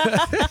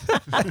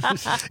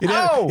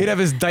have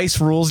his Dice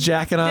Rules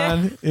jacket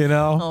on, you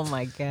know. Oh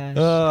my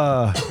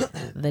gosh.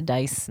 The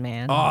dice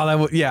man.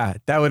 Oh,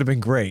 that would have been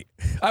great.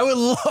 I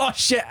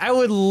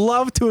would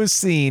love to have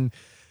seen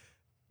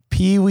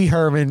Pee Wee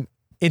Herman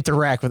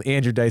interact with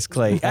Andrew Dice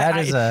Clay. That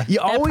is a- you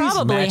that always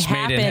probably match made in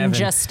happened heaven.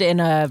 just in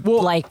a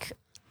like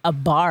a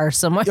bar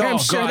somewhere. Oh, I'm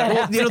sure God. that Well,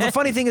 happened. you know, the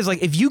funny thing is,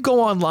 like, if you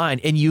go online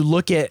and you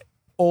look at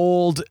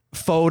old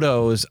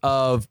photos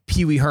of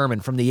Pee Wee Herman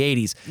from the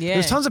 80s, Yeah.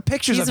 there's tons of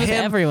pictures He's of with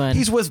him. everyone.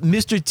 He's with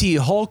Mr. T,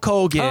 Hulk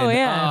Hogan, Oh,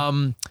 yeah.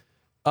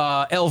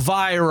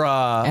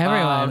 Elvira,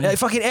 Everyone.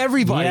 fucking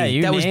everybody Yeah,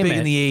 you that was name big it.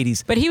 in the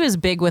 80s. But he was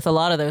big with a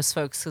lot of those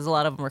folks because a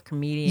lot of them were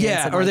comedians.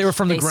 Yeah, and, or like, they were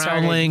from the started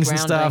Groundlings and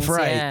stuff, Groundlings,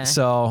 right? yeah.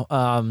 So,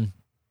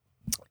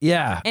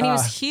 yeah. And he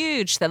was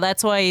huge.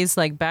 That's why he's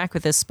like back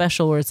with this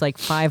special where it's like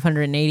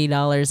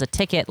 $580 a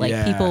ticket. Like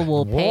Yeah. people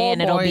will pay Whoa,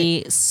 and it'll boy.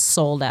 be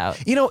sold out.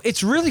 You know,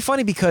 it's really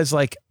funny because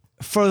like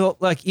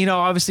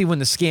obviously when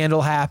the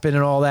scandal happened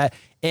and all that,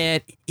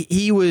 and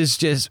he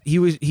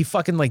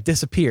fucking like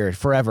disappeared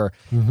forever.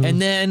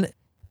 Mm-hmm.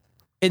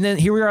 And then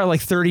here we are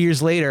like 30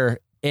 years later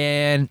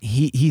and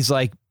he's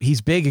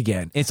big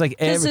again. It's like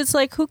Because it's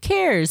like, who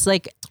cares?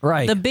 Like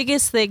Right. the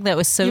biggest thing that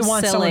was so You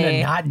want someone to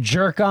silly. not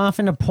jerk off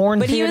in a porn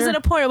But theater? he was in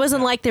a porn. It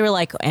wasn't like they were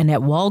like, and at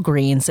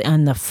Walgreens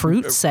on the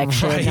fruit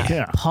section, right,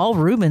 yeah. Paul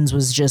Rubens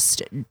was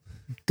just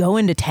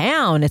going to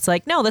town. It's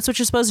like, no, that's what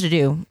you're supposed to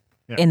do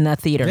in the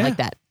theater Yeah. like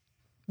that.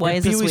 Why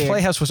is Pee this Wee's weird?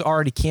 Playhouse was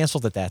already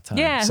canceled at that time.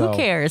 Yeah, so. who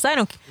cares? I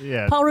don't.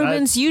 Yeah, Paul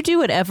Rubens, you do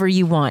whatever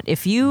you want.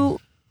 If you,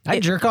 I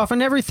jerk off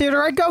in every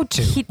theater I go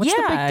to. What's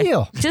the big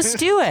deal? Just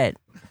do it.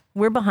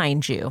 We're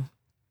behind you.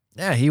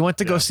 Yeah, he went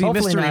to go see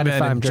Hopefully Mystery not if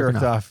Men I'm and jerked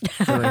jerking off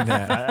during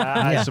that.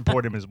 I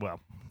support him as well.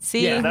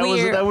 See, that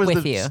we're was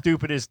with the you.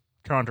 stupidest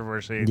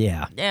controversy.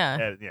 Yeah.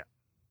 Yeah. Yeah.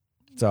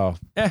 So,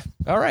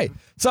 all right.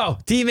 So,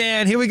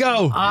 T-Man, here we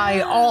go.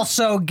 I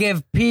also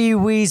give Pee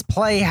Wee's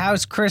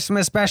Playhouse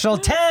Christmas Special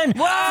 10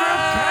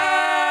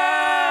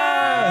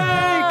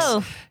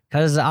 Oh,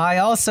 because I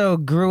also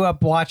grew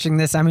up watching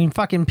this. I mean,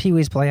 fucking Pee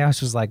Wee's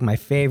Playhouse was like my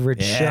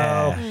favorite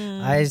show.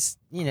 It's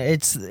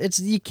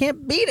you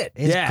can't beat it.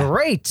 It's Yeah.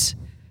 great.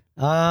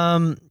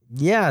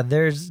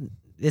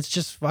 It's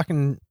just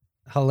fucking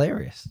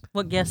hilarious.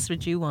 what guests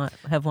would you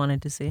have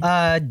wanted to see?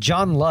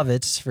 John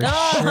Lovitz for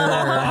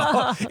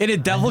sure. In a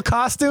devil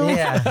costume?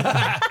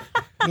 Yeah.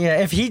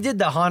 Yeah, if he did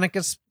the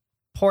Hanukkah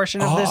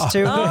portion of this too.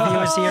 If he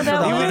was here for the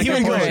that He Hanukkah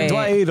would go, portion.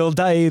 Dwight.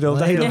 If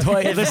It's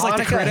like the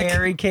Monica critic.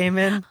 Harry came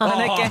in.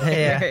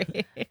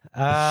 Hanukkah.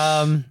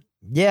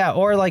 Yeah,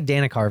 or like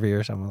Dana Carvey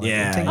or something like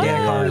that. I think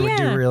Dana Carvey would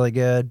do really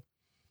good.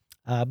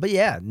 But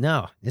yeah,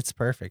 no, it's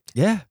perfect.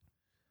 Yeah,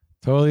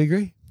 totally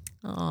agree.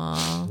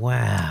 Aw.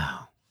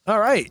 Wow. All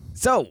right,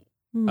 so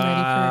I'm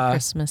ready for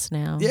Christmas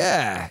now.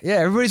 yeah,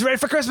 everybody's ready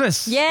for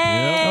Christmas. Yay! All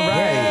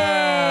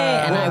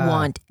right. And I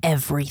want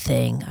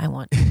everything. I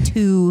want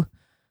 2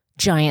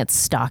 giant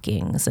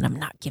stockings, and I'm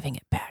not giving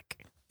it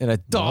back. And a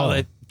doll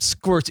that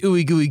squirts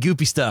ooey gooey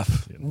goopy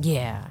stuff.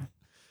 Yeah.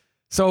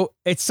 So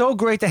it's so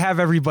great to have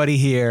everybody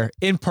here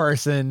in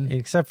person.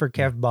 Except for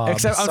Kev Bob.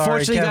 Except, Sorry,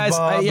 unfortunately, Kev guys,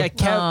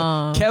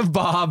 Bob. Kev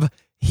Bob,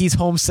 he's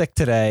homesick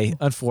today,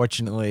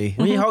 unfortunately.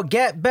 We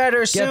get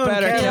better soon,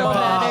 Kev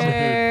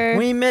Bob.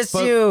 We miss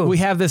But you. we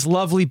have this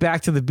lovely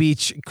Back to the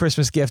Beach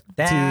Christmas gift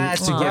to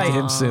give to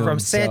him soon. From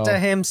Santa So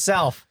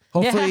himself.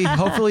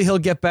 hopefully he'll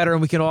get better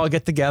and we can all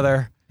get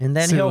together. And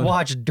then soon. he'll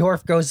watch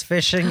Dorf Goes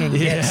Fishing and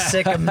get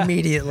sick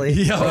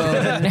immediately.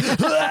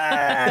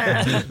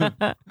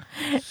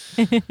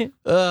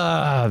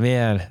 Oh,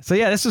 man. So,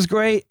 yeah, this was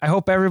great. I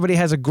hope everybody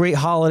has a great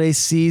holiday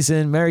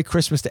season. Merry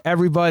Christmas to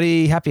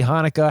everybody. Happy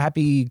Hanukkah.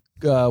 Happy,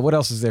 what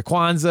else is there?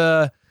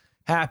 Kwanzaa.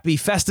 Happy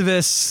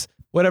Festivus.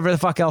 Whatever the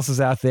fuck else is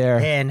out there.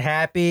 And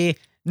Happy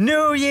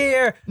New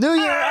Year. New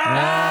Year.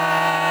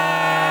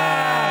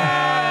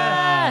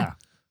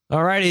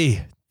 All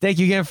righty. Thank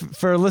you again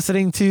for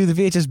listening to the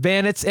VHS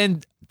Bandits.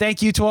 And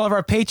thank you to all of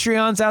our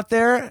Patreons out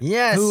there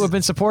who have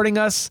been supporting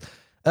us.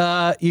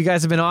 You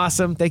guys have been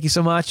awesome. Thank you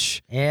so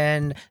much.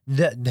 And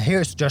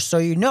here's just so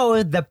you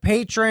know, the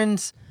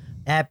patrons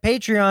at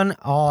Patreon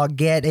all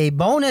get a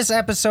bonus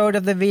episode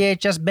of the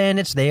VHS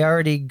Bandits. They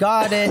already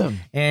got it.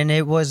 And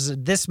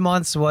this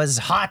month's was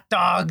Hot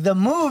Dog the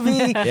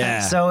Movie.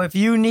 Yeah. So if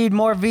you need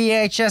more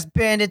VHS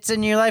Bandits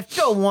in your life,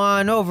 go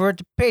on over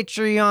to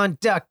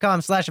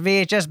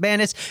patreon.com/VHS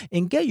Bandits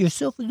and get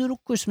yourself a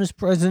little Christmas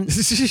present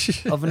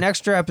of an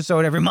extra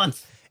episode every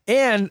month.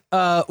 And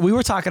we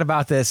were talking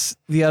about this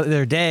the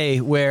other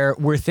day where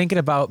we're thinking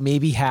about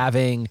maybe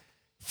having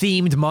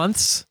themed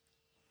months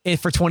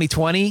for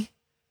 2020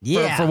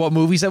 for what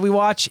movies that we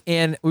watch.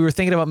 And we were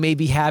thinking about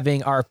maybe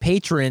having our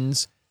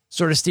patrons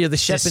sort of steer the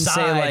ship and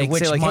say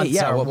like, hey,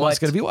 yeah, what month's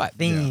going to be what?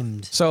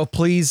 Themed. So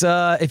please,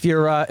 if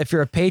you're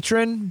a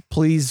patron,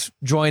 please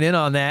join in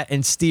on that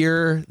and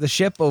steer the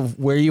ship of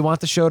where you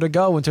want the show to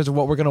go in terms of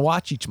what we're going to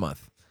watch each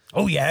month.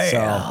 Oh, yeah. So,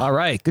 all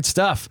right. Good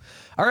stuff.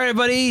 All right,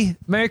 everybody.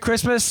 Merry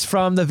Christmas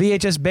from the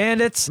VHS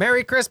Bandits.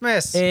 Merry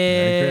Christmas.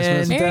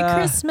 And, Merry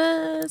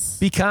Christmas.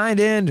 Be kind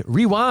and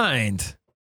rewind.